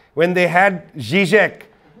Books, when they had Zizek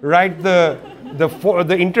write the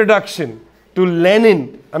introduction to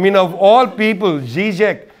Lenin. I mean, of all people,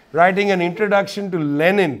 Zizek writing an introduction to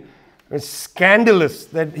Lenin. It's scandalous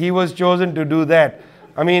that he was chosen to do that.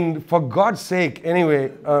 I mean, for God's sake.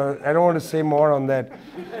 Anyway, I don't want to say more on that.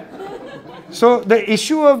 So the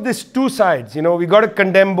issue of these two sides, you know, we got to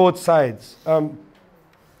condemn both sides.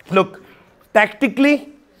 Look, tactically,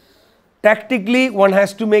 one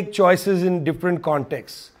has to make choices in different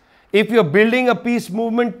contexts. If you're building a peace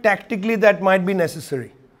movement, tactically that might be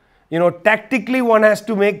necessary. You know, tactically one has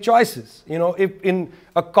to make choices. You know, if in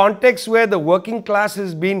a context where the working class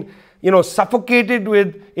has been, you know, suffocated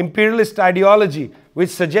with imperialist ideology, which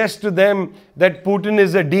suggests to them that Putin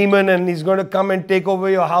is a demon and he's going to come and take over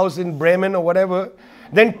your house in Bremen or whatever,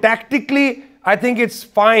 then tactically, I think it's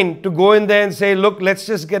fine to go in there and say, look, let's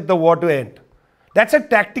just get the war to end. That's a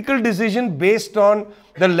tactical decision based on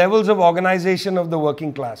the levels of organization of the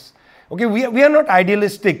working class. Okay, we are not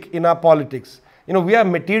idealistic in our politics. You know, we are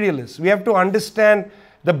materialists. We have to understand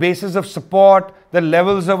the basis of support, the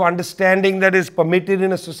levels of understanding that is permitted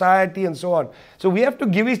in a society and so on. So we have to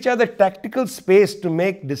give each other tactical space to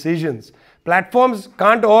make decisions. Platforms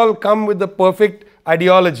can't all come with the perfect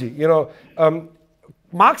ideology. You know,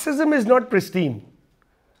 Marxism is not pristine.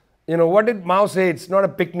 You know, what did Mao say? It's not a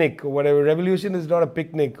picnic or whatever. Revolution is not a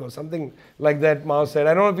picnic or something like that, Mao said.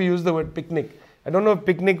 I don't know if he used the word picnic. I don't know if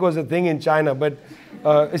picnic was a thing in China, but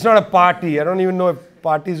it's not a party. I don't even know if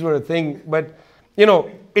parties were a thing. But, you know,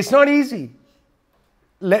 it's not easy.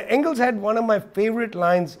 Engels had one of my favorite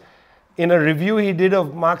lines in a review he did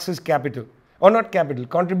of Marx's Capital. Or not Capital,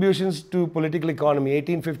 Contributions to Political Economy,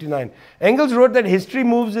 1859. Engels wrote that history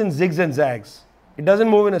moves in zigs and zags. It doesn't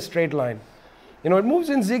move in a straight line. You know, it moves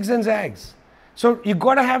in zigs and zags. So you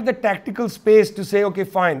got to have the tactical space to say, okay,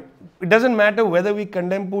 fine. It doesn't matter whether we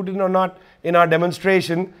condemn Putin or not in our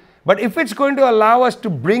demonstration. But if it's going to allow us to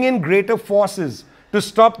bring in greater forces to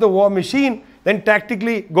stop the war machine, then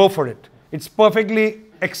tactically go for it. It's perfectly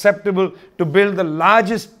acceptable to build the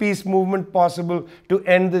largest peace movement possible to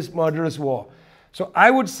end this murderous war. So I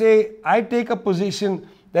would say I take a position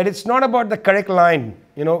that it's not about the correct line.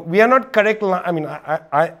 You know, we are not correct line. I mean,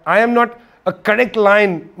 I am not a correct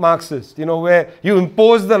line Marxist, you know, where you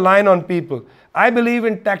impose the line on people. I believe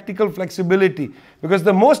in tactical flexibility, because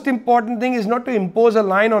the most important thing is not to impose a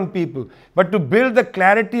line on people, but to build the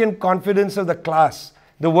clarity and confidence of the class.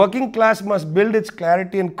 The working class must build its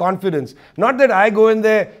clarity and confidence. Not that I go in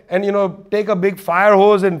there and, you know, take a big fire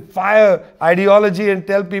hose and fire ideology and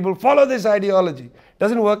tell people, follow this ideology. It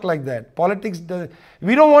doesn't work like that. Politics does.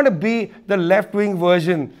 We don't want to be the left-wing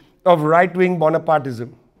version of right-wing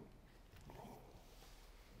Bonapartism.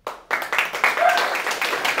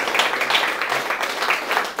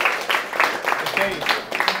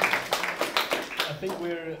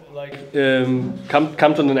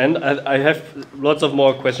 Come to an end. I have lots of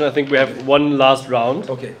more questions. I think we have one last round.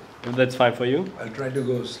 Okay. If that's fine for you. I'll try to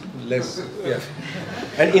go less. Yeah.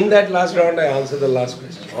 And in that last round, I answer the last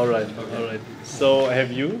question. All right. All right. So I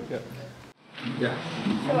have you. Yeah. Yeah.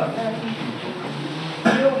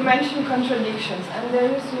 So you mentioned contradictions, and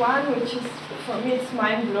there is one which is, for me, it's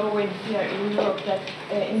mind-blowing here in Europe, that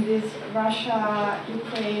in this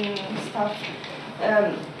Russia-Ukraine stuff,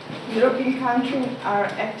 European countries are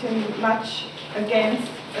acting much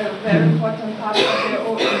against a very important part of their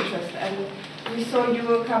own interest. And we saw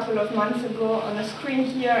you a couple of months ago on a screen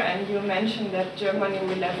here, and you mentioned that Germany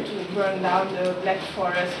will have to burn down the Black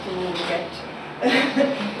Forest to get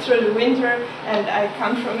through the winter. And I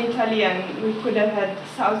come from Italy, and we could have had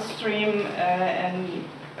South Stream and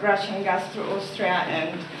Russian gas through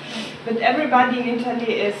Austria, but everybody in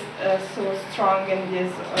Italy is so strong in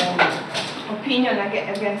this opinion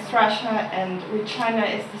against Russia, and with China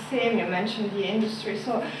it's the same. You mentioned the industry,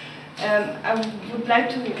 so I would like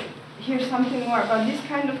to hear something more about this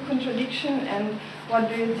kind of contradiction, and what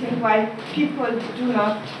do you think, why people do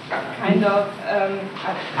not kind of,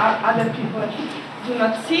 other people do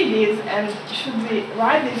not see this, and should we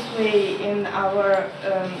ride this way in our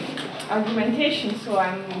argumentation? So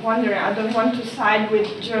I'm wondering, I don't want to side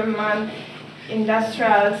with German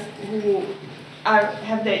industrials who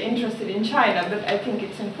have their interest in China, but I think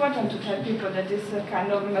it's important to tell people that this is a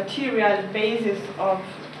kind of material basis of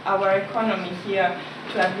our economy here,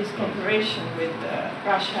 to have this cooperation with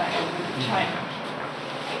Russia and with China.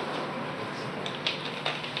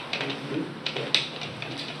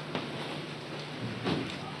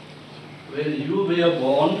 When you were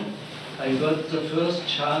born, I got the first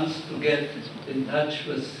chance to get in touch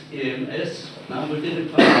with EMS,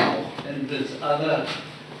 and with other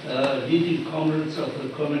leading comrades of the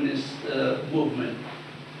communist movement.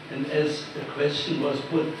 And as the question was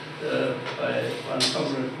put by one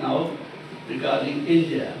comrade now regarding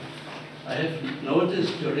India, I have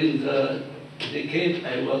noticed during the decade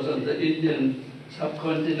I was on the Indian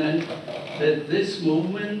subcontinent that this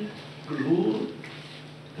movement grew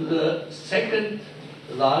to the second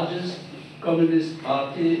largest communist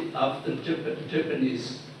party after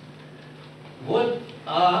Japanese. What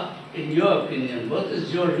are, in your opinion, what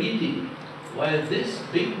is your reading? Why this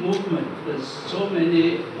big movement with so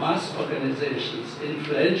many mass organizations,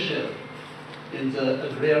 influential in the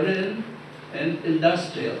agrarian and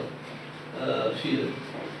industrial field,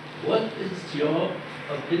 what is your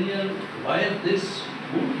opinion why this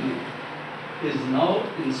movement is now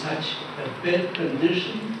in such a bad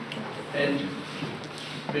condition? And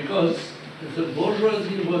because the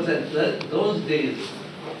bourgeoisie was at those days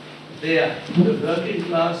there, the working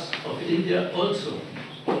class of India also,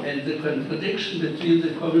 and the contradiction between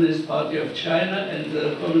the Communist Party of China and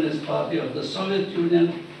the Communist Party of the Soviet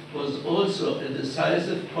Union was also a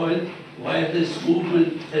decisive point why this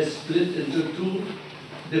movement has split into two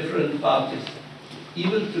different parties.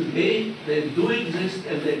 Even today, they do exist,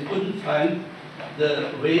 and they couldn't find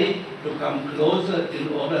the way to come closer in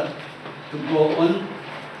order to go on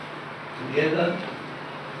together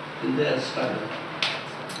in their struggle.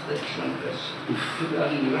 That's my question.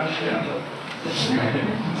 Regarding Russia.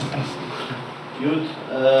 Good.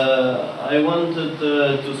 I wanted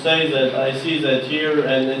to say that I see that here,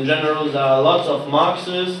 and in general, there are lots of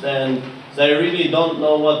Marxists, and they really don't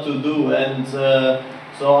know what to do. And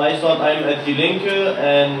so I thought I'm at Die Linke,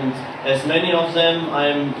 and as many of them,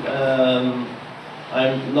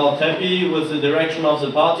 I'm not happy with the direction of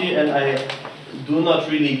the party, and I do not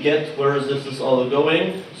really get where this is all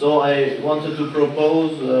going. So I wanted to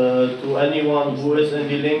propose to anyone who is in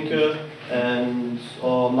Die Linke and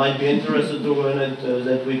or might be interested to in it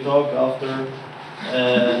that we talk after.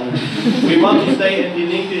 We want to stay in Die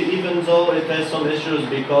Linke even though it has some issues,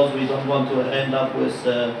 because we don't want to end up with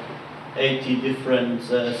 80 different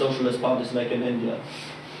socialist parties like in India.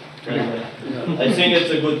 I think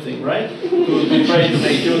it's a good thing, right? To try to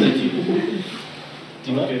make unity.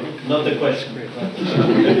 Okay. Not a question.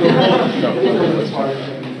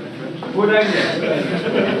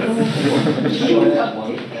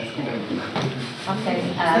 Okay,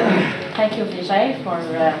 thank you, Vijay, for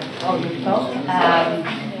all your talk.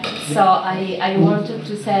 So I wanted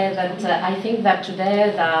to say that I think that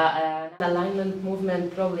today the alignment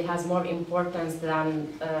movement probably has more importance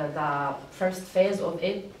than the first phase of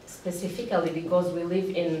it, specifically because we live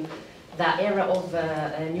in the era of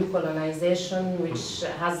new colonization, which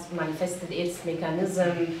has manifested its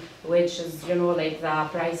mechanism, which is, you know, like the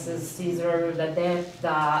prices, Caesar, the debt,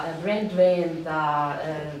 the brain drain, the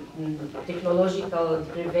technological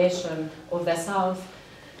deprivation of the South.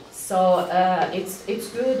 So it's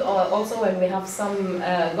good also when we have some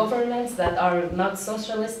governments that are not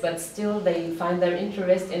socialist, but still they find their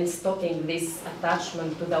interest in stoking this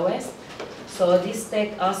attachment to the West. So this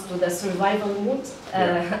takes us to the survival mood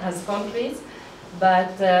as countries.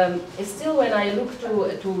 But still, when I look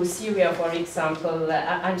to Syria, for example,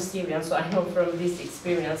 I'm Syrian, so I know from this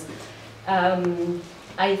experience.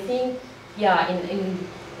 I think, yeah,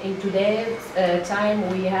 in today's time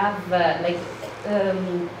we have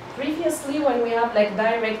previously, when we have like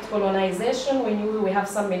direct colonization, we knew we have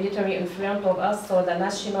some military in front of us, so the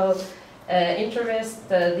national interest,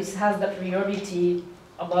 this has the priority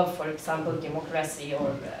above, for example, democracy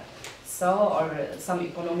or some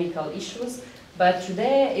economical issues. But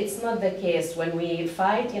today, it's not the case. When we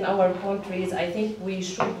fight in our countries, I think we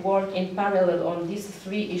should work in parallel on these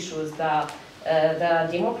three issues, the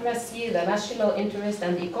democracy, the national interest,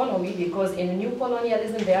 and the economy, because in new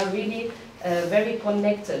colonialism, they are really very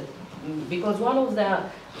connected. Because one of the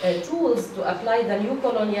tools to apply the new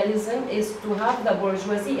colonialism is to have the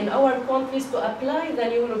bourgeoisie in our countries to apply the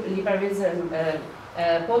new liberalism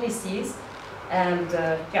policies. And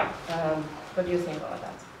what do you think about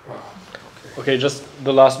that? Okay, just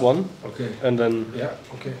the last one. Okay. And then... Yeah,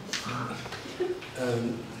 okay.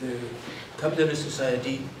 The capitalist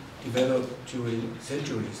society developed during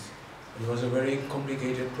centuries. It was a very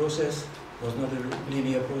complicated process. It was not a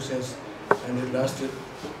linear process, and it lasted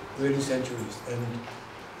really centuries. And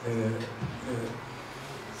the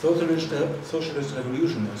socialist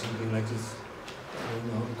revolution, or something like this, I don't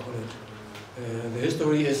know how to call it. The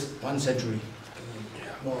history is 1 century,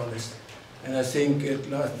 more or less. And I think it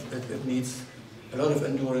needs a lot of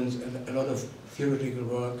endurance and a lot of theoretical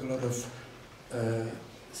work, a lot of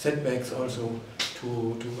setbacks also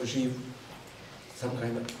to achieve some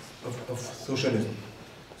kind of socialism.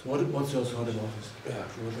 So what's your thought about this?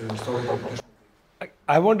 The historical question.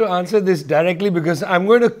 I want to answer this directly because I'm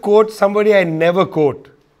going to quote somebody I never quote.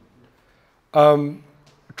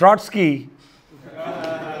 Trotsky.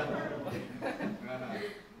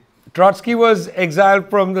 Trotsky was exiled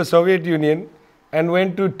from the Soviet Union and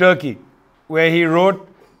went to Turkey, where he wrote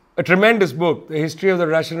a tremendous book, The History of the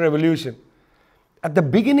Russian Revolution. At the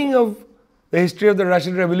beginning of the history of the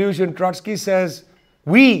Russian Revolution, Trotsky says,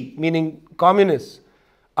 we, meaning communists,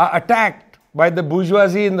 are attacked by the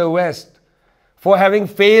bourgeoisie in the West for having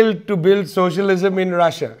failed to build socialism in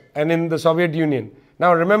Russia and in the Soviet Union.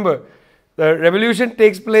 Now remember, the revolution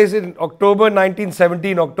takes place in October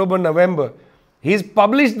 1917, October, November. He's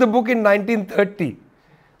published the book in 1930.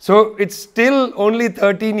 So it's still only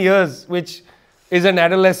 13 years, which is an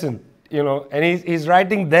adolescent, you know, and he's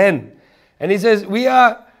writing then. And he says, we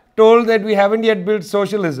are told that we haven't yet built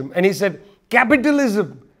socialism. And he said,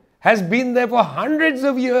 capitalism has been there for hundreds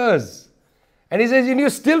of years. And he says, and you're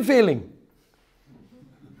still failing.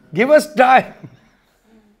 Give us time.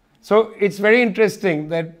 So it's very interesting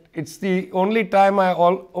that it's the only time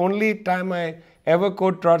I ever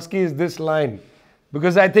quote Trotsky is this line.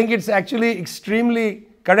 Because I think it's actually extremely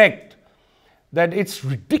correct that it's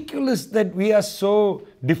ridiculous that we are so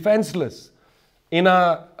defenseless in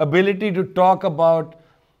our ability to talk about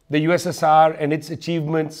the USSR and its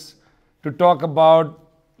achievements, to talk about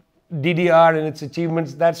DDR and its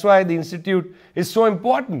achievements. That's why the Institute is so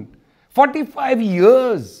important. 45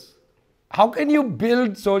 years. How can you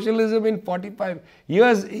build socialism in 45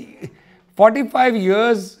 years? 45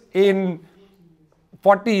 years in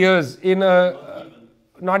 40 years in a,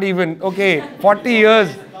 not even, okay, 40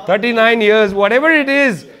 years, 39 years, whatever it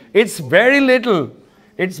is, it's very little.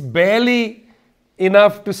 It's barely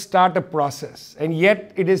enough to start a process, and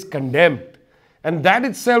yet it is condemned. And that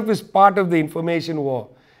itself is part of the information war.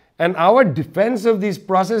 And our defense of these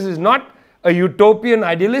processes is not a utopian,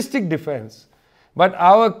 idealistic defense, but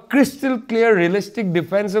our crystal clear, realistic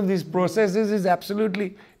defense of these processes is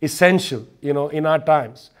absolutely essential, you know, in our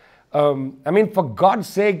times. I mean, for God's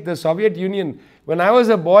sake, the Soviet Union, when I was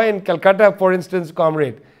a boy in Calcutta, for instance,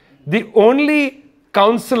 comrade, the only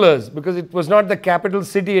counselors, because it was not the capital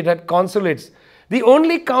city, it had consulates, the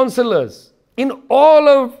only counselors in all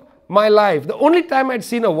of my life, the only time I'd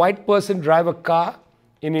seen a white person drive a car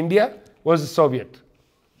in India was a Soviet.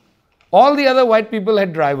 All the other white people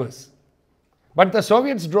had drivers. But the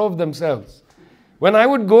Soviets drove themselves. When I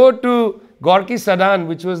would go to Gorky Sadan,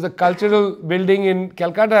 which was the cultural building in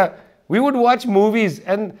Calcutta, we would watch movies,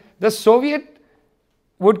 and the Soviet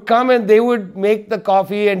would come and they would make the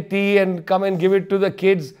coffee and tea and come and give it to the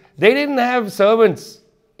kids. They didn't have servants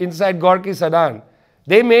inside Gorky Sadan.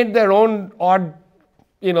 They made their own odd,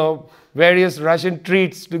 you know, various Russian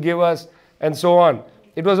treats to give us and so on.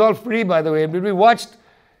 It was all free, by the way. But we watched,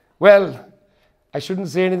 well, I shouldn't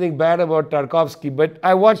say anything bad about Tarkovsky, but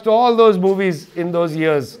I watched all those movies in those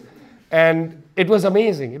years. And it was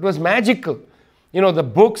amazing. It was magical. You know, the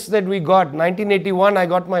books that we got, 1981, I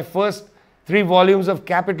got my first 3 volumes of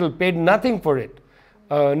Capital, paid nothing for it.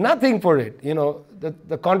 Nothing for it. You know,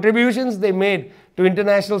 the contributions they made to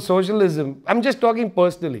international socialism, I'm just talking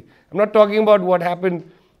personally. I'm not talking about what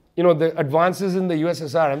happened, you know, the advances in the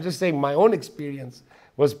USSR. I'm just saying my own experience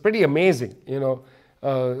was pretty amazing, you know.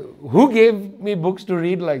 Who gave me books to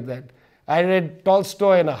read like that? I read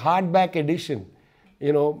Tolstoy in a hardback edition.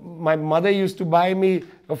 You know, my mother used to buy me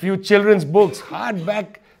a few children's books,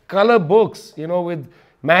 hardback color books, you know, with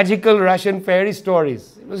magical Russian fairy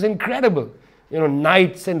stories. It was incredible. You know,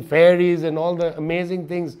 knights and fairies and all the amazing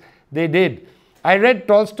things they did. I read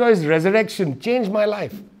Tolstoy's Resurrection, changed my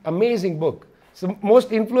life. Amazing book. It's the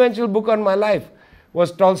most influential book on my life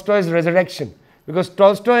was Tolstoy's Resurrection. Because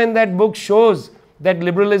Tolstoy in that book shows that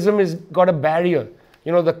liberalism has got a barrier.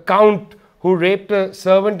 You know, the count who raped a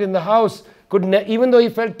servant in the house could, even though he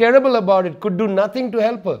felt terrible about it, could do nothing to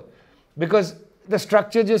help her. Because the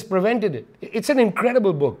structure just prevented it. It's an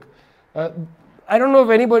incredible book. I don't know if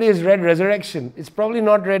anybody has read Resurrection. It's probably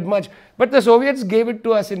not read much. But the Soviets gave it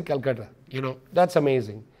to us in Calcutta. You know, that's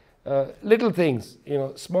amazing. Little things, you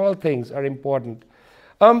know, small things are important.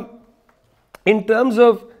 In terms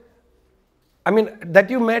of, I mean, that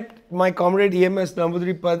you met my comrade EMS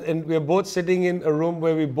Nambudripad, and we are both sitting in a room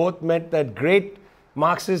where we both met that great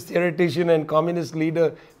Marxist theoretician and communist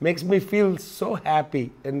leader, makes me feel so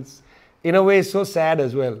happy and in a way so sad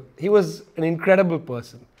as well. He was an incredible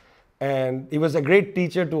person, and he was a great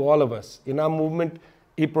teacher to all of us. In our movement,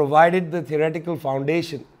 he provided the theoretical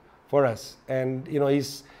foundation for us, and you know,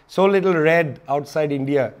 he's so little read outside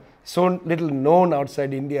India, so little known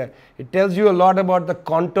outside India. It tells you a lot about the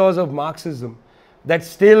contours of Marxism, that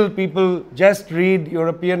still people just read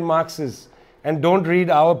European Marxists and don't read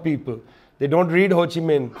our people. They don't read Ho Chi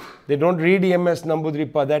Minh, they don't read EMS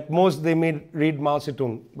Nambudripad. At most they may read Mao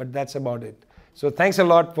Zedong, but that's about it. So thanks a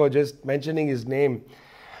lot for just mentioning his name.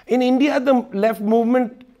 In India, the left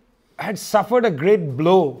movement had suffered a great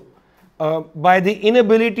blow by the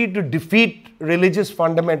inability to defeat religious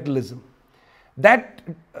fundamentalism. That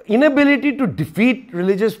inability to defeat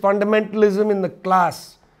religious fundamentalism in the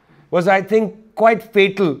class was, I think, quite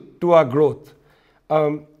fatal to our growth.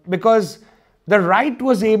 Because the right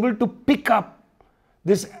was able to pick up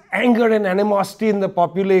this anger and animosity in the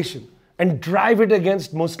population and drive it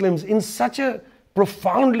against Muslims in such a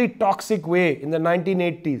profoundly toxic way in the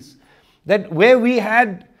 1980s, that where we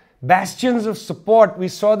had bastions of support, we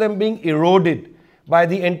saw them being eroded by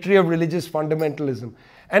the entry of religious fundamentalism.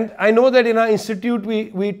 And I know that in our institute,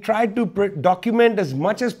 we tried to document as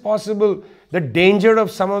much as possible the danger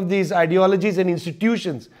of some of these ideologies and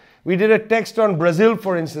institutions. We did a text on Brazil,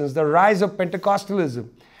 for instance, the rise of Pentecostalism,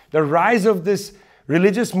 the rise of this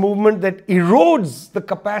religious movement that erodes the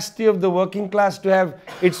capacity of the working class to have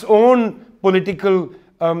its own political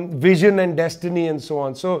vision and destiny and so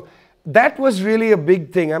on. So that was really a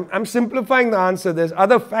big thing. I'm simplifying the answer. There's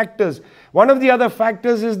other factors. One of the other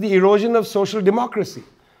factors is the erosion of social democracy.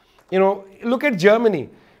 You know, look at Germany.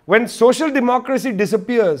 When social democracy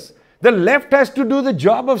disappears, the left has to do the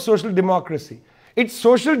job of social democracy. It's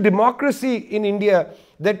social democracy in India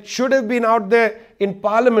that should have been out there in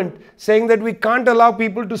parliament saying that we can't allow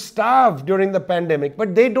people to starve during the pandemic,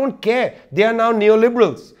 but they don't care. They are now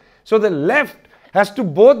neoliberals. So the left has to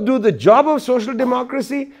both do the job of social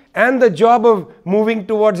democracy and the job of moving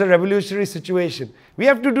towards a revolutionary situation. We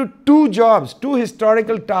have to do two jobs, two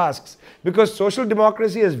historical tasks, because social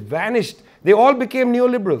democracy has vanished. They all became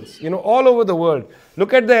neoliberals, you know, all over the world.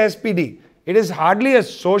 Look at the SPD. It is hardly a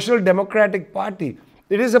social democratic party.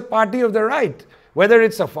 It is a party of the right, whether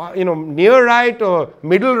it's a near right or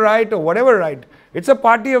middle right or whatever right. It's a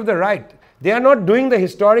party of the right. They are not doing the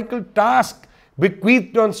historical task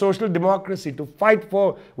bequeathed on social democracy to fight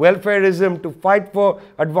for welfareism, to fight for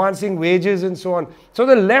advancing wages and so on. So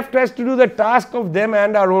the left has to do the task of them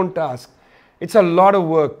and our own task. It's a lot of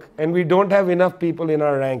work, and we don't have enough people in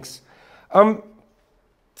our ranks.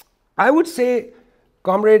 I would say,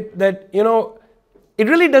 comrade, that, you know, it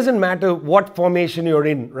really doesn't matter what formation you're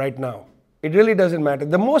in right now. It really doesn't matter.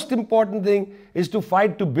 The most important thing is to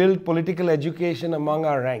fight to build political education among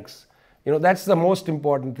our ranks. You know, that's the most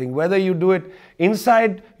important thing, whether you do it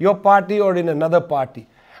inside your party or in another party.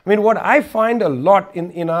 I mean, what I find a lot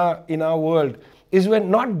in our world is we're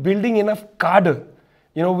not building enough cadre.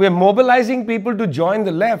 You know, we're mobilizing people to join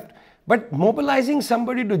the left, but mobilizing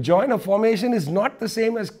somebody to join a formation is not the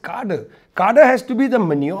same as cadre. Cadre has to be the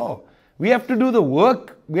manure. We have to do the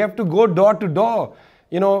work. We have to go door to door.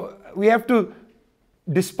 You know, we have to,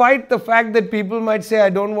 despite the fact that people might say, I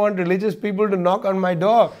don't want religious people to knock on my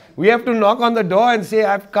door, we have to knock on the door and say,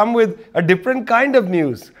 I've come with a different kind of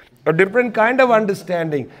news, a different kind of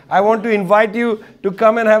understanding. I want to invite you to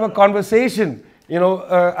come and have a conversation. You know,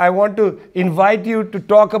 I want to invite you to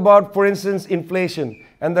talk about, for instance, inflation.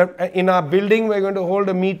 And in our building, we're going to hold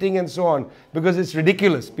a meeting and so on, because it's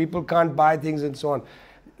ridiculous. People can't buy things and so on.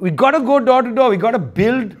 We've got to go door to door. We've got to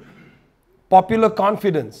build popular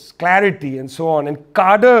confidence, clarity, and so on. And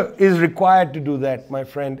cadre is required to do that, my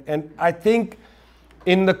friend. And I think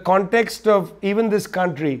in the context of even this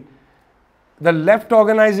country, the left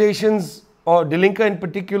organizations, or Delinka in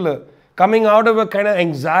particular, coming out of a kind of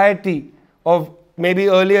anxiety of maybe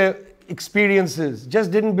earlier experiences,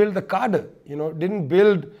 just didn't build the cadre, you know, didn't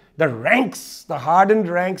build the ranks, the hardened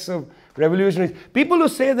ranks of revolutionaries. People who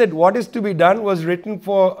say that What Is to Be Done was written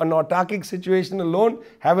for an autarkic situation alone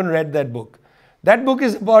haven't read that book. That book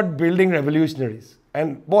is about building revolutionaries.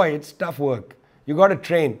 And boy, it's tough work. You got to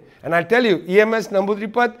train. And I tell you, EMS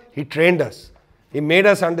Namboothiripat, he trained us. He made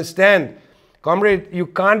us understand, comrade, you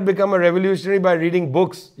can't become a revolutionary by reading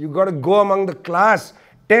books. You got to go among the class,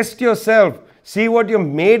 test yourself, see what you're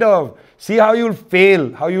made of, see how you'll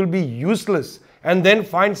fail, how you'll be useless, and then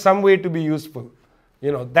find some way to be useful.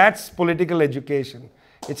 You know, that's political education.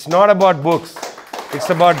 It's not about books. It's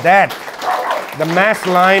about that, the mass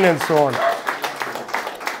line and so on.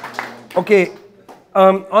 Okay,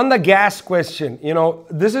 on the gas question, you know,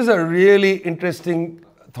 this is a really interesting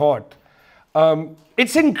thought.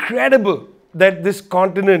 It's incredible that this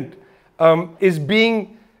continent is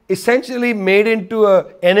being essentially made into an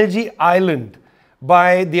energy island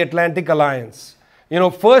by the Atlantic Alliance. You know,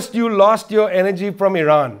 first you lost your energy from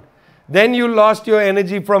Iran. Then you lost your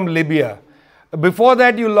energy from Libya. Before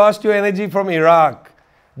that, you lost your energy from Iraq.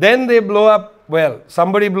 Then they blow up, well,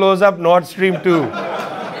 somebody blows up Nord Stream 2.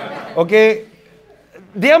 Okay?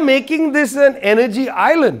 They are making this an energy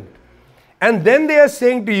island. And then they are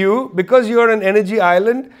saying to you, because you are an energy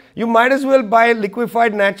island, you might as well buy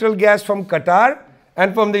liquefied natural gas from Qatar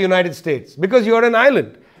and from the United States. Because you are an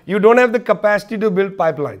island. You don't have the capacity to build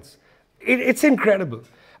pipelines. It's incredible.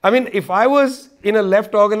 I mean, if I was in a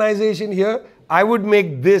left organization here, I would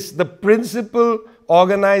make this the principal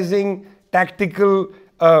organizing tactical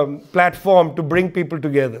platform to bring people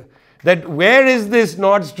together. That where is this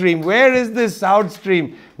Nord Stream? Where is this South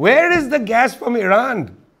Stream? Where is the gas from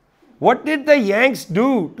Iran? What did the Yanks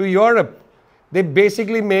do to Europe? They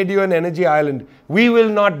basically made you an energy island. We will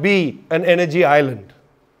not be an energy island.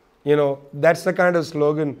 You know, that's the kind of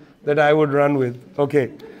slogan that I would run with.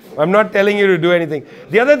 Okay. I'm not telling you to do anything.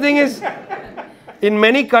 The other thing is, in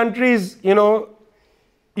many countries, you know,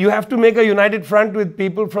 you have to make a united front with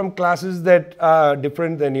people from classes that are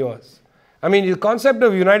different than yours. I mean, the concept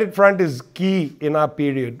of united front is key in our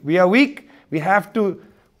period. We are weak. We have to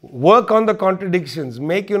work on the contradictions,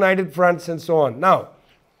 make united fronts and so on. Now,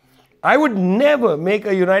 I would never make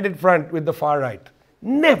a united front with the far right.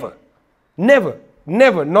 Never. Never.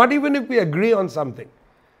 Never. Not even if we agree on something.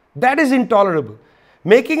 That is intolerable.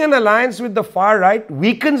 Making an alliance with the far right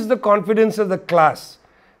weakens the confidence of the class.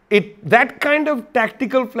 That kind of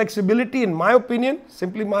tactical flexibility, in my opinion,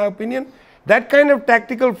 simply my opinion, that kind of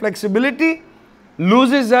tactical flexibility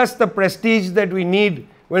loses us the prestige that we need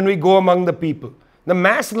when we go among the people. The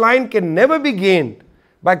mass line can never be gained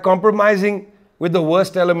by compromising with the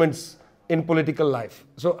worst elements in political life.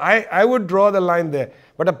 So I would draw the line there.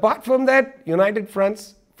 But apart from that, united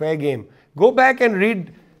fronts, fair game. Go back and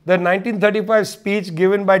read the 1935 speech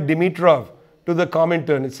given by Dimitrov to the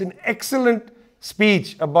Comintern. It's an excellent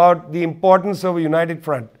speech about the importance of a united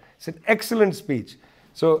front. It's an excellent speech.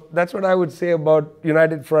 So that's what I would say about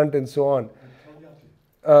united front and so on.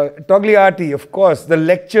 Togliatti, of course, the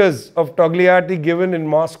lectures of Togliatti given in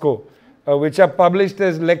Moscow, which are published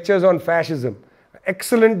as lectures on fascism.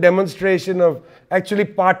 Excellent demonstration of actually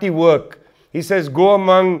party work. He says, go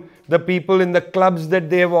among the people in the clubs that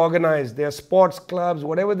they have organized, their sports clubs,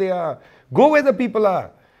 whatever they are. Go where the people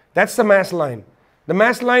are. That's the mass line. The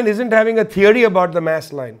mass line isn't having a theory about the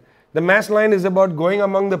mass line. The mass line is about going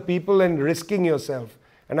among the people and risking yourself.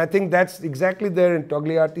 And I think that's exactly there in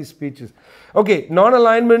Togliatti's speeches. Okay,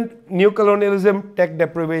 non-alignment, new colonialism, tech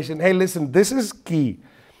deprivation. Hey, listen, this is key.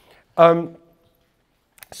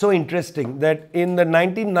 So interesting that in the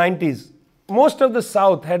 1990s, most of the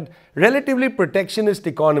South had relatively protectionist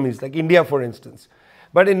economies, like India, for instance.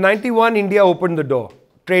 But in 91, India opened the door.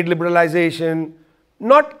 Trade liberalization,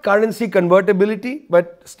 not currency convertibility,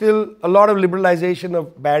 but still a lot of liberalization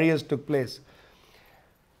of barriers took place.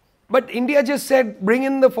 But India just said, bring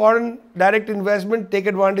in the foreign direct investment, take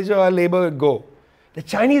advantage of our labor, go. The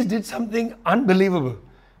Chinese did something unbelievable,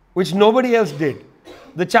 which nobody else did.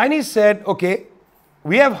 The Chinese said, okay,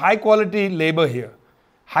 we have high quality labor here.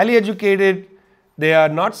 Highly educated, they are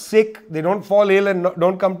not sick, they don't fall ill and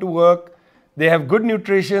don't come to work. They have good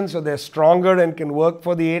nutrition, so they're stronger and can work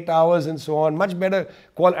for the 8 hours and so on. Much better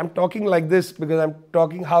quality. I'm talking like this because I'm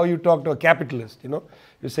talking how you talk to a capitalist, you know.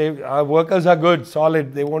 You say, our workers are good,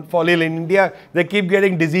 solid, they won't fall ill. In India, they keep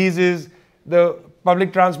getting diseases, the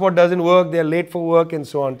public transport doesn't work, they're late for work and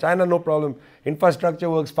so on. China, no problem. Infrastructure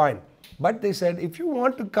works fine. But they said, if you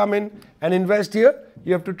want to come in and invest here,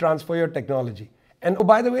 you have to transfer your technology. And oh,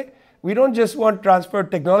 by the way, we don't just want transfer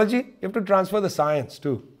technology, you have to transfer the science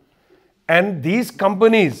too. And these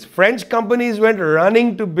companies, French companies, went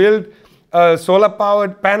running to build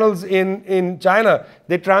solar-powered panels in China.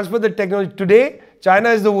 They transferred the technology. Today, China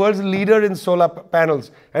is the world's leader in solar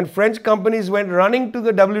panels. And French companies went running to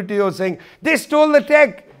the WTO saying, they stole the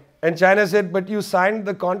tech. And China said, but you signed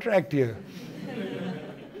the contract here.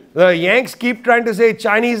 The Yanks keep trying to say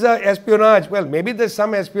Chinese are espionage. Well, maybe there's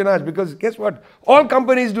some espionage because guess what? All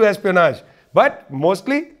companies do espionage. But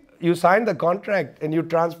mostly you signed the contract and you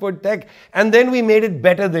transferred tech. And then we made it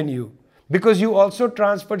better than you because you also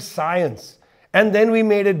transferred science. And then we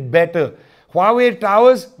made it better. Huawei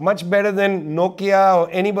towers, much better than Nokia or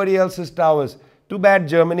anybody else's towers. Too bad,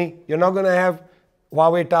 Germany. You're not going to have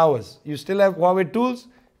Huawei towers. You still have Huawei tools,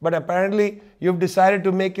 but apparently you've decided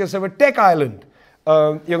to make yourself a tech island.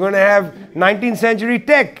 You're going to have 19th century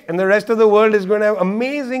tech, and the rest of the world is going to have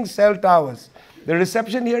amazing cell towers. The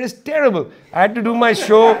reception here is terrible. I had to do my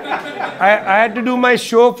show. I had to do my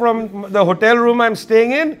show from the hotel room I'm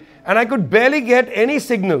staying in, and I could barely get any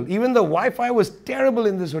signal. Even the Wi-Fi was terrible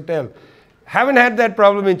in this hotel. Haven't had that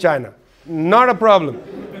problem in China. Not a problem.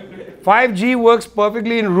 5G works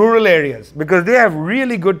perfectly in rural areas because they have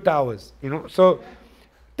really good towers. So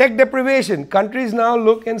tech deprivation. Countries now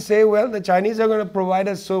look and say, well, the Chinese are going to provide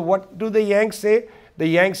us. So what do the Yanks say? The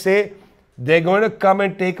Yanks say they're going to come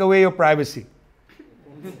and take away your privacy.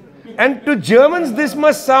 And to Germans, this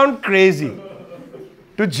must sound crazy.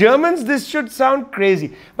 To Germans, this should sound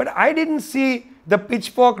crazy. But I didn't see the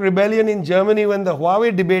pitchfork rebellion in Germany when the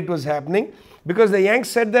Huawei debate was happening, because the Yanks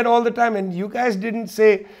said that all the time and you guys didn't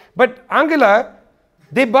say, but Angela,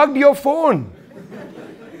 they bugged your phone.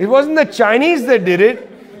 It wasn't the Chinese that did it.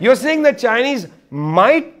 You're saying the Chinese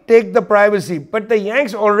might take the privacy, but the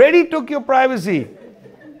Yanks already took your privacy.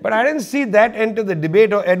 But I didn't see that enter the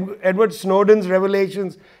debate, or Edward Snowden's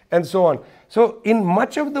revelations and so on. So in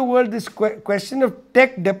much of the world, this question of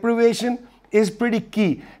tech deprivation is pretty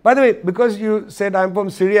key. By the way, because you said I'm from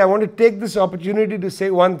Syria, I want to take this opportunity to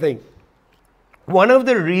say one thing. One of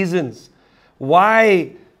the reasons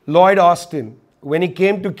why Lloyd Austin, when he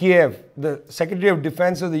came to Kiev, the Secretary of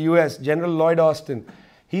Defense of the US, General Lloyd Austin,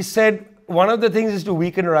 he said one of the things is to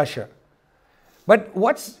weaken Russia. But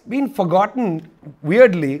what's been forgotten,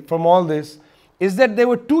 weirdly, from all this, is that there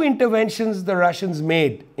were two interventions the Russians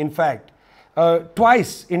made, in fact,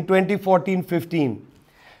 twice in 2014-15.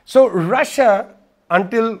 So Russia,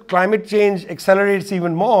 until climate change accelerates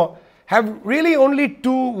even more, have really only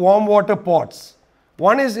two warm water ports.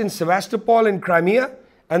 One is in Sevastopol in Crimea,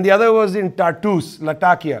 and the other was in Tartus,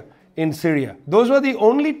 Latakia, in Syria. Those were the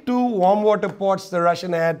only two warm water ports the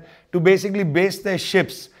Russians had to basically base their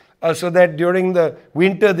ships so that during the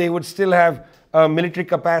winter they would still have military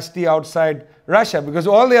capacity outside Russia, because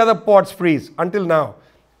all the other ports freeze until now.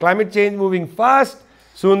 Climate change moving fast,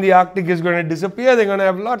 soon the Arctic is going to disappear, they're going to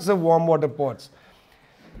have lots of warm water ports.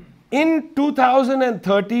 In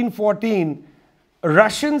 2013-14,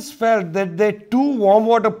 Russians felt that their two warm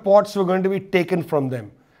water ports were going to be taken from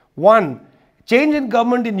them. One, change in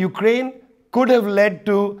government in Ukraine could have led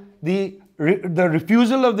to the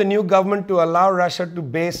refusal of the new government to allow Russia to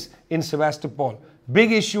base in Sevastopol.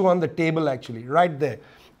 Big issue on the table actually, right there.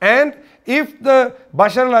 And if the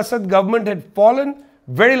Bashar al-Assad government had fallen,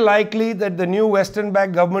 very likely that the new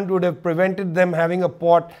Western-backed government would have prevented them having a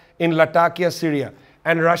port in Latakia, Syria.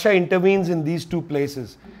 And Russia intervenes in these two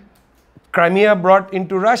places. Crimea brought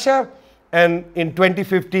into Russia, and in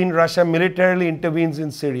 2015, Russia militarily intervenes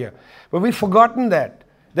in Syria. But we've forgotten that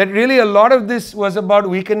really a lot of this was about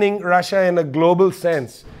weakening Russia in a global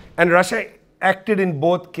sense. And Russia acted in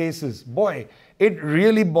both cases. Boy, it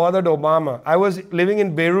really bothered Obama. I was living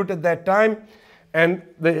in Beirut at that time, and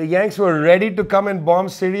the Yanks were ready to come and bomb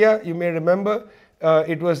Syria. You may remember,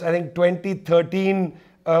 it was, I think, 2013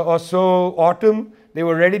 or so, autumn. They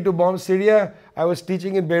were ready to bomb Syria. I was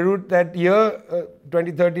teaching in Beirut that year,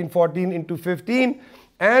 2013-14 into 15,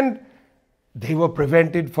 and they were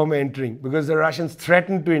prevented from entering because the Russians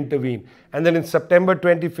threatened to intervene. And then in September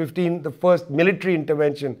 2015, the first military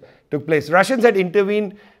intervention took place. Russians had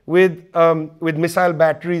intervened with missile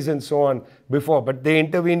batteries and so on before, but they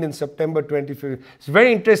intervened in September 2015. It's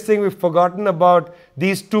very interesting. We've forgotten about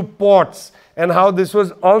these two ports and how this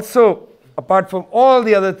was also, apart from all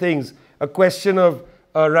the other things, a question of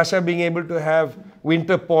Russia being able to have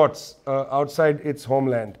winter ports outside its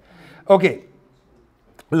homeland. Okay,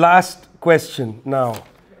 last question now.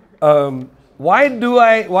 Why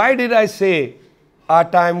did I say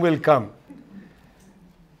our time will come?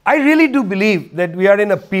 I really do believe that we are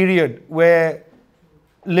in a period where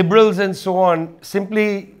liberals and so on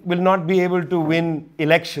simply will not be able to win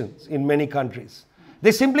elections in many countries.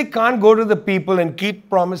 They simply can't go to the people and keep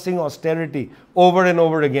promising austerity over and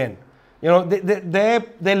over again. You know, their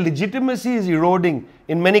legitimacy is eroding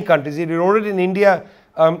in many countries. It eroded in India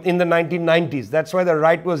in the 1990s. That's why the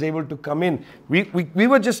right was able to come in. We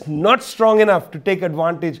were just not strong enough to take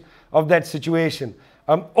advantage of that situation.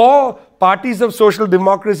 All parties of social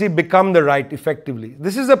democracy become the right effectively.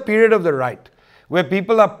 This is a period of the right, where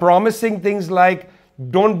people are promising things like,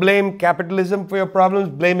 don't blame capitalism for your problems,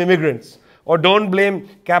 blame immigrants. Or don't blame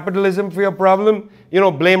capitalism for your problem,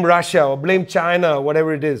 blame Russia or blame China or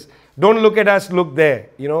whatever it is. Don't look at us, look there.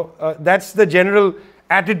 That's the general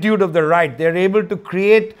attitude of the right. They're able to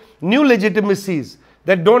create new legitimacies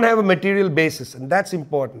that don't have a material basis, and that's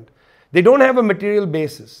important. They don't have a material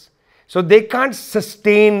basis. So they can't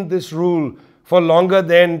sustain this rule for longer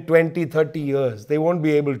than 20, 30 years. They won't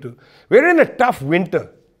be able to. We're in a tough winter.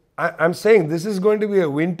 I'm saying this is going to be a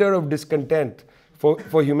winter of discontent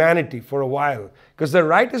for humanity for a while, because the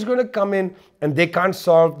right is going to come in and they can't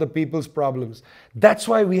solve the people's problems. That's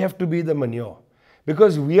why we have to be the manure,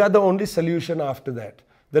 because we are the only solution after that.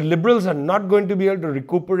 The liberals are not going to be able to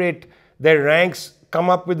recuperate their ranks, come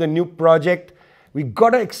up with a new project. We've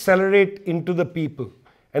got to accelerate into the people.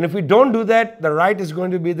 And if we don't do that, the right is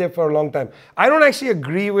going to be there for a long time. I don't actually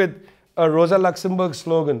agree with Rosa Luxemburg's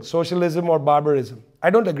slogan, socialism or barbarism.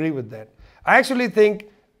 I don't agree with that. I actually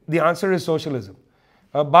think the answer is socialism.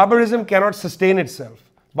 Barbarism cannot sustain itself.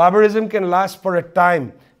 Barbarism can last for a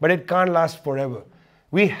time, but it can't last forever.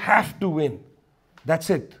 We have to win. That's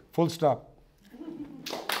it. Full stop.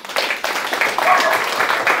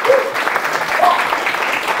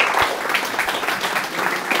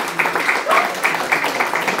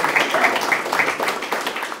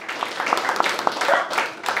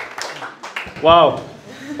 Wow.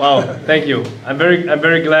 Wow, thank you. I'm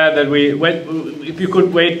very glad that we went. If you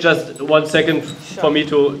could wait just 1 second for me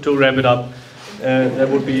to wrap it up, that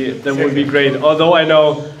would be great. Although I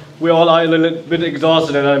know we all are a little bit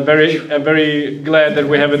exhausted, and I'm very glad that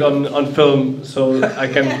we have it on film, so I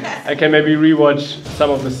can maybe rewatch some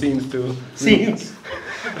of the scenes too. Scenes.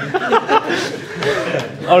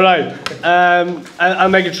 All right, I'll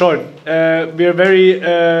make it short. We are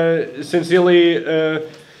very sincerely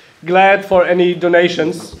glad for any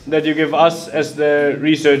donations that you give us as the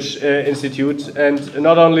research institute, and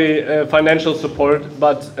not only financial support,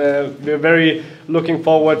 but we're very looking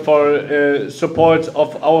forward for support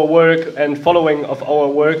of our work and following of our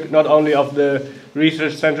work, not only of the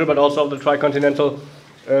research center but also of the Tricontinental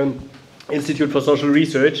Institute for Social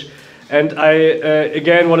Research. And I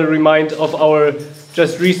again want to remind of our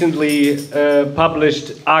just recently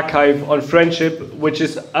published archive on friendship, which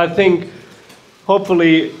is, I think,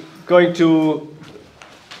 hopefully going to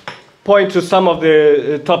point to some of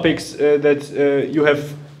the topics that you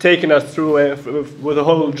have taken us through with the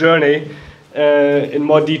whole journey in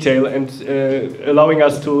more detail, and allowing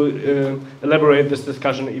us to elaborate this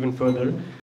discussion even further.